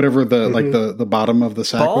 whatever the like the bottom of the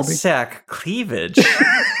sack Ball would be. sack cleavage? No,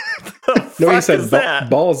 he fuck said is that?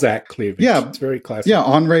 Balzac cleavage. Yeah. It's very classic. Yeah,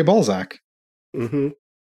 Henri Balzac. Mm-hmm.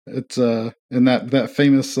 It's in that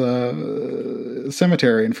famous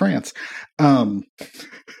cemetery in France. The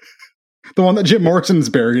one that Jim Morrison's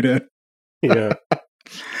buried in. Yeah.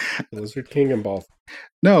 Lizard King and Balzac.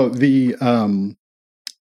 No, the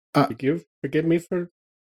Forgive me for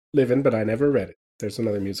living, but I never read it. There's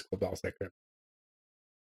another musical Balzac there.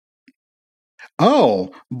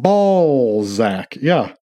 oh, Balzac.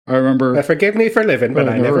 Yeah. I remember Forgive me for living, but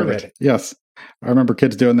I never read it. Yes. I remember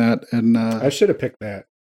kids doing that and I should have picked that.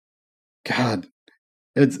 God.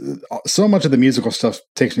 It's so much of the musical stuff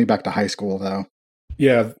takes me back to high school though.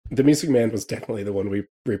 Yeah, The Music Man was definitely the one we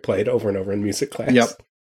replayed over and over in music class. Yep.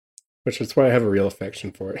 Which is why I have a real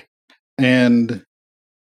affection for it. And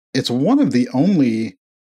it's one of the only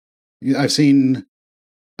I've seen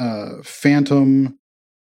Phantom,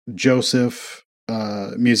 Joseph,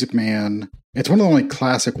 Music Man. It's one of the only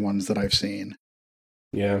classic ones that I've seen.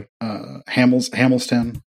 Yeah.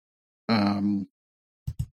 Hamilton.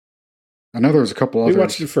 I know there was a couple others. We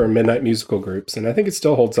watched it for midnight musical groups, and I think it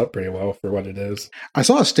still holds up pretty well for what it is. I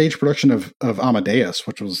saw a stage production of Amadeus,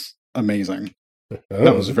 which was amazing. Oh,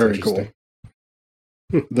 That was that's very cool.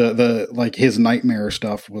 interesting. The like his nightmare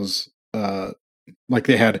stuff was like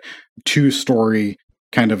they had 2-story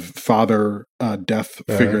kind of father death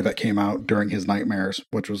figure that came out during his nightmares,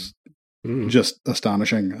 which was just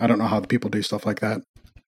astonishing. I don't know how the people do stuff like that.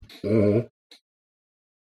 Mhm.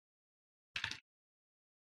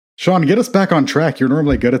 Sean, get us back on track. You're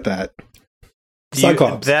normally good at that.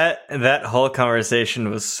 Cyclops. That whole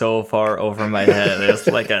conversation was so far over my head. It was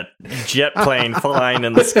like a jet plane flying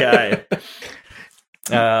in the sky.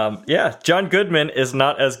 Yeah, John Goodman is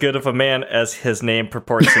not as good of a man as his name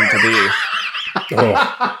purports him to be.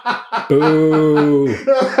 Oh. Boo.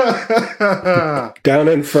 Down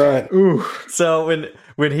in front. Ooh. So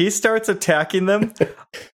when he starts attacking them,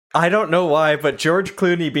 I don't know why, but George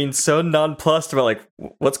Clooney being so nonplussed about like,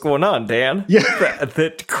 what's going on, Dan? Yeah.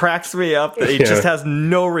 That cracks me up that he just has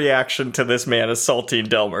no reaction to this man assaulting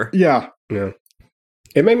Delmer. Yeah. Yeah.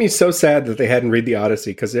 It made me so sad that they hadn't read the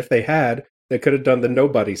Odyssey, because if they had, they could have done the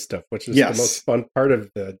nobody stuff, which is the most fun part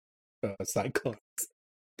of the Cyclops.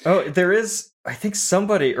 Oh, there is, I think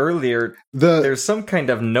somebody earlier, there's some kind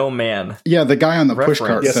of no man. Yeah, the guy on the reference.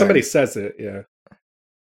 pushcart. Yeah, somebody says it, yeah.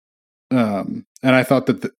 And I thought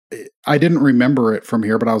that I didn't remember it from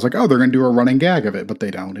here, but I was like, oh, they're going to do a running gag of it, but they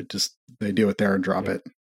don't. They do it there and drop it.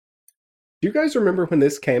 Do you guys remember when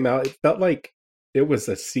this came out? It felt like it was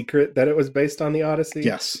a secret that it was based on the Odyssey.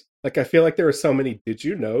 Yes. Like, I feel like there were so many did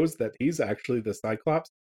you knows that he's actually the Cyclops,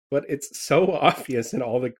 but it's so obvious in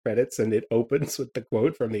all the credits, and it opens with the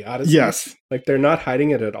quote from the Odyssey. Yes. Like, they're not hiding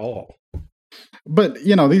it at all. But,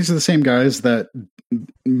 these are the same guys that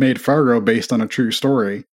made Fargo based on a true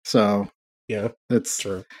story. So, yeah, it's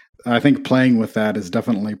true. I think playing with that is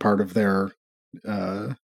definitely part of their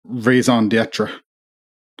raison d'etre.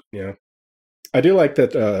 Yeah. I do like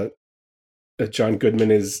that John Goodman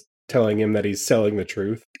is telling him that he's selling the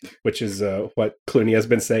truth, which is what Clooney has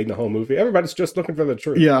been saying the whole movie. Everybody's just looking for the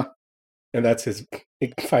truth. Yeah. And that's it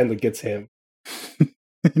finally gets him.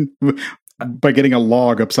 By getting a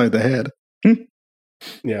log upside the head.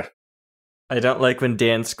 Yeah. I don't like when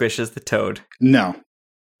Dan squishes the toad. No.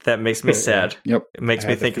 That makes me sad. Yep. It makes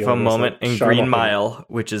me think of a moment in Green Mile,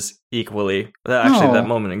 which is equally... Actually, that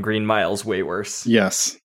moment in Green Mile is way worse.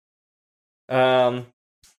 Yes.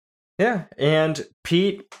 Yeah, and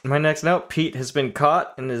Pete, my next note, Pete has been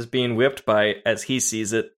caught and is being whipped by, as he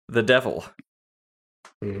sees it, the devil.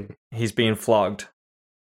 Mm-hmm. He's being flogged.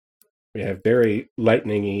 We have very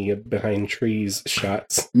lightning-y behind trees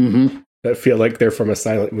shots that feel like they're from a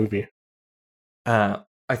silent movie. I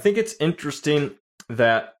think it's interesting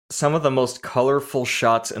that some of the most colorful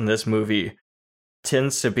shots in this movie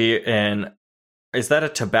tends to be in, is that a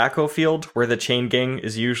tobacco field where the chain gang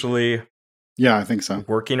is usually Yeah, I think so.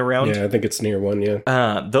 working around? Yeah, I think it's near one,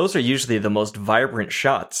 yeah. Those are usually the most vibrant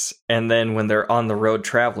shots. And then when they're on the road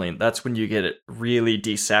traveling, that's when you get it really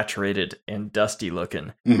desaturated and dusty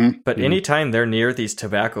looking. Mm-hmm. But anytime they're near these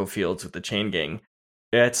tobacco fields with the chain gang,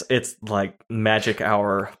 it's like magic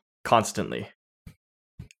hour constantly.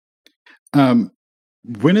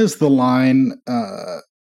 When is the line?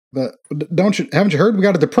 Haven't you heard? We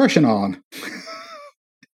got a depression on.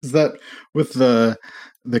 Is that with the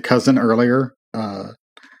cousin earlier?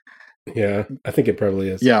 Yeah, I think it probably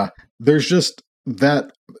is. Yeah, there's just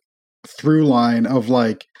that through line of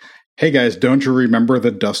like, hey guys, don't you remember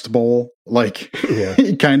the Dust Bowl? Like,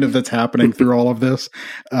 kind of that's happening through all of this.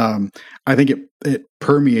 I think it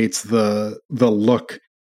permeates the look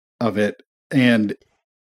of it, and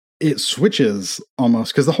it switches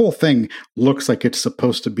almost because the whole thing looks like it's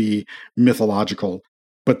supposed to be mythological,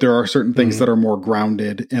 but there are certain things that are more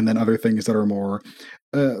grounded, and then other things that are more,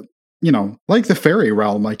 like the fairy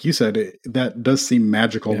realm, like you said, that does seem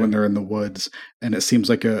magical when they're in the woods, and it seems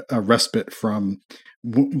like a respite from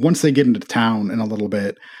once they get into town in a little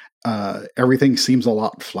bit. Everything seems a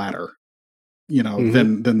lot flatter,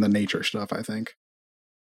 than the nature stuff, I think.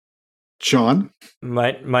 Sean?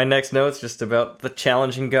 My next note's just about the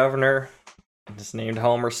challenging governor. It's named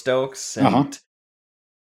Homer Stokes, and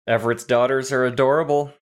Everett's daughters are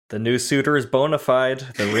adorable. The new suitor is bona fide.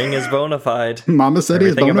 The ring is bona fide. Mama said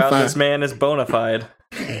he's bona Everything fide. about this man is bona fide.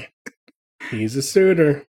 He's a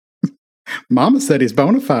suitor. Mama said he's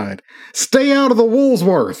bona fide. Stay out of the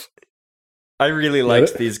Woolsworth. I really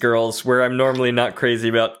liked these girls, where I'm normally not crazy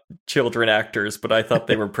about children actors, but I thought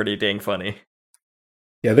they were pretty dang funny.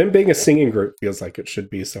 Yeah, them being a singing group feels like it should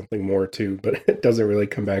be something more too, but it doesn't really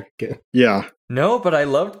come back again. Yeah. No, but I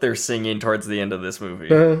loved their singing towards the end of this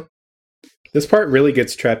movie. This part really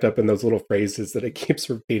gets trapped up in those little phrases that it keeps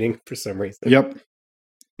repeating for some reason. Yep.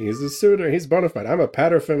 He's a suitor. He's bona fide. I'm a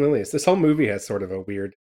paterfamilias. This whole movie has sort of a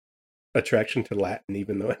weird attraction to Latin,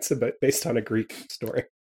 even though it's based on a Greek story.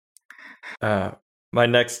 My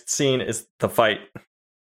next scene is the fight.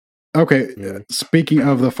 Okay. Speaking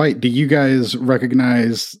of the fight, do you guys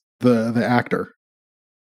recognize the actor?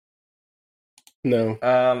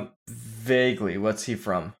 No. Vaguely. What's he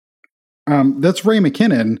from? That's Ray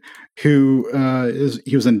McKinnon, who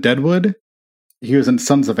he was in Deadwood. He was in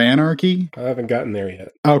Sons of Anarchy. I haven't gotten there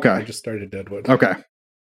yet. Okay. I just started Deadwood. Okay.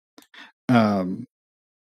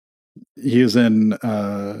 He was in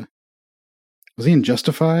was he in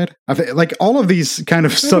Justified? I think like all of these kind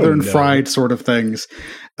of Southern fried sort of things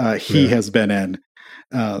he has been in.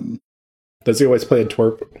 Does he always play a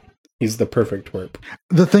twerp? He's the perfect twerp.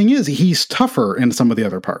 The thing is, he's tougher in some of the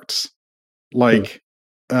other parts. Like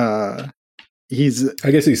he's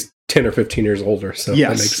I guess he's 10 or 15 years older, so that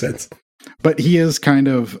makes sense. But he is kind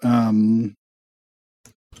of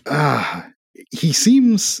he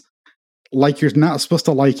seems like you're not supposed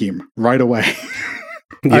to like him right away.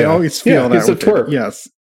 Yeah. I always feel that. He's a twerp. Yes.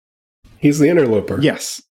 He's the interloper.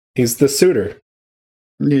 Yes. He's the suitor.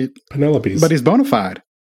 Penelope's. But he's bona fide.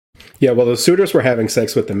 Yeah, well, the suitors were having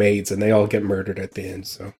sex with the maids, and they all get murdered at the end,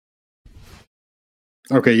 so.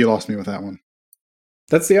 Okay, you lost me with that one.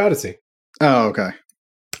 That's the Odyssey. Oh, okay.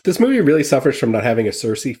 This movie really suffers from not having a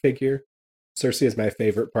Cersei figure. Cersei is my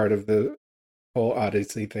favorite part of the whole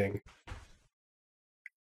Odyssey thing.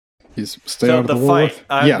 He's stay out of the fight.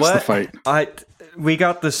 Yes, the fight. We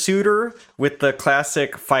got the suitor with the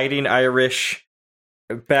classic fighting Irish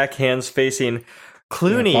backhands facing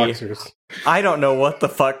Clooney. Yeah, I don't know what the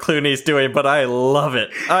fuck Clooney's doing, but I love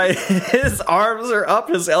it. His arms are up,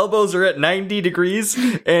 his elbows are at 90 degrees,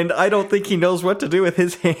 and I don't think he knows what to do with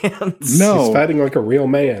his hands. No. He's fighting like a real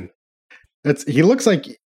man. He looks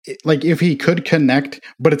like if he could connect,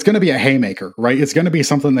 but it's going to be a haymaker, right? It's going to be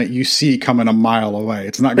something that you see coming a mile away.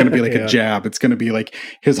 It's not going to be like a jab. It's going to be like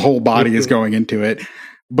his whole body is going into it,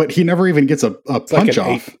 but he never even gets a punch like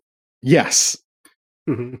off. Ape. Yes.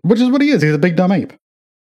 Which is what he is. He's a big dumb ape.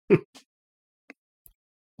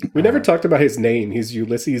 We never talked about his name. He's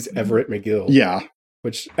Ulysses Everett McGill. Yeah.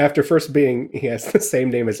 Which, after first being, he has the same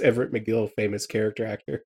name as Everett McGill, famous character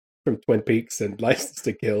actor from Twin Peaks and License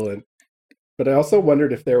to Kill. But I also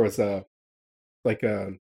wondered if there was what's the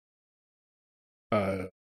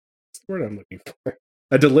word I'm looking for?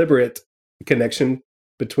 A deliberate connection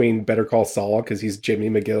between Better Call Saul, because he's Jimmy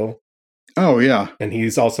McGill. Oh, yeah. And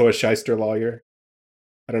he's also a shyster lawyer.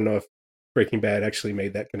 I don't know if Breaking Bad actually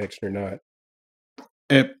made that connection or not.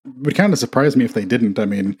 It would kind of surprise me if they didn't. I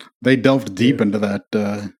mean, they delved deep into that,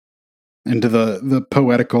 into the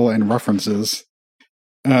poetical and references.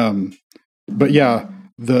 But yeah,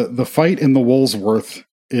 the fight in the Woolsworth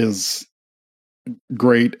is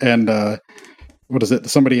great. And what is it?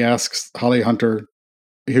 Somebody asks Holly Hunter,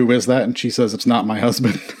 who is that? And she says, it's not my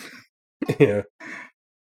husband. Yeah.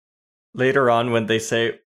 Later on, when they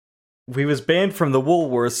say, we was banned from the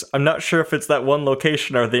Woolworths, I'm not sure if it's that one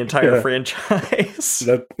location or the entire franchise.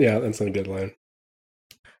 That's a good line.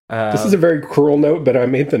 This is a very cruel note, but I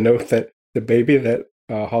made the note that the baby that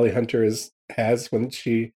Holly Hunter has when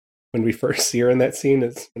we first see her in that scene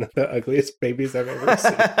is one of the ugliest babies I've ever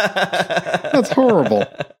seen. That's horrible.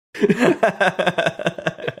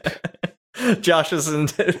 Josh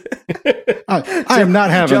isn't. I am not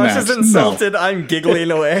having Josh that. is insulted. No. I'm giggling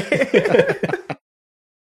away.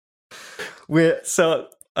 So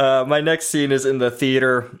my next scene is in the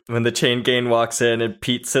theater when the chain gang walks in and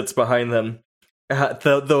Pete sits behind them.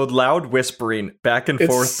 The loud whispering back and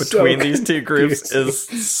forth between these two groups is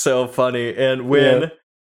so funny. And when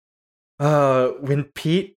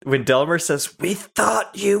Delmer says, "We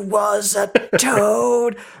thought you was a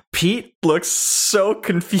toad," Pete looks so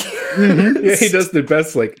confused. Mm-hmm. Yeah, he does the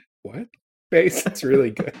best, like, what? Face. It's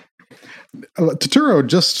really good. Turturro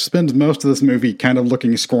just spends most of this movie kind of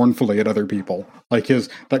looking scornfully at other people. Like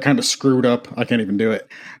that kind of screwed up, I can't even do it,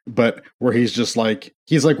 but where he's like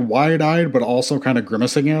wide-eyed, but also kind of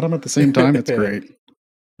grimacing at him at the same time. It's great.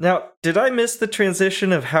 Now, did I miss the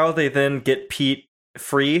transition of how they then get Pete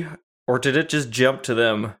free? Or did it just jump to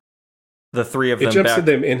them, the three of them, jumps back to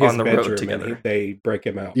them in his on the bedroom road together? And they break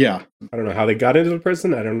him out. Yeah. I don't know how they got into the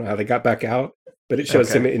prison. I don't know how they got back out. But it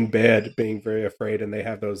shows him in bed being very afraid, and they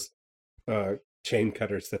have those chain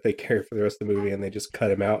cutters that they carry for the rest of the movie, and they just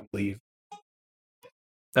cut him out and leave.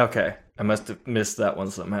 Okay. I must have missed that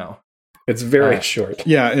one somehow. It's very short.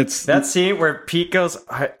 Yeah, it's... That scene where Pete goes,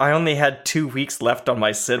 I only had 2 weeks left on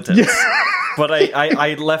my sentence. Yeah. But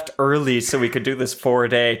I left early so we could do this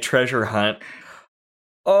 4-day treasure hunt.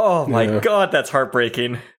 Oh my God, that's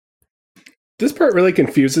heartbreaking. This part really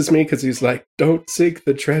confuses me because he's like, don't seek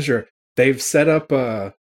the treasure. They've set up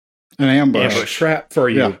an ambush trap for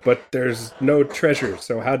you, but there's no treasure.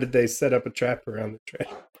 So how did they set up a trap around the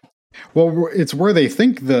treasure? Well, it's where they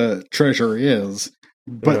think the treasure is.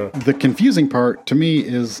 But the confusing part to me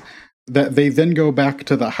is that they then go back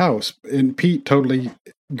to the house, and Pete totally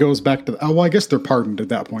goes back to I guess they're pardoned at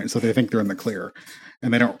that point, so they think they're in the clear,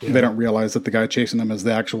 and they don't realize that the guy chasing them is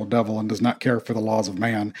the actual devil and does not care for the laws of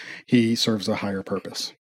man. He serves a higher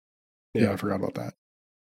purpose. Yeah, I forgot about that.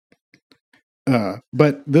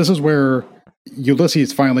 But this is where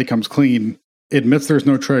Ulysses finally comes clean, admits there's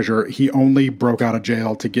no treasure. He only broke out of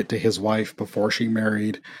jail to get to his wife before she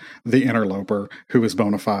married the interloper, who is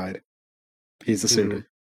bona fide. He's the suitor.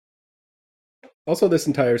 Also, this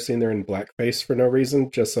entire scene, they're in blackface for no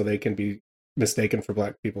reason, just so they can be mistaken for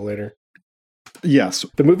black people later. Yes.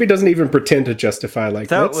 The movie doesn't even pretend to justify, like,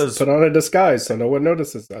 let's put on a disguise so no one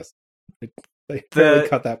notices us. They really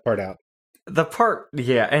cut that part out. The part,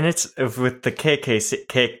 and it's with the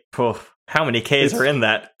KKK, how many Ks are in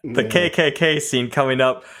that? The KKK scene coming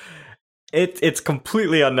up, it's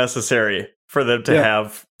completely unnecessary for them to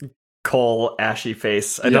have Cole ashy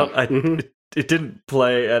face. It didn't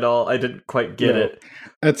play at all. I didn't quite get it.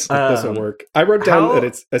 It doesn't work. I wrote down that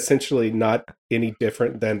it's essentially not any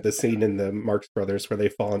different than the scene in the Marx Brothers where they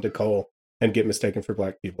fall into Cole and get mistaken for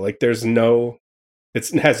black people. Like it's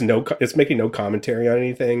making no commentary on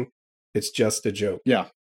anything. It's just a joke. Yeah.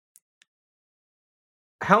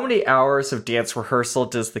 How many hours of dance rehearsal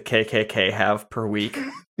does the KKK have per week?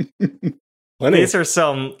 These are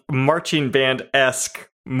some marching band-esque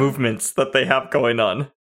movements that they have going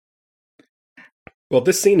on. Well,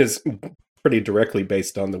 this scene is pretty directly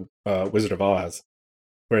based on the Wizard of Oz,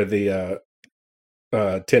 where the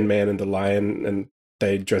Tin Man and the Lion, and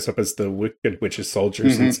they dress up as the Wicked Witch's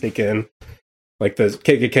soldiers and sneak in. Like the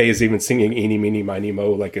KKK is even singing "Eeny, Meeny, Miny,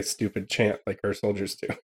 Mo" like a stupid chant, like our soldiers do.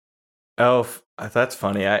 Oh, that's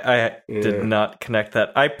funny. I did not connect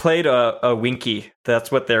that. I played a Winky.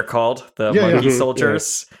 That's what they're called, the monkey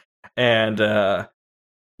soldiers. Yeah. And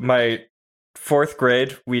my 4th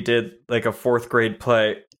grade, we did like a 4th grade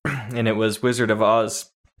play, and it was Wizard of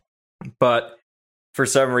Oz. But for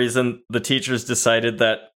some reason, the teachers decided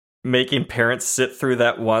that making parents sit through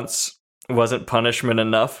that once wasn't punishment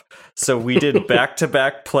enough. So we did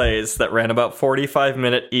back-to-back plays that ran about 45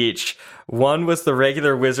 minutes each. One was the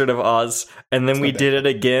regular Wizard of Oz, and then we did it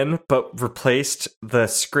again, but replaced the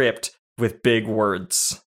script with big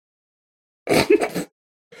words.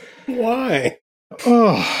 Why?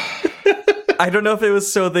 Oh. I don't know if it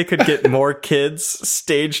was so they could get more kids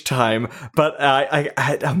stage time, but I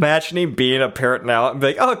imagining being a parent now and be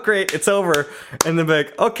like, oh great, it's over, and then be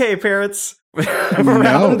like, okay, parents,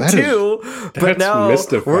 round that two, but that's now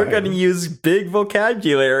mystifying. we're going to use big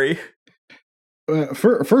vocabulary.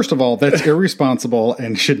 First of all, that's irresponsible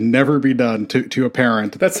and should never be done to a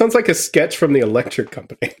parent. That sounds like a sketch from the electric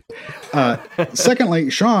company. Secondly,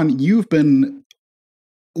 Sean, you've been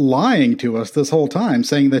lying to us this whole time,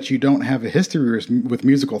 saying that you don't have a history with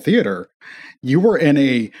musical theater. You were in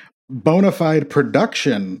a bona fide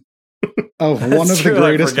production of one of true, the I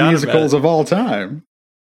greatest forgot about musicals it. of all time.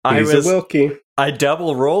 He's a Wilkie. I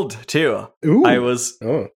double rolled too. Ooh. I was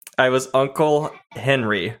Oh. Uncle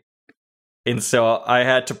Henry. And so I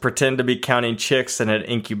had to pretend to be counting chicks in an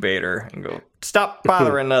incubator and go, stop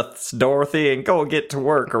bothering us, Dorothy, and go get to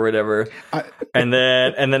work or whatever. And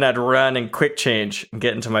then I'd run and quick change and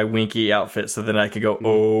get into my Winky outfit so then I could go,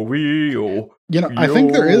 oh, wee-oh. You know, I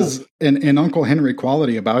think there is an Uncle Henry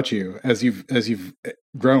quality about you as you've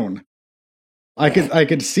grown. I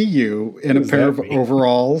could see you in a pair of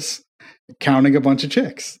overalls counting a bunch of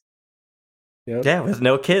chicks. Yeah, with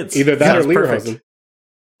no kids. Either that or Sounds Lederhosen.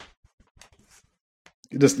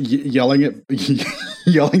 Just yelling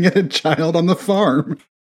at a child on the farm.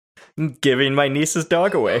 Giving my niece's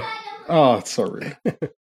dog away. Oh, it's so rude.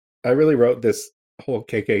 I really wrote this whole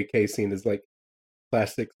KKK scene as like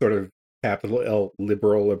classic sort of capital L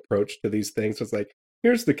liberal approach to these things. It's like,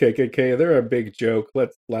 here's the KKK. They're a big joke.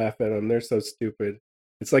 Let's laugh at them. They're so stupid.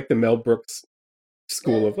 It's like the Mel Brooks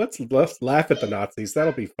school of let's laugh at the Nazis.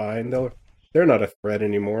 That'll be fine. They're not a threat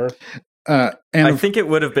anymore. And I think it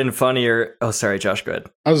would have been funnier. Oh, sorry, Josh, go ahead.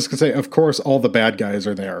 I was just gonna say, of course, all the bad guys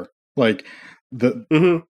are there. Like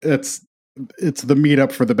it's the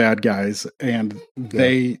meetup for the bad guys, and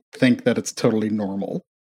they think that it's totally normal.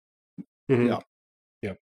 Mm-hmm.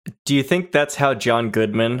 Yeah. Do you think that's how John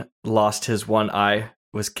Goodman lost his one eye?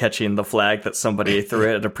 Was catching the flag that somebody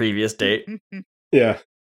threw at a previous date? Yeah.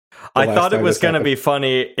 I thought it was going to be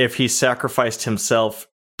funny if he sacrificed himself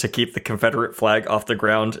to keep the Confederate flag off the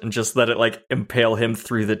ground and just let it like impale him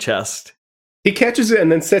through the chest. He catches it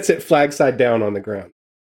and then sets it flag side down on the ground.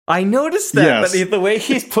 I noticed that, Yes. but the way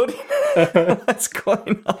he's putting it, what's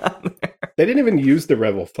going on there? They didn't even use the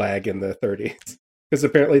rebel flag in the 30s. Because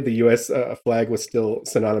apparently the U.S. Flag was still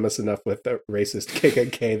synonymous enough with the racist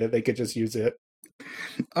KKK that they could just use it.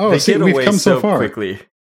 Oh, They see, get we've away come so so far. quickly.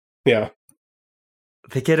 Yeah.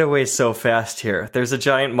 They get away so fast here. There's a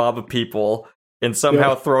giant mob of people, and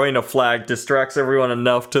somehow throwing a flag distracts everyone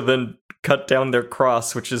enough to then cut down their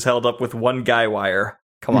cross, which is held up with one guy wire.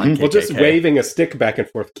 Come on, KKK. Well, just waving a stick back and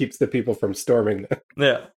forth keeps the people from storming them.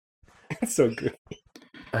 Yeah. It's so good.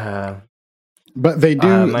 But they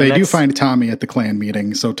do my do next- find Tommy at the clan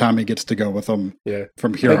meeting, so Tommy gets to go with them Yeah.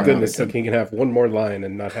 from here Thank on goodness out. so he can have one more line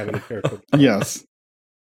and not have any character. Yes.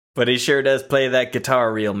 But he sure does play that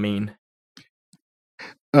guitar real mean.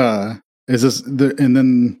 Is this and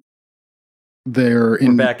then they're I'm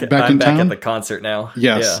in back in at town? the concert now.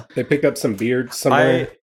 Yes. They pick up some beard somewhere.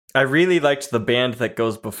 I really liked the band that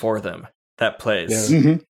goes before them that plays. Yeah.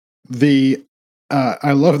 Mhm. The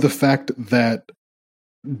I love the fact that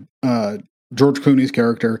George Clooney's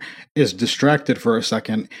character is distracted for a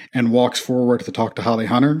second and walks forward to talk to Holly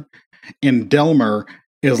Hunter, and Delmer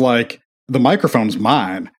is like, the microphone's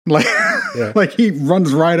mine. Like, like he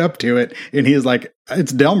runs right up to it and he's like,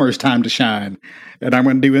 it's Delmer's time to shine, and I'm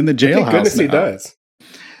going to do in the jailhouse. Thank goodness he now. does.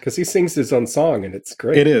 Because he sings his own song and it's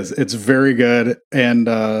great. It is. It's very good, and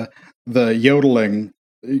the yodeling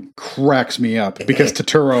cracks me up because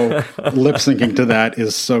Totoro lip syncing to that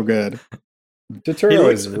is so good.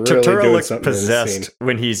 Totoro is really Totoro doing looks something in this possessed scene.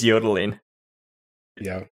 when he's yodeling.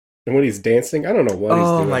 Yeah. And when he's dancing, I don't know what he's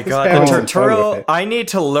doing. Oh my This god, guy the has some fun with Totoro! it. I need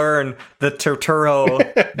to learn the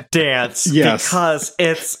Totoro dance Yes.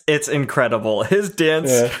 because it's incredible. His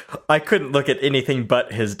dance, Yeah. I couldn't look at anything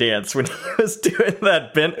but his dance when he was doing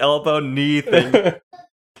that bent elbow knee thing.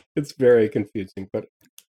 It's very confusing, but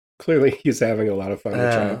clearly he's having a lot of fun, which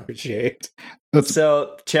I appreciate. That's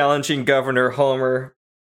So, challenging Governor Homer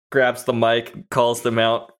grabs the mic, calls them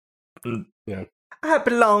out. Yeah. I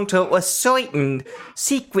belong to a certain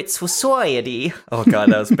secret society. Oh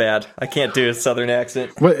god, that was bad. I can't do a southern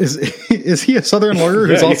accent. what is he a Southern lawyer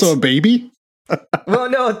who's Yeah, also he's- a baby? Well,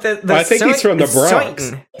 no, the I think he's from the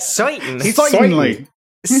Bronx. Certain He's Certainly. secret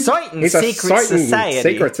He's a certain society.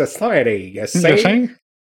 secret society. You You see? see?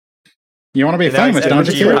 You want to be And now he's famous, Edward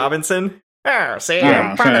don't G. you? kid? Robinson. Oh, see,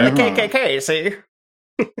 Yeah, I'm part of the sure. KKK, see?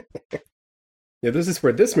 Yeah, this is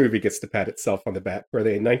where this movie gets to pat itself on the back, where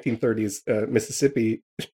the 1930s Mississippi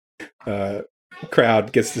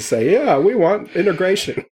crowd gets to say, yeah, we want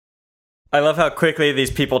integration. I love how quickly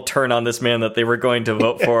these people turn on this man that they were going to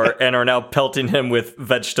vote for and are now pelting him with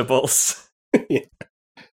vegetables.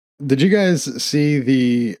 Did you guys see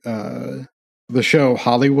the show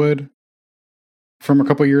Hollywood from a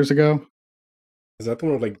couple years ago? Is that the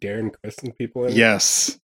one with like Darren Criss and people in it?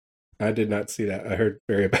 Yes. I did not see that. I heard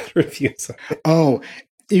very bad reviews on it. Oh,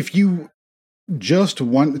 if you just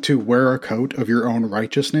want to wear a coat of your own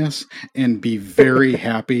righteousness and be very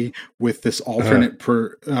happy with this alternate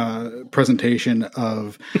presentation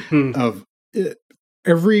of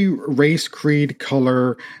every race, creed,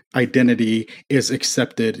 color, identity is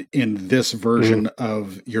accepted in this version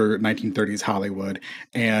of your 1930s Hollywood.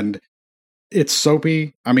 And it's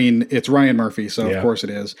soapy. I mean, it's Ryan Murphy, so of course it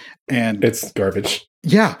is. And it's garbage.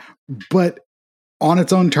 Yeah, but on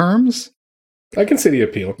its own terms, I can see the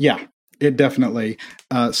appeal. Yeah, it definitely.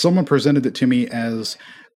 Someone presented it to me as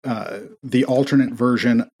the alternate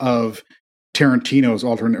version of Tarantino's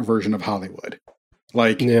alternate version of Hollywood.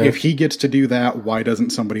 Like, if he gets to do that, why doesn't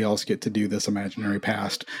somebody else get to do this imaginary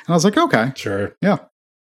past? And I was like, okay. Sure. Yeah.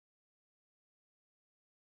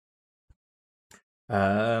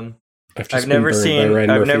 I've never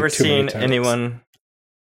seen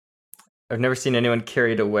anyone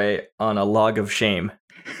carried away on a log of shame.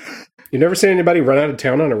 You've never seen anybody run out of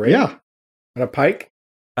town on a rail? Yeah. On a pike?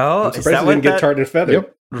 Oh, I'm surprised they didn't get tarred and feathered.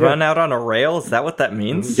 Yep. Run out on a rail? Is that what that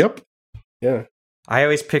means? Yep. Yeah. I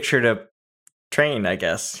always pictured a train, I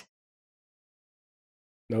guess.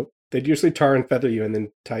 Nope. They'd usually tar and feather you and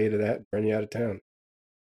then tie you to that and run you out of town.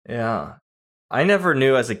 Yeah. I never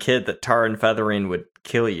knew as a kid that tar and feathering would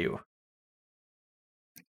kill you.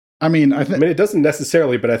 I mean, it doesn't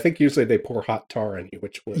necessarily, but I think usually they pour hot tar on you,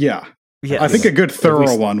 which would. Yeah. Yes. I think a good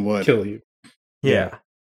thorough one would kill you. Yeah.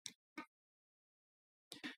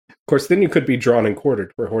 Of course, then you could be drawn and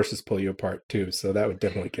quartered, where horses pull you apart too. So that would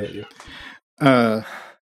definitely kill you.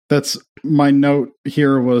 That's my note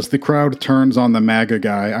here. Was the crowd turns on the MAGA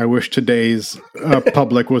guy? I wish today's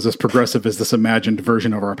public was as progressive as this imagined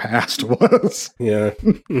version of our past was. Yeah.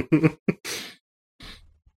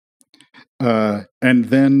 And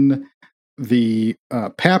then the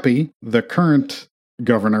Pappy, the current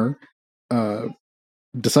governor,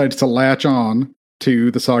 decides to latch on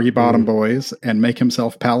to the Soggy Bottom Boys and make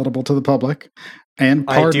himself palatable to the public. And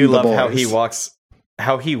I do love boys.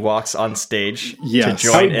 how he walks on stage to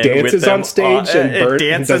join in dances with them on stage and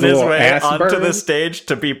dances his way onto the stage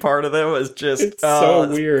to be part of them. Is just it's so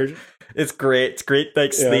weird. It's great. It's great,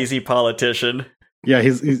 like sleazy politician. Yeah,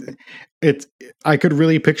 I could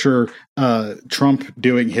really picture Trump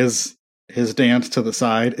doing his dance to the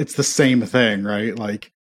side. It's the same thing, right?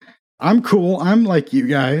 Like, I'm cool. I'm like you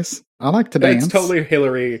guys. I like to dance. It's totally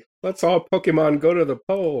Hillary. Let's all Pokemon go to the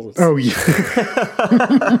polls. Oh yeah.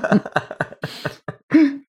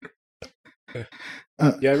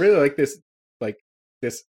 Yeah, I really like this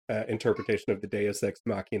interpretation of the Deus Ex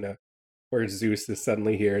Machina, where Zeus is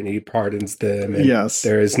suddenly here and he pardons them. And yes,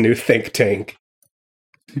 there is new think tank.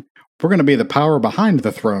 We're going to be the power behind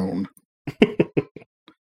the throne.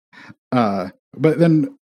 But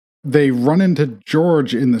then they run into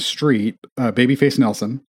George in the street, Babyface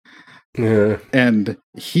Nelson. Yeah. And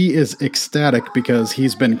he is ecstatic because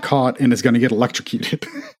he's been caught and is going to get electrocuted.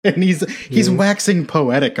 And he's waxing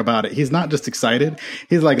poetic about it. He's not just excited.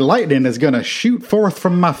 He's like, lightning is going to shoot forth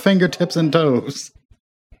from my fingertips and toes.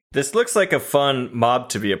 This looks like a fun mob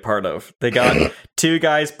to be a part of. They got two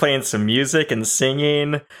guys playing some music and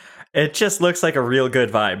singing. It just looks like a real good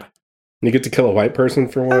vibe. You get to kill a white person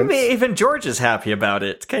for once. I mean, even George is happy about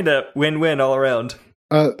it. It's kind of win-win all around.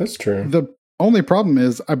 That's true. The only problem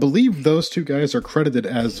is, I believe those two guys are credited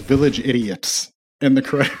as village idiots in the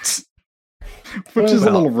credits, which is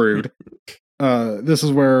a little rude. This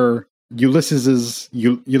is where Ulysses's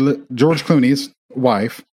George Clooney's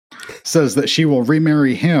wife says that she will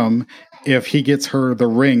remarry him if he gets her the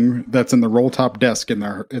ring that's in the roll top desk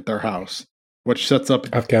at their house. Which sets up...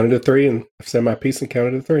 I've counted to 3 and I've said my piece and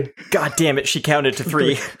counted to 3. God damn it, she counted to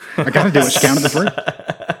 3. I gotta do it, she counted to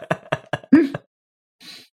 3.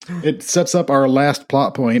 It sets up our last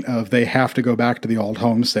plot point of they have to go back to the old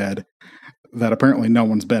homestead that apparently no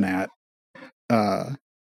one's been at.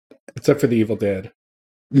 Except for the Evil Dead.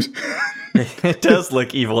 It does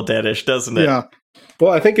look Evil Dead-ish, doesn't it? Yeah.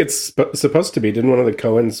 Well, I think it's supposed to be. Didn't one of the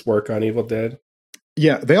Coens work on Evil Dead?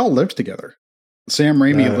 Yeah, they all lived together. Sam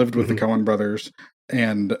Raimi lived with the Coen brothers,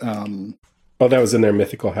 and that was in their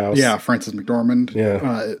mythical house. Yeah, Frances McDormand.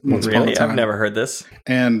 Yeah, really, I've never heard this.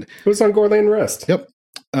 And it was on Gourlay and Rest. Yep.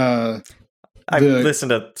 I've listened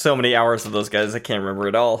to so many hours of those guys, I can't remember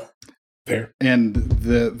it all. Fair. And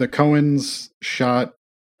the Coens shot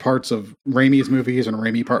parts of Raimi's movies, and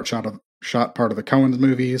Raimi shot shot part of the Coens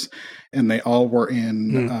movies, and they all were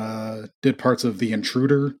in did parts of The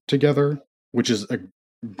Intruder together, which is a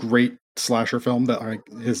great slasher film that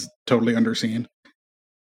is totally underseen.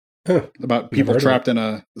 About people trapped in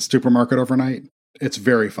a supermarket overnight. It's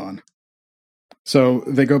very fun. So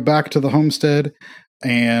they go back to the homestead,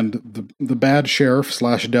 and the bad sheriff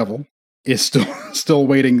 / devil is still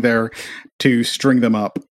waiting there to string them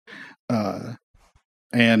up.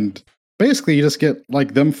 And basically you just get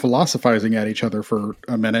like them philosophizing at each other for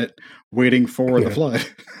a minute, waiting for the flood.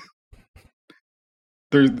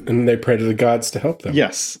 And they pray to the gods to help them.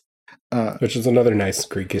 Yes. Which is another nice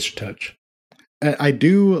Greekish touch. I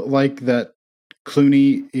do like that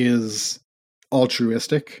Clooney is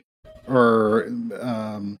altruistic, or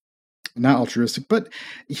not altruistic, but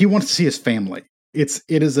he wants to see his family. It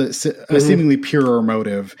is a seemingly purer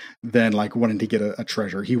motive than like wanting to get a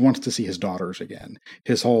treasure. He wants to see his daughters again.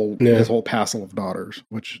 His whole passel of daughters,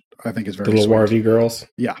 which I think is very the little sweet. Warvy girls.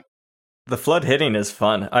 Yeah. The flood hitting is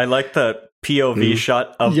fun. I like the POV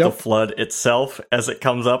shot of the flood itself as it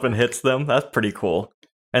comes up and hits them. That's pretty cool.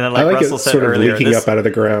 And then, like Russell said sort of earlier, leaking up out of the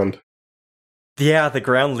ground. Yeah, the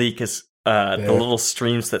ground leak is the little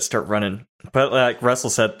streams that start running. But like Russell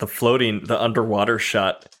said, the underwater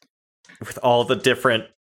shot with all the different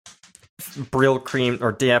Brill Cream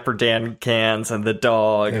or Dapper Dan cans and the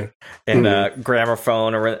dog and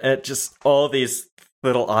gramophone, or just all these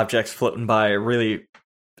little objects floating by. Really,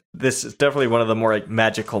 this is definitely one of the more like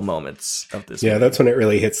magical moments of this movie. That's when it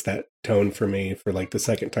really hits that tone for me. For like the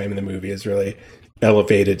second time in the movie is really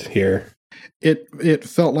elevated here. It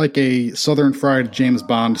felt like a Southern Fried James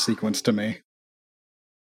Bond sequence to me.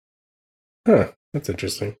 Huh, that's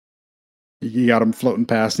interesting. You got them floating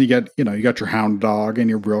past, and you got your hound dog and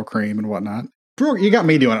your Brill Cream and whatnot. You got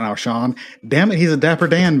me doing it now, Sean. Damn it, he's a Dapper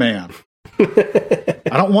Dan man. I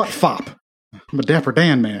don't want fop. I'm a Dapper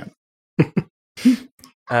Dan man.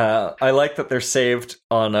 I like that they're saved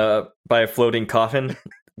on by a floating coffin.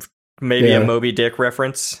 Maybe a Moby Dick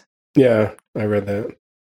reference. Yeah, I read that.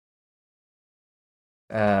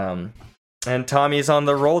 And Tommy's on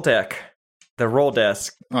the roll deck. The roll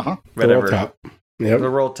desk. Uh-huh. Whatever. The roll top. Yep. The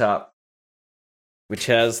roll top. Which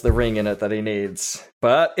has the ring in it that he needs.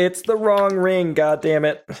 But it's the wrong ring,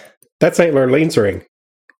 goddammit. That's Aunt Lurlene's ring.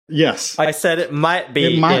 Yes. I said it might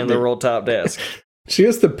be the roll top desk. She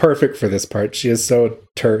is the perfect for this part. She is so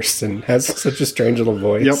terse and has such a strange little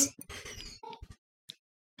voice. Yep.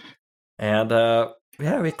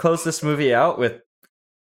 And we close this movie out with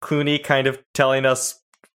Clooney kind of telling us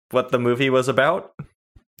what the movie was about,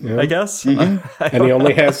 I guess. Mm-hmm. And he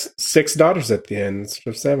only has 6 daughters at the end instead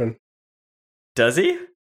of 7. Does he?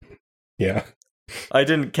 Yeah. I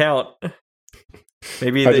didn't count.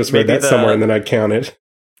 Maybe I just read that somewhere and then I counted.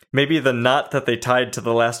 Maybe the knot that they tied to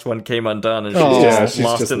the last one came undone and she's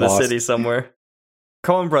lost in the city somewhere.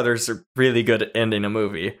 Coen brothers are really good at ending a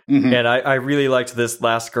movie. Mm-hmm. And I really liked this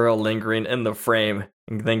last girl lingering in the frame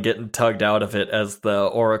and then getting tugged out of it as the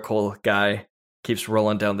Oracle guy keeps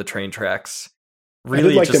rolling down the train tracks. Really, I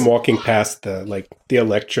did like them walking past the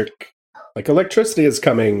electric, like electricity is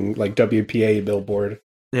coming, like WPA billboard.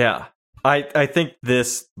 Yeah. I think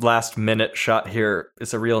this last minute shot here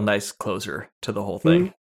is a real nice closer to the whole thing.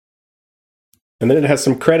 Mm-hmm. And then it has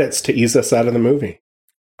some credits to ease us out of the movie.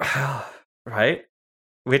 Right?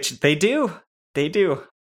 Which they do. They do.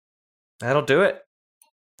 That'll do it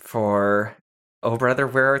for Oh Brother,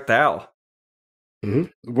 Where Art Thou?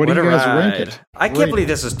 Mm-hmm. What do you guys rank it? I can't believe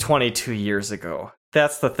this was 22 years ago.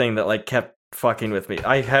 That's the thing that kept fucking with me.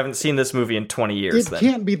 I haven't seen this movie in 20 years. It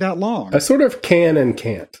can't be that long. I sort of can and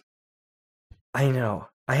can't. I know.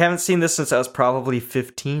 I haven't seen this since I was probably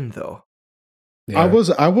 15, though. Yeah.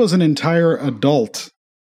 I was an entire adult,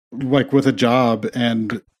 with a job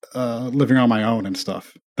and living on my own and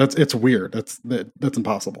stuff. It's weird. That's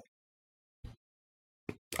impossible.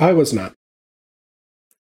 I was not.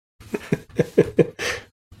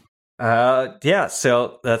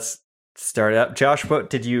 So let's start up. Josh, what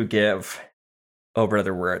did you give Oh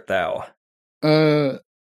Brother, Where Art Thou? I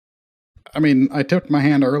mean, I tipped my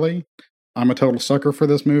hand early. I'm a total sucker for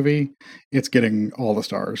this movie. It's getting all the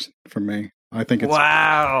stars from me. I think it's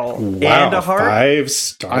wow, and a heart. 5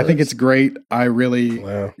 stars. I think it's great.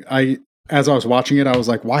 As I was watching it, I was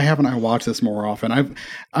like, why haven't I watched this more often?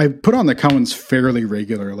 I put on the Coens fairly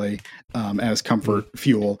regularly as comfort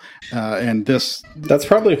fuel, and that's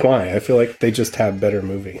probably why. I feel like they just have better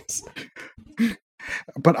movies.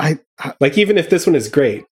 But I even if this one is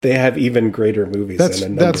great, they have even greater movies.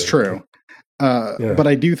 That's true. But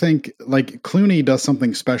I do think Clooney does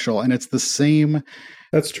something special, and it's the same.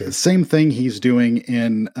 That's true. Same thing he's doing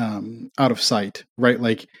in Out of Sight,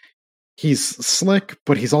 right? he's slick,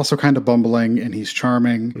 but he's also kind of bumbling, and he's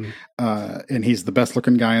charming, and he's the best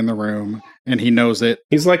looking guy in the room, and he knows it.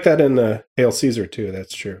 He's like that in Hail Caesar too.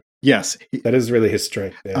 That's true. Yes, that is really his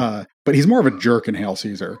strength. Yeah. But he's more of a jerk in Hail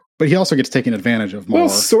Caesar. But he also gets taken advantage of more. Well,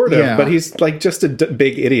 sort of. Yeah. But he's like just a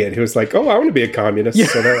big idiot who's like, "Oh, I want to be a communist." Yeah.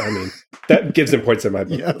 So that gives him points in my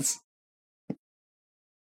book. Yes.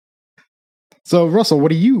 So, Russell,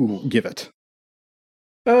 what do you give it?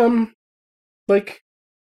 Like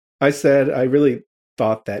I said, I really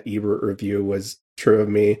thought that Ebert review was true of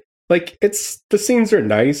me. Like, the scenes are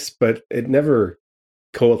nice, but it never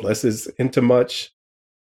coalesces into much.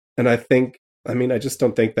 And I just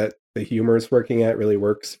don't think that the humor is working at really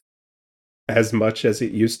works as much as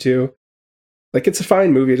it used to. Like, it's a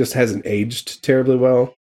fine movie, it just hasn't aged terribly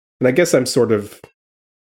well. And I guess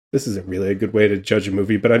this isn't really a good way to judge a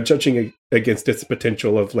movie, but I'm judging against its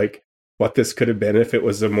potential of, like, what this could have been if it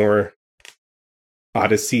was a more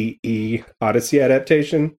Odyssey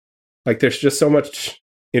adaptation. Like, there's just so much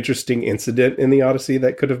interesting incident in the Odyssey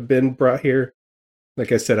that could have been brought here.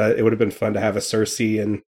 Like I said, it would have been fun to have a Circe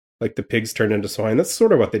and like the pigs turn into swine. That's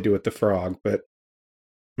sort of what they do with the frog. But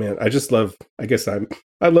man, I love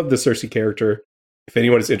the Circe character. If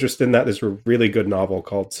anyone is interested in that, there's a really good novel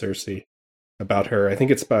called Circe about her. I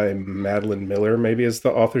think it's by Madeline Miller, maybe is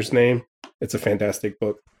the author's name. It's a fantastic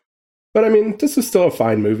book. But I mean, this is still a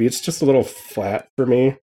fine movie. It's just a little flat for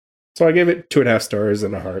me. So I gave it 2.5 stars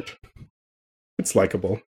and a heart. It's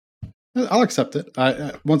likable. I'll accept it.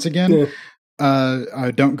 Once again,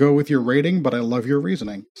 I don't go with your rating, but I love your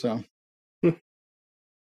reasoning. So,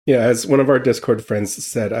 yeah, as one of our Discord friends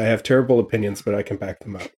said, I have terrible opinions, but I can back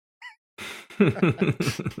them up.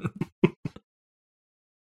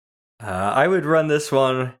 I would run this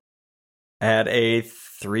one at a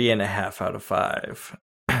 3.5 out of 5.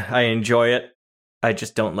 I enjoy it. I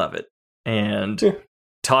just don't love it. And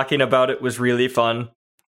talking about it was really fun.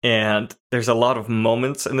 And there's a lot of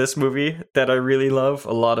moments in this movie that I really love.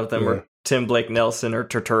 A lot of them are Tim Blake Nelson or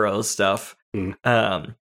Turturro's stuff.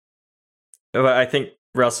 I think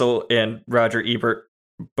Russell and Roger Ebert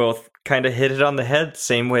both kind of hit it on the head,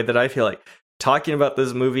 same way that I feel like talking about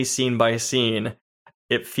this movie scene by scene,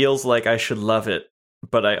 it feels like I should love it,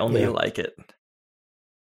 but I only like it.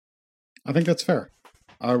 I think that's fair.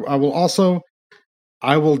 I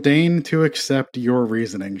will deign to accept your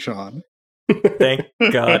reasoning, Sean. Thank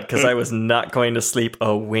God, because I was not going to sleep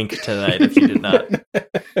a wink tonight if you did not.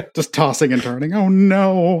 Just tossing and turning. Oh,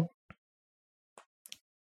 no.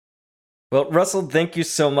 Well, Russell, thank you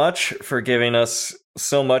so much for giving us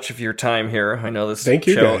so much of your time here. I know this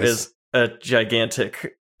show is a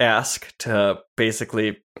gigantic ask to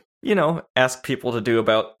basically, ask people to do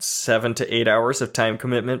about 7 to 8 hours of time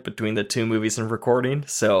commitment between the two movies and recording.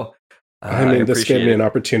 So, this gave me an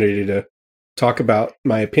opportunity to talk about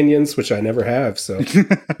my opinions, which I never have. So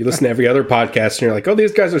you listen to every other podcast and you're like, oh,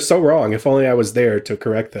 these guys are so wrong. If only I was there to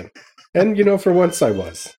correct them. And, for once I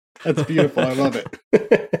was. That's beautiful. I love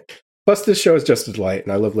it. Plus, this show is just a delight,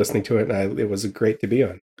 and I love listening to it, and it was great to be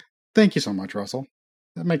on. Thank you so much, Russell.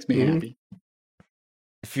 That makes me happy.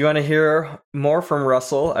 If you want to hear more from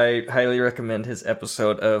Russell, I highly recommend his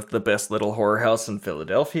episode of The Best Little Horror House in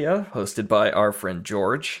Philadelphia, hosted by our friend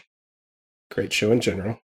George. Great show in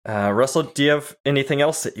general. Russell, do you have anything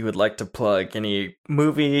else that you would like to plug? Any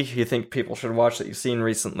movie you think people should watch that you've seen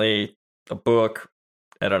recently? A book?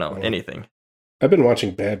 I don't know, anything. I've been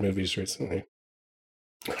watching bad movies recently.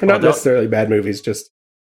 Or not necessarily bad movies, just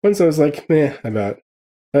ones I was like, about.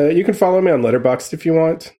 You can follow me on Letterboxd if you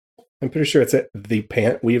want. I'm pretty sure it's at The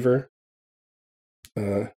Pant Weaver.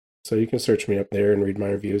 So you can search me up there and read my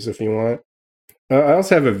reviews if you want. I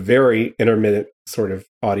also have a very intermittent sort of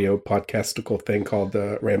audio podcastical thing called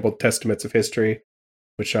the Rambled Testaments of History,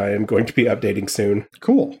 which I am going to be updating soon.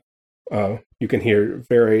 Cool. You can hear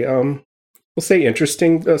very, we'll say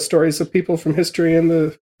interesting stories of people from history and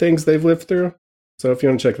the things they've lived through. So if you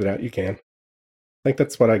want to check that out, you can. I think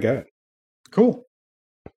that's what I got. Cool.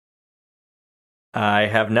 I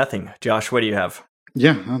have nothing. Josh, what do you have?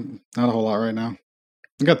 Yeah, not a whole lot right now.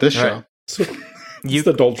 I got this show. Right. So, it's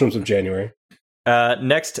the doldrums of January.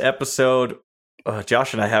 Next episode,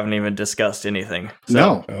 Josh and I haven't even discussed anything.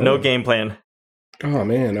 So no game plan. Oh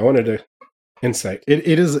man, I wanted to insight.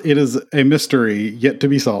 It is a mystery yet to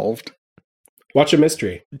be solved. Watch a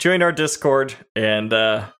mystery. Join our Discord, and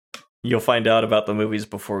you'll find out about the movies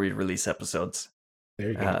before we release episodes. There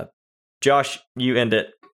you go. Josh, you end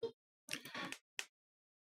it.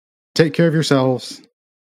 Take care of yourselves.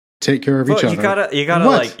 Take care of each other.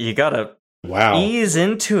 You gotta ease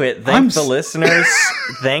into it. Thank the listeners.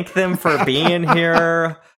 Thank them for being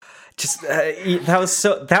here. Just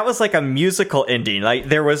that was like a musical ending. Like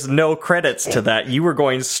there was no credits to that. You were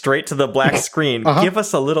going straight to the black screen. Give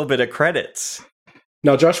us a little bit of credits.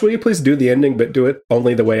 Now, Josh, will you please do the ending, but do it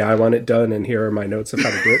only the way I want it done? And here are my notes of how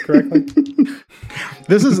to do it correctly.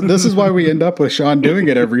 This is why we end up with Sean doing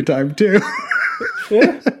it every time too.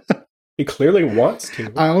 Yeah, he clearly wants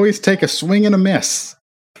to. I always take a swing and a miss,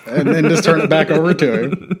 and then just turn it back over to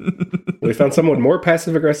him. We found someone more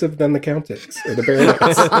passive aggressive than the Countess or the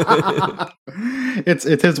Baroness.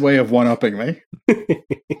 It's his way of one-upping me.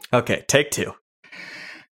 Okay, take 2.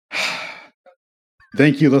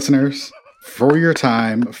 Thank you, listeners, for your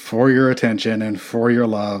time, for your attention, and for your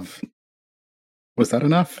love. Was that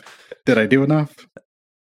enough? Did I do enough?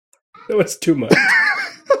 That was too much.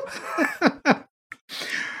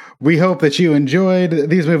 We hope that you enjoyed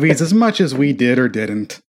these movies as much as we did or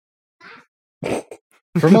didn't.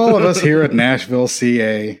 From all of us here at Nashville,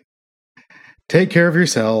 CA, take care of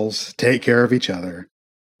yourselves, take care of each other.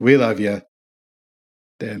 We love you.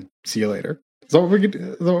 And see you later. Is that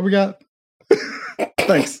what we got?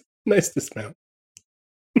 Thanks. Nice dismount.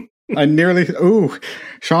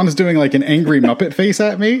 Sean's doing like an angry Muppet face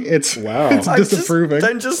at me. It's disapproving.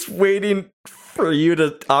 I'm just waiting for you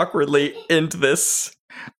to awkwardly end this.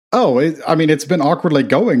 Oh, it's been awkwardly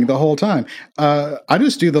going the whole time. I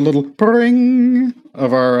just do the little pring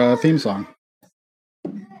of our theme song.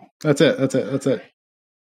 That's it.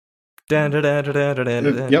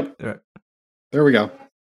 Yep. There we go.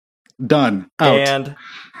 Done. Out. And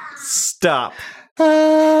stop.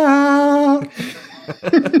 Ah.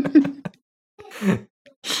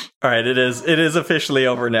 All right, it is officially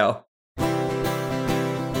over now.